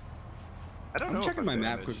all. I don't know. I'm checking if my I'm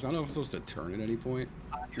map quick damaged. because I don't know if I'm supposed to turn at any point.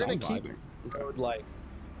 You're I'm gonna keep vibing. the road like,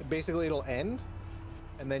 basically it'll end,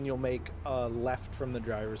 and then you'll make a left from the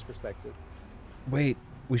driver's perspective. Wait,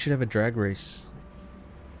 we should have a drag race.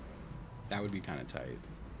 That would be kind of tight.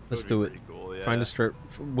 Let's That would do be it. pretty Cool, yeah. Find a strip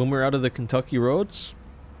when we're out of the Kentucky roads,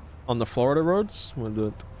 on the Florida roads. We'll do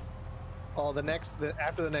it. Oh,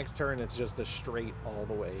 after the next turn, it's just a straight all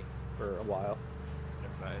the way for a while.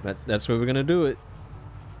 That's nice. That's where we're gonna do it.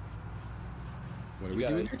 What are You we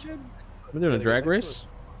gotta- doing here, Chip? We're doing a Gotta drag get next race.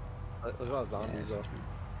 Look at all the zombies Yes. though.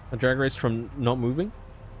 A drag race from not moving.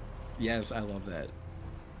 Yes, I love that.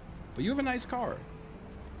 But you have a nice car.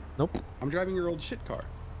 Nope. I'm driving your old shit car.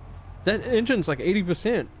 That engine's like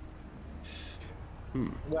 80%,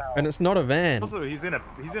 Wow. and it's not a van. Also, he's in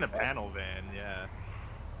a panel van. Yeah.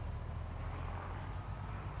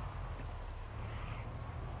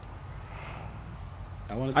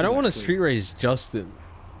 I don't want to street race Justin,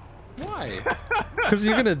 Why? because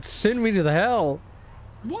you're gonna send me to the hell.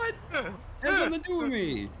 What? Has nothing to do with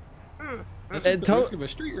me. That's And just the risk of a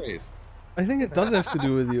street race. I think it does have to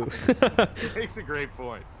do with you. He makes a great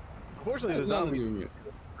point. Unfortunately, the Has nothing to zombies do with me.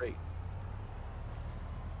 are great.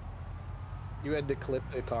 You had to clip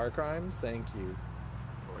the car crimes. Thank you.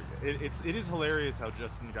 It is hilarious how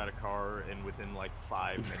Justin got a car and within like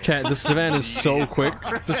 5 minutes. Chat, this van is so quick.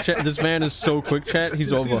 This van is so quick. Chat, he's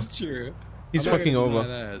This over. is true. He's I'm not fucking gonna deny over.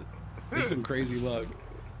 That. It's some crazy luck.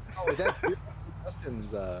 Oh, that's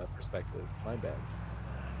Justin's perspective. My bad.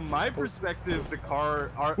 My perspective, the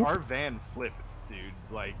car, our van flipped, dude.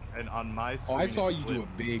 Like, and on my Oh, screen, I saw it you do a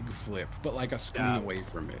flipped. big flip, but like a screen Yeah. away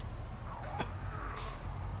from it.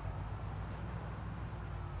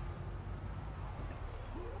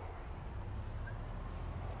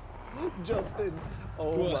 Justin,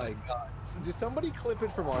 oh What? my god. So did somebody clip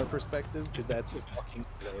it from our perspective? Because that's fucking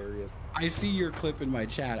hilarious. I see your clip in my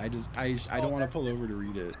chat. I don't want to pull over to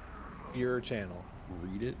read it. Your channel.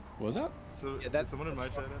 Read it? What's up? So, Yeah, that's someone in my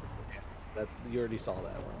chat. had it? That's you already saw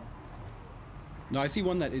that one. No, I see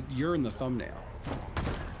one that you're in the thumbnail.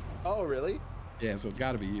 Oh really? Yeah, so it's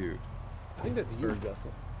got to be you. I think that's you,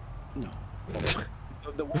 Justin. No.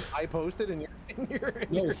 The one I posted in your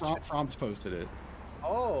No, your Fromps posted it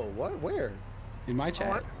Oh, what? Where? in my Oh,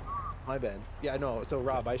 chat. my bad. Yeah, no. So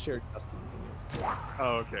Rob, I shared Justin's and yours.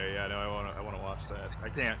 Oh, okay. Yeah, no, I want to watch that. I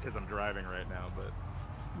can't because I'm driving right now, but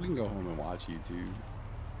We can go home and watch YouTube.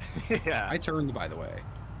 yeah. I turned, by the way.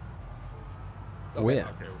 Where?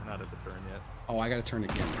 Okay, we're not at the turn yet. Oh, I gotta turn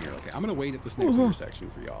again here. Okay, I'm gonna wait at this next intersection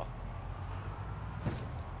for y'all.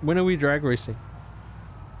 When are we drag racing?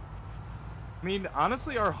 I mean,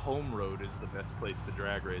 honestly, our home road is the best place to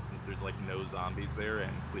drag race since there's like no zombies there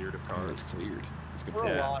and cleared of Oh, cars. it's cleared. It's good. There were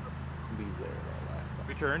Yeah. a lot of zombies there though last time.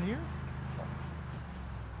 We turn here?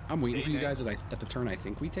 I'm waiting for you Okay. guys at the turn I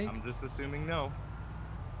think we take. I'm just assuming no.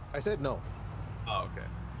 I said no. Oh, okay.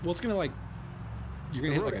 Well, it's gonna like you're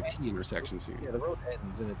gonna The hit like road a T intersection soon. Yeah, the road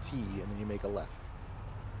ends in a T, and then you make a left.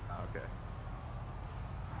 Oh, okay.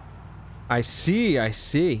 I see. I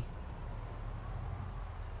see.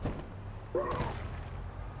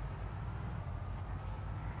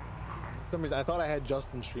 For some reason, I thought I had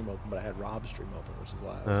Justin's stream open, but I had Rob's stream open, which is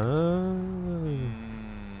why I was Ah.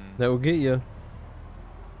 confused. That will get you.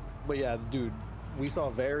 But yeah, dude, we saw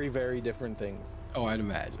very, very different things. Oh, I'd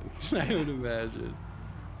imagine. I would imagine.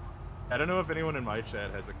 I don't know if anyone in my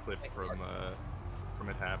chat has a clip from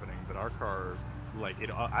it happening, but our car, like it,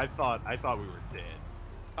 I thought we were dead.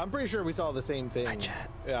 I'm pretty sure we saw the same thing. Hi, chat.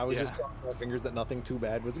 Yeah, I was Yeah. just crossing my fingers that nothing too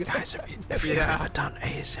bad was gonna Guys, happen. if you Yeah. ever done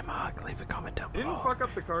ASMR, leave a comment down It didn't below. fuck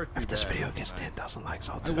up the car too If this bad, video which gets is nice. 10,000 likes,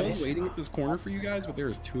 I'll I do was ASMR. waiting at this corner for you guys, but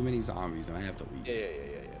there's too many zombies and I have to leave.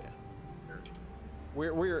 Yeah.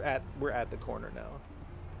 We're at the corner now.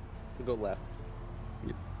 So go left.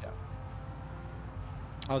 Yep. Yeah.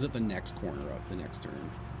 I was at the next corner up, the next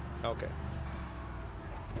turn. Okay.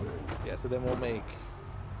 Yeah, so then we'll make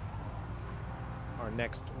our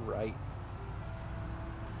next right.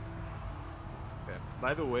 Okay.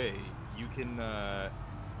 By the way, you can.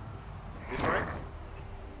 This right?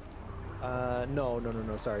 No.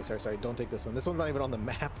 Sorry. Don't take this one. This one's not even on the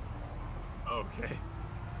map. Okay.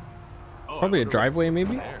 Oh, I Probably a wonder driveway, what's in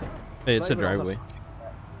maybe? there. Hey, it's not a even on the driveway.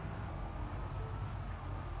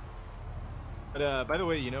 But by the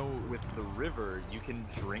way, you know, with the river, you can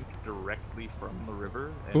drink directly from the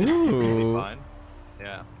river, and it's Ooh. completely fine.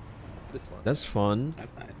 Yeah. This one. That's fun.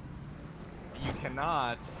 That's nice. You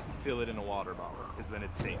cannot fill it in a water bottle, because then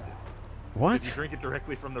it's tainted. If you What? drink it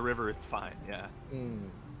directly from the river, it's fine. Yeah.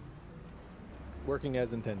 Working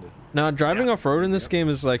as intended. Now, driving Yeah. off road in this game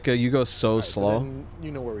is like you go so Alright, so slow. then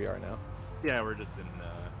you know where we are now. Yeah, we're just in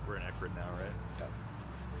we're in Ekron now, right? Yeah.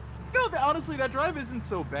 No, honestly, that drive isn't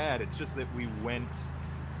so bad. It's just that we went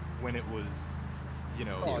when it was, you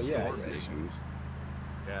know, Oh, yeah, stormy. Conditions.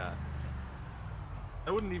 Yeah.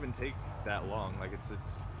 That wouldn't even take that long. Like it's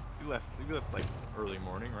we left like early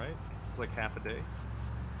morning, right? It's like half a day.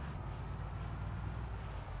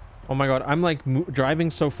 Oh my god, I'm like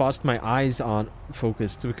driving so fast my eyes aren't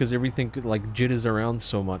focused because everything like jitters around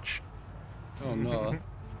so much. Oh no.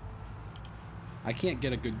 I can't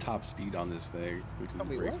get a good top speed on this thing, which is Tell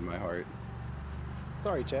me breaking what? my heart.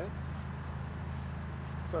 Sorry, chat.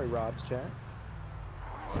 Sorry, Rob's chat.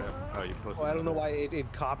 Oh, you posted. Oh, I don't know another- why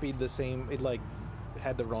it copied the same. It like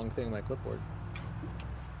had the wrong thing on my clipboard.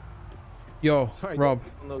 Yo, Sorry, Rob, don't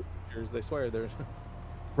click on those pictures. They swear they're.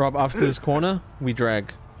 Rob, after this corner, we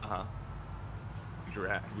drag. Uh-huh. We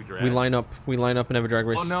drag. We line up and have a drag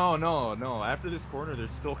race. Oh no! After this corner,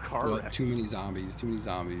 there's still car Well, wrecks. too many zombies. Too many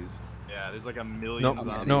zombies. Yeah, there's like a million No,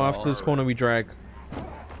 zombies. no, all after this around. corner we drag.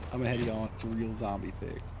 I'm gonna head you on. It's a real zombie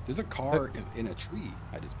thing. There's a car in a tree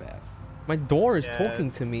I just passed. My door is Yeah, talking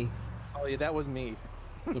it's- to me. Oh yeah, that was me.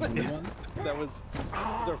 The blue one. That was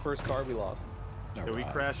our first car we lost. Yeah, we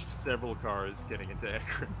Alright. crashed several cars getting into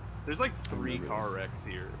Ekron. There's like 3 remember car this. wrecks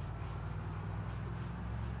here.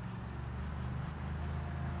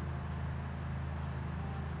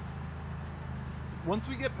 Once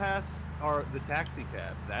we get past the taxi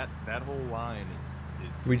cab, that whole line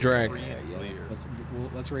is We drag. free Yeah, and yeah. clear.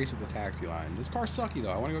 Let's race at the taxi line. This car's sucky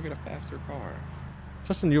though. I want to go get a faster car.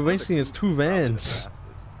 Justin, you're One of the wasting his Coupes 2 is probably the vans.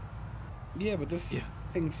 fastest. Yeah, but this Yeah.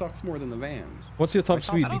 thing sucks more than the vans. What's your top My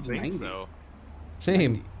top speed? I don't speed's think 90. so.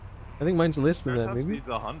 Same. 90. I think mine's less than Our that, top maybe. speed's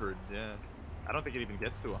 100. Yeah, I don't think it even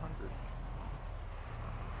gets to 100.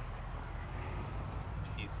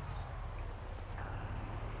 Jesus.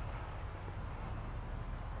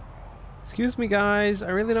 Excuse me, guys. I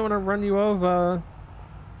really don't want to run you over.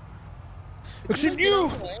 Except you!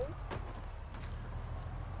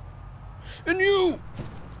 And you!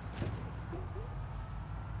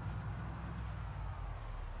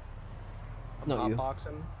 I'm Not you.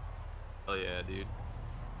 hotboxing. Oh yeah, dude.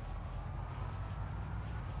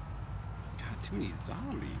 God, too many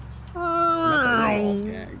zombies. I'm at the Overalls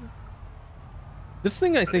gang. This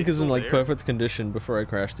thing I think they is in still like there? perfect condition before I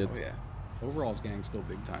crashed it. Oh yeah. Overalls gang's still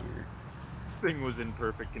big time here. This thing was in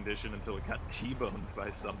perfect condition until it got T-boned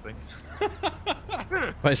by something.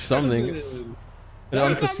 By something. Listen, An that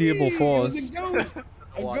was not unforeseeable me, force. It was a ghost.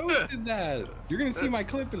 A What? ghost did that. You're gonna see my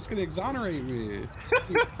clip, and it's gonna exonerate me.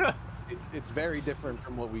 It's very different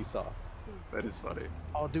from what we saw. That is funny.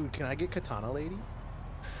 Oh, dude, can I get Katana Lady?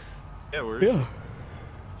 Yeah, where is Yeah.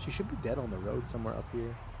 She should be dead on the road somewhere up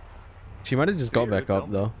here. She might have just See got her, back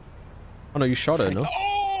up Bill? though. Oh no, you shot her, no?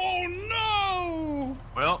 Oh she?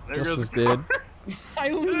 Well, there Justin's goes the car. dead. no! I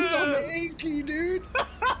leaned on the A key, dude.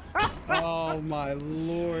 Oh my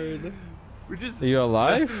lord. We just Are you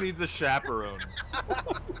alive? Justin needs a chaperone.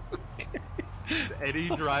 Any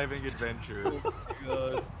driving adventure.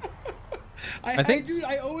 God. I think- dude,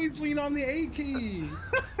 I always lean on the A key.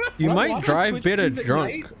 You When I'm might watching drive Twitch better streams at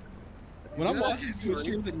drunk. night- When I'm watching Twitch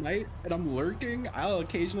streams at night and I'm lurking, I'll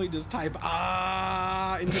occasionally just type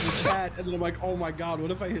into the chat, and then I'm like, oh my god,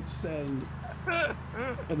 what if I hit send?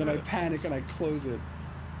 And then I panic and I close it.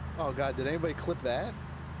 Oh god, did anybody clip that?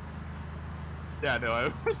 Yeah, no,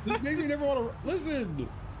 I... This makes me never want to listen.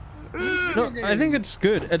 No, I think it's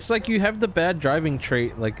good. It's like you have the bad driving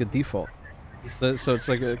trait like a default. So it's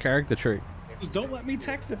like a character trait. Just don't let me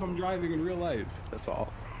text if I'm driving in real life. That's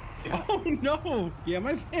all. Oh no! Yeah,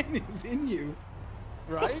 my van is in you.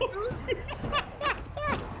 Right?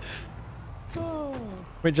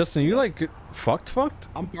 Wait, Justin, you like fucked?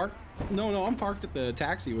 I'm parked. No, I'm parked at the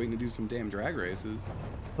taxi waiting to do some damn drag races.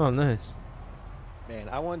 Oh, nice. Man,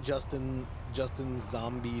 I want Justin's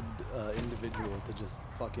zombied individual to just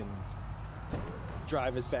fucking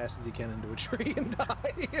drive as fast as he can into a tree and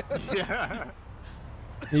die. Yeah.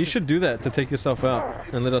 You should do that to take yourself out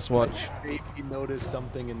and let us watch. Maybe notice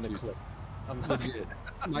something in the clip. I'm not Legit.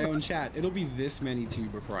 My own chat. It'll be this many too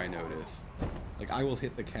before I notice. Like I will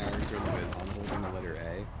hit the character limit on holding the letter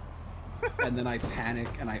A, and then I panic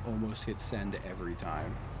and I almost hit send every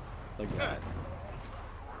time, like that.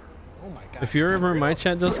 Oh my god. If you're ever in my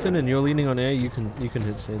chat, Justin, and you're leaning on A, you can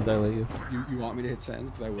hit send. I let you. You want me to hit send?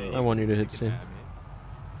 Because I will. I want you to hit send.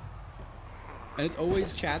 And it's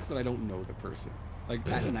always chats that I don't know the person. Like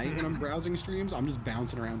at night when I'm browsing streams, I'm just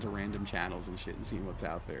bouncing around to random channels and shit and seeing what's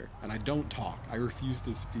out there. And I don't talk. I refuse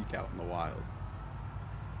to speak out in the wild.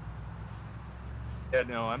 Yeah,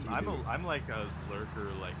 no, I'm like a lurker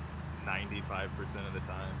like 95% of the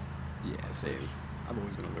time. Yeah, same. I've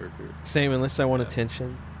always been a lurker. Same, unless I want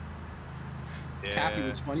attention. Yeah. Taffy,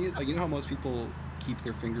 what's funny is, like, you know how most people keep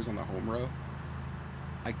their fingers on the home row?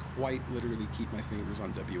 I quite literally keep my fingers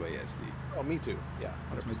on WASD. Oh, me too. Yeah.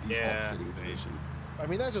 That's my default Yeah, sitting same. position. I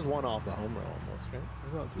mean, that's just one off the home row almost, right?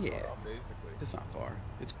 It's not too Yeah. far off. Basically. It's not far.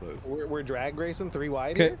 It's close. We're drag racing 3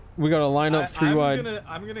 wide Okay, here? we got to line up 3 wide.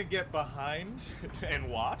 I'm gonna get behind and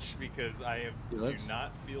watch because I Yeah, do let's-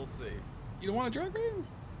 not feel safe. You don't want to drag race?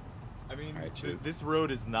 I mean, Alright, chill. this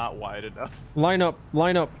road is not wide enough. Line up,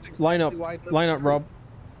 line up, line up, Wide enough line for up, three. Rob.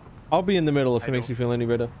 I'll be in the middle if I it makes don't- you feel any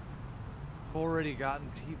better. Already gotten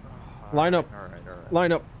deep. Line up. All right.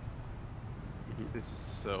 Line up. This is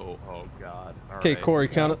so. Oh god. All Okay, right. Corey,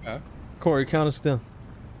 count it. Okay. Corey, count us down.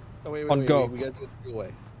 Oh, wait, On go. We gotta do it the real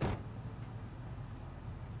way.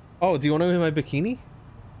 Oh, do you want to in my bikini?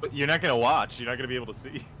 But you're not gonna watch. You're not gonna be able to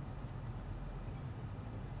see.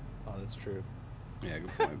 Oh, that's true. Yeah,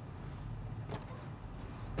 good point.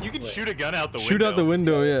 You can Wait. shoot a gun out the window. Shoot out the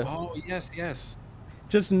window, yeah. Oh, yes, yes.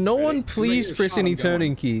 Just no Ready? one Somebody please get a press shot, any I'm going.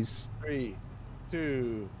 turning keys. 3,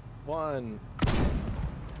 2, 1.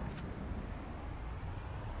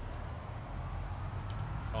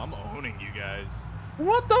 Oh, I'm owning you guys.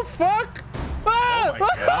 What the fuck? Ah! Oh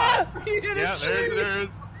my god. Yeah, Yeah,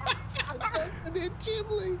 there's. And then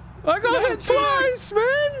Ghibli. I got hit twice,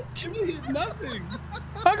 man! Jimmy hit nothing.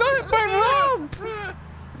 I got hit by Rob!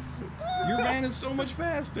 Your man is so much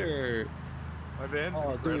faster. My van's Oh,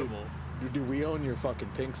 dude. incredible. Dude, we own your fucking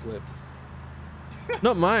pink slips.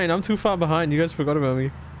 Not mine, I'm too far behind. You guys forgot about me.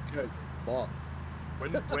 You guys are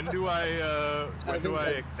fucked. When do I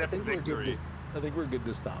accept we're good victory? I think we're good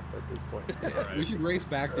to stop at this point. Alright. We should race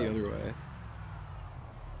back the other way.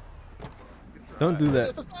 Don't do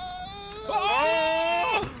that.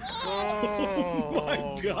 Oh! Oh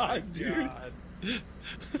my god, dude.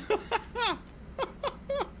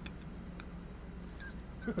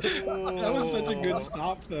 That was such a good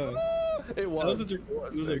stop, though. It That was. was such a, It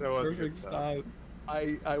was. it was a That was a good perfect stop. stop.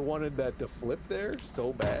 I wanted that to flip there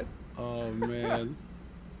so bad. Oh, man.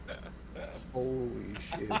 Holy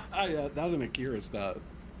shit. Yeah, that was an Akira stop.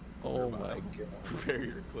 Oh my god. Prepare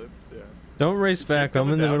your clips, yeah. Don't race Is back, that I'm in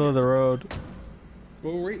coming the down middle of the road.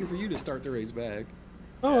 Well, we're waiting for you to start the race back.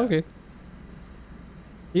 Oh, okay.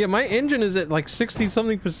 Yeah, my engine is at like 60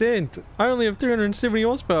 something %. I only have 370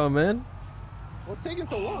 horsepower, man. What's taking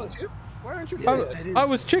so long, Chip? Why aren't you Yeah, doing that it? is- I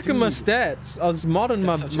was checking my dude, stats. I was modding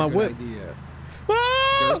That's such my a good whip. idea.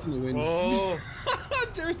 Ah! Durst in the Wind. Oh,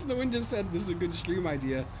 Durst in the Wind just said this is a good stream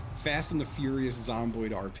idea. Fast and the Furious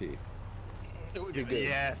Zomboid RP. It would be good.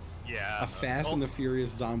 yes, yeah. A Fast and the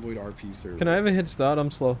Furious Zomboid RP server. Can I have a head start?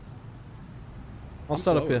 I'm slow. I'll I'm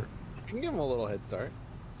start up slower. here. You can give him a little head start.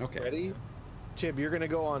 Okay. Ready? Chip, you're gonna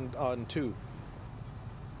go on 2.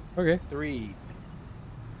 Okay. 3.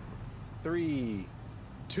 3,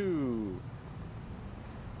 2.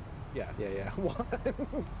 Yeah.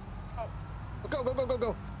 1.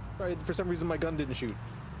 Go. Sorry, for some reason my gun didn't shoot.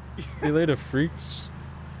 See you later, freaks.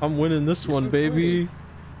 I'm winning this You're one, so baby.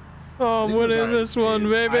 Oh, I'm Think winning about this it, one,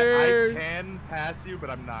 dude. baby. I can pass you, but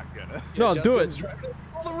I'm not gonna. No, do it. Justin's driving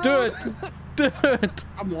on the Do road. it. Do it.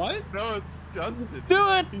 I'm what? No, it's Justin. Do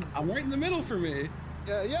it. I'm right in the middle for me.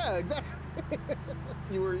 Yeah, exactly.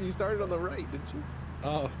 You started on the right, didn't you?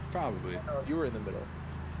 Oh, probably. No, you were in the middle.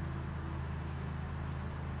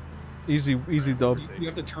 Easy dub. You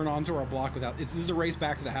have to turn onto our block without. This is a race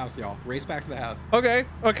back to the house, y'all. Race back to the house. Okay.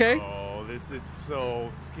 Oh, this is so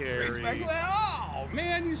scary. Race back to the Oh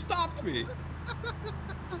man, you stopped me.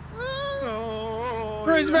 Oh,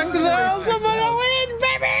 Race yeah. back to the house. I'm gonna win,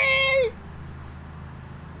 baby.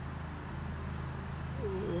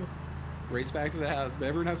 Race back to the house, but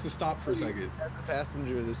everyone has to stop for a second. As a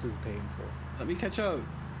passenger, this is painful. Let me catch up.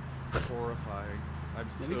 It's horrifying. I'm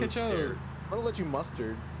Let so me catch scared. up. I'm gonna let you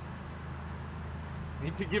mustard.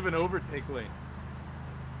 Need to give an overtake lane.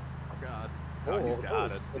 Oh god. Oh, he's got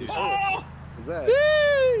close. us, dude. Oh! Is that?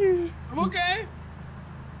 I'm okay.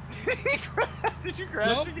 Did you crash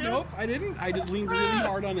Nope, again? nope, I didn't. I just leaned really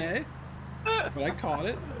hard on A, but I caught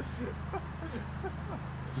it.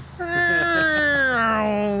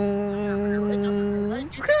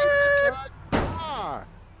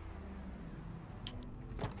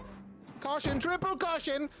 Caution, triple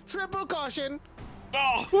caution, triple caution.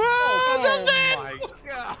 Oh, Whoa, my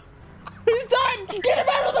god. he's done! Get him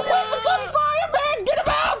out of the weapons on fire, man! Get him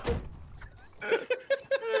out!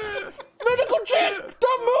 Medical check!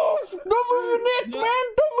 Don't move! Don't move your neck, man!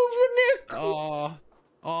 Don't move your neck! Oh,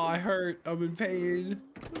 I hurt. I'm in pain.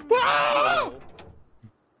 Ah!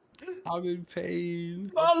 I'm in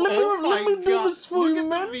pain. Oh, let me do this for Look you, at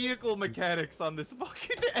man! the vehicle mechanics on this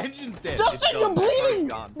fucking the engine's dead. Justin, It's you're done. That car's bleeding,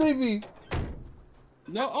 gone. baby!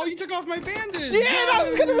 No, oh, you took off my bandage. Yeah, and I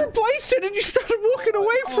was gonna replace it, and you started walking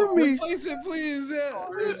away from me! Replace it, please. Yeah.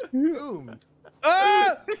 It's doomed.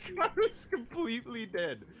 Ah! The car is completely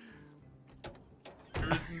dead.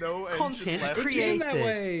 There's no engine Content left. created. That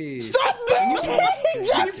way. Stop moving,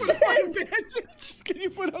 Justin! Can you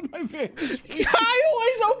put on my bandage? I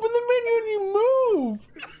always open the menu and you move!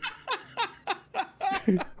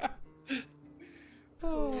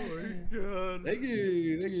 Oh my god. Thank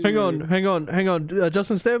you. Thank you. Hang on.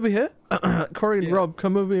 Justin, stay over here. Corey and Rob,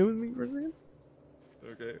 come over here with me for a second.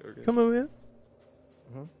 Okay, okay. Come over here.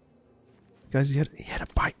 Guys, he had a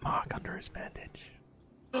bite mark under his bandage.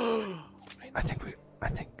 I think we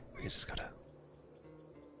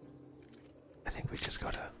just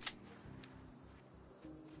gotta.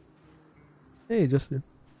 Hey, Justin.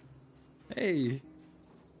 Hey.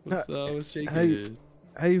 What's shaking?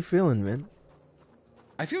 How you feeling, man?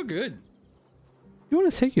 I feel good. You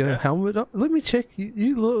want to take your helmet off? Let me check.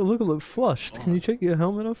 You look a little flushed. Can you take your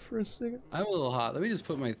helmet off for a second? I'm a little hot. Let me just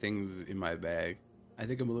put my things in my bag. I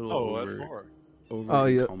think I'm a little Oh, what for? over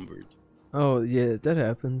yeah. encumbered. Oh yeah, that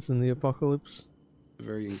happens in the apocalypse.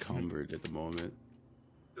 Very encumbered at the moment.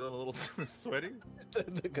 Feeling a little sweaty?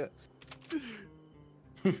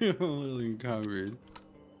 a little encumbered.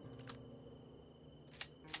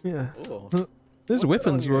 Yeah. Oh. These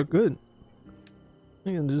weapons look good.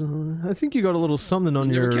 I think you got a little something on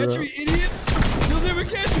You'll your. never catch me, idiots! You'll never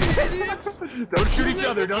catch me, idiots! Don't shoot each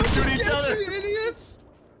other! Don't shoot each other! Me, idiots!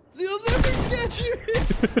 You'll never catch me!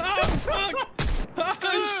 Oh fuck!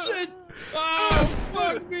 Oh shit! Oh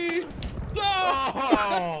fuck me!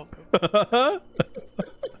 No!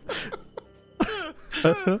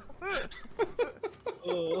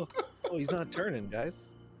 Oh. Oh, he's not turning, guys.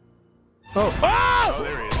 Oh! Oh,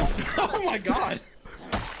 there he is. Oh my god!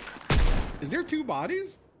 Is there two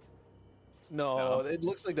bodies? No, it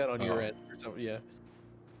looks like that on your end or something. Yeah.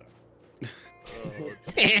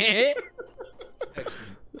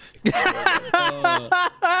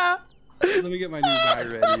 Let me get my new guy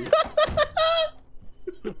ready.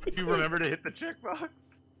 You remember to hit the checkbox?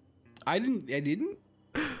 I didn't.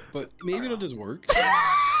 But maybe it'll just work.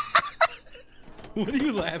 What are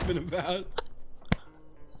you laughing about?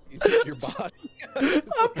 You took your body.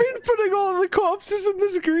 I've been putting all the corpses in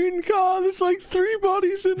this green car. There's like 3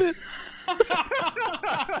 bodies in it.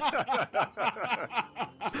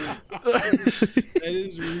 That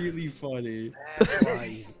is really funny. That's why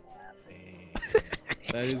he's laughing.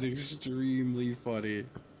 That is extremely funny.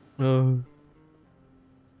 Oh.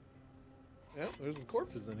 Yeah, there's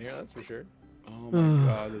corpses in here, that's for sure. Oh my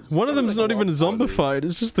god. it's One of so them's not even funny. zombified.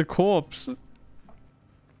 It's just the corpse.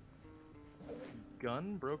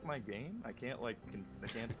 Gun broke my game? I can't like I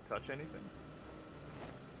can't touch anything.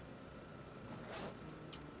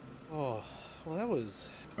 Oh, well that was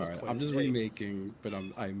Alright, quite I'm just a day. remaking, but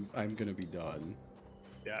I'm gonna be done.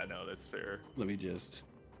 Yeah, no, that's fair. Let me just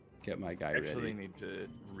get my guy I actually ready. need to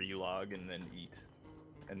relog and then eat,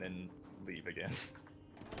 and then leave again.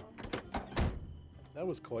 That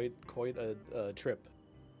was quite a trip.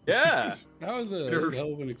 Yeah. That was a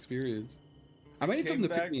hell of an experience. I might need Came something to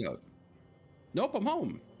back- pick me up. Nope, I'm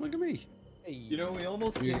home. Look at me. Hey, You know, we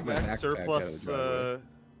almost You came took my back backpack out surplus. of the driveway.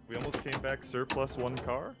 We almost came back surplus 1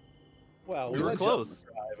 car. wow, we were let close.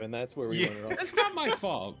 Justin drive, and that's where we Yeah. went wrong. That's not my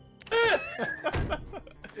fault.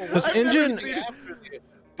 This I've never engine. seen-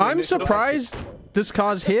 I'm surprised this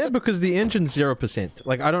car's here because the engine's 0%.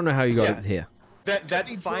 Like, I don't know how you got Yeah. it here. That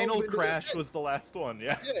he drove final into the crash fence. was the last one.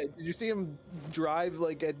 Yeah. Yeah, did you see him drive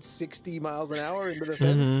like at 60 miles an hour into the Mhm.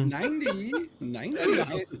 fence? 90 That miles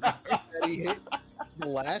he hit- an hour. that he hit the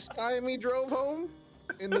last time he drove home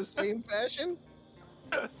in the same fashion?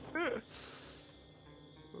 Oh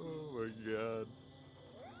my god.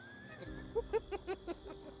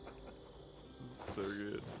 So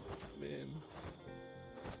good. Man.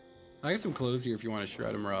 I got some clothes here if you want to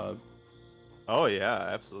shred them, Rob. Oh yeah,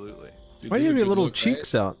 absolutely. Dude, Why do this you have is a your good little look,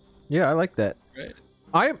 cheeks out? Yeah, I like that.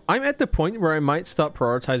 Right? I'm at the point where I might stop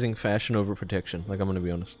prioritizing fashion over protection. Like, I'm gonna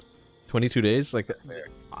be honest. 22 days, like,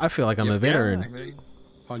 I feel like I'm a veteran. I mean,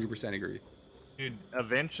 100% agree. dude,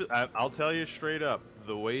 eventually, I'll tell you straight up,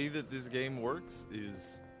 the way that this game works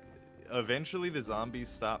is eventually the zombies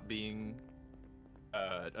stop being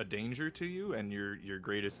a danger to you, and your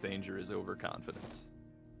greatest danger is overconfidence.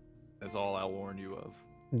 That's all I'll warn you of.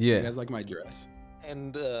 You Yeah. guys like my dress?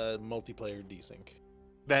 And multiplayer desync.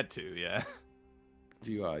 That too, yeah.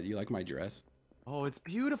 Do you like my dress? Oh, it's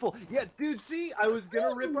beautiful. Yeah, dude, see, I was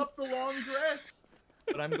gonna rip up the long dress,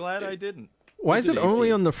 but I'm glad I didn't. Why It's is it an only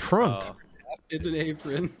 18. on the front? Oh. It's an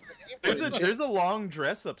apron. There's a long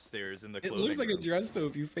dress upstairs in the It clothing looks like a room. dress though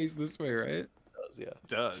if you face this way, right? It does, yeah. It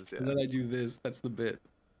does, And yeah. then I do this. That's the bit.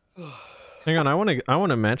 Hang on, I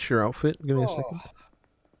wanna match your outfit. Give me a second. Oh,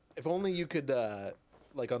 if only you could,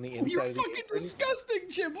 like on the inside You're of the fucking apron- disgusting,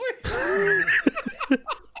 Chiblee.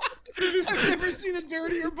 I've never seen a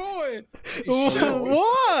dirtier boy.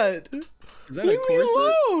 What? Is that Leave a me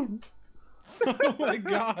corset? alone! Oh my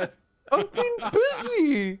god. I've been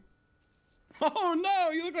busy. Oh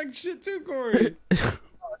no, you look like shit too, Corey.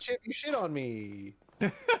 Oh, Chip, you shit on me.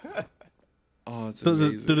 Oh, it's Does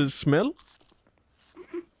amazing. did it smell?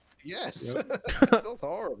 Yes. Yep. It smells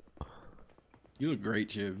horrible. You look great,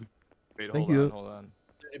 Chib. Wait, Thank hold you. on, hold on.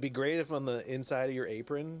 It'd be great if on the inside of your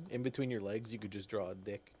apron, in between your legs, you could just draw a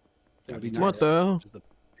dick. So That'd it'd be What nice. the hell? Just a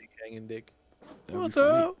big hanging dick. That'd What be funny.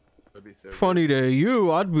 the hell? That'd be so good. Funny to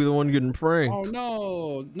you, I'd be the one getting pranked. Oh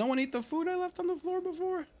no! No one ate the food I left on the floor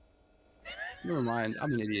before. Never mind.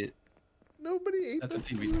 I'm an idiot. Nobody ate That's the a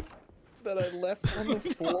TV. food that I left on the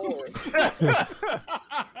floor.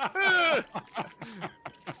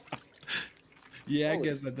 Yeah, I Holy-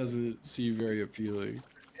 guess that doesn't seem very appealing.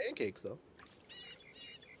 Pancakes, though.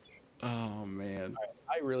 Oh man.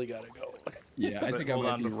 I really gotta go. Yeah, I But think I hold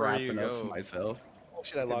might on, be before you wrapping up for go. myself. Oh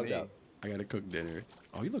shit, I Look at logged me. out. I gotta cook dinner.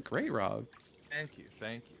 Oh, you look great, Rob. Thank you,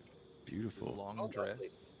 thank you. This Beautiful. long Oh, dress.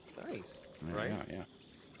 lovely. Nice. Yeah, right? Yeah.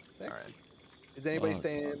 Thanks. Alright. Is anybody Oh,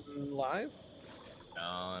 staying live? No,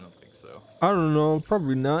 I don't think so. I don't know,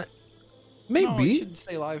 probably not. No, you Maybe. should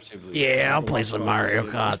stay live, Chiblee. Yeah, I'll Gotta play watch some my Mario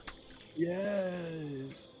videos. Kart.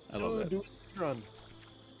 Yes. I love that. Do a speedrun.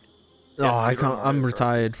 Oh, Yes, I speedrun can't. I'm Mario Kart.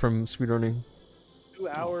 retired from speedrunning.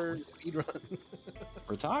 2-hour speedrun.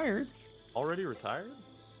 Retired? Already retired?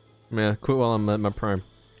 Yeah, quit while I'm at my prime.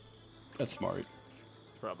 That's smart.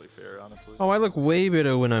 Probably fair, honestly. Oh, I look way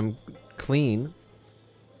better when I'm clean.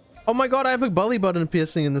 Oh my god, I have a belly button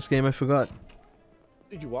piercing in this game. I forgot.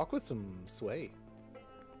 Dude, you walk with some sway.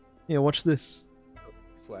 Yeah, watch this.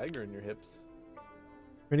 Swagger in your hips.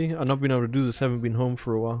 Ready? I've not been able to do this. Haven't been home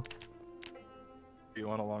for a while. Do you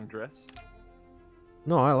want a long dress?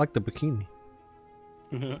 No, I like the bikini.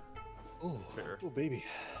 Oh, Fair. oh baby.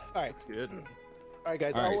 All right, That's good. all right,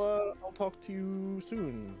 guys. All right. I'll talk to you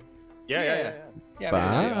soon. Yeah. Yeah,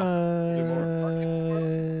 Bye.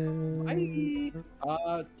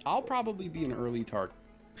 Bye. I'll probably be an early target.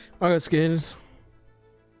 I got scared.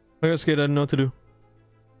 I didn't know what to do.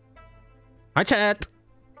 Hi, chat.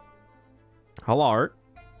 Hello, Art.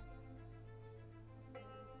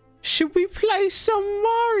 Should we play some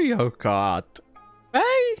Mario Kart?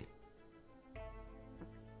 Hey?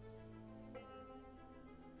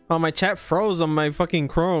 Oh, my chat froze on my fucking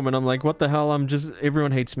Chrome, and I'm like, what the hell?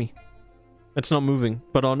 Everyone hates me. It's not moving.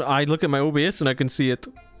 But I look at my OBS and I can see it.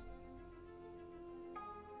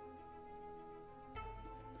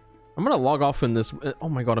 I'm gonna log off in this. Oh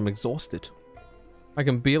my god, I'm exhausted. I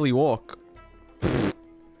can barely walk. I'm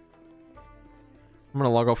gonna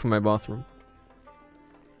log off in my bathroom.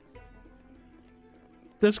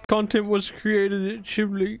 This content was created at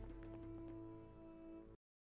Chiblee.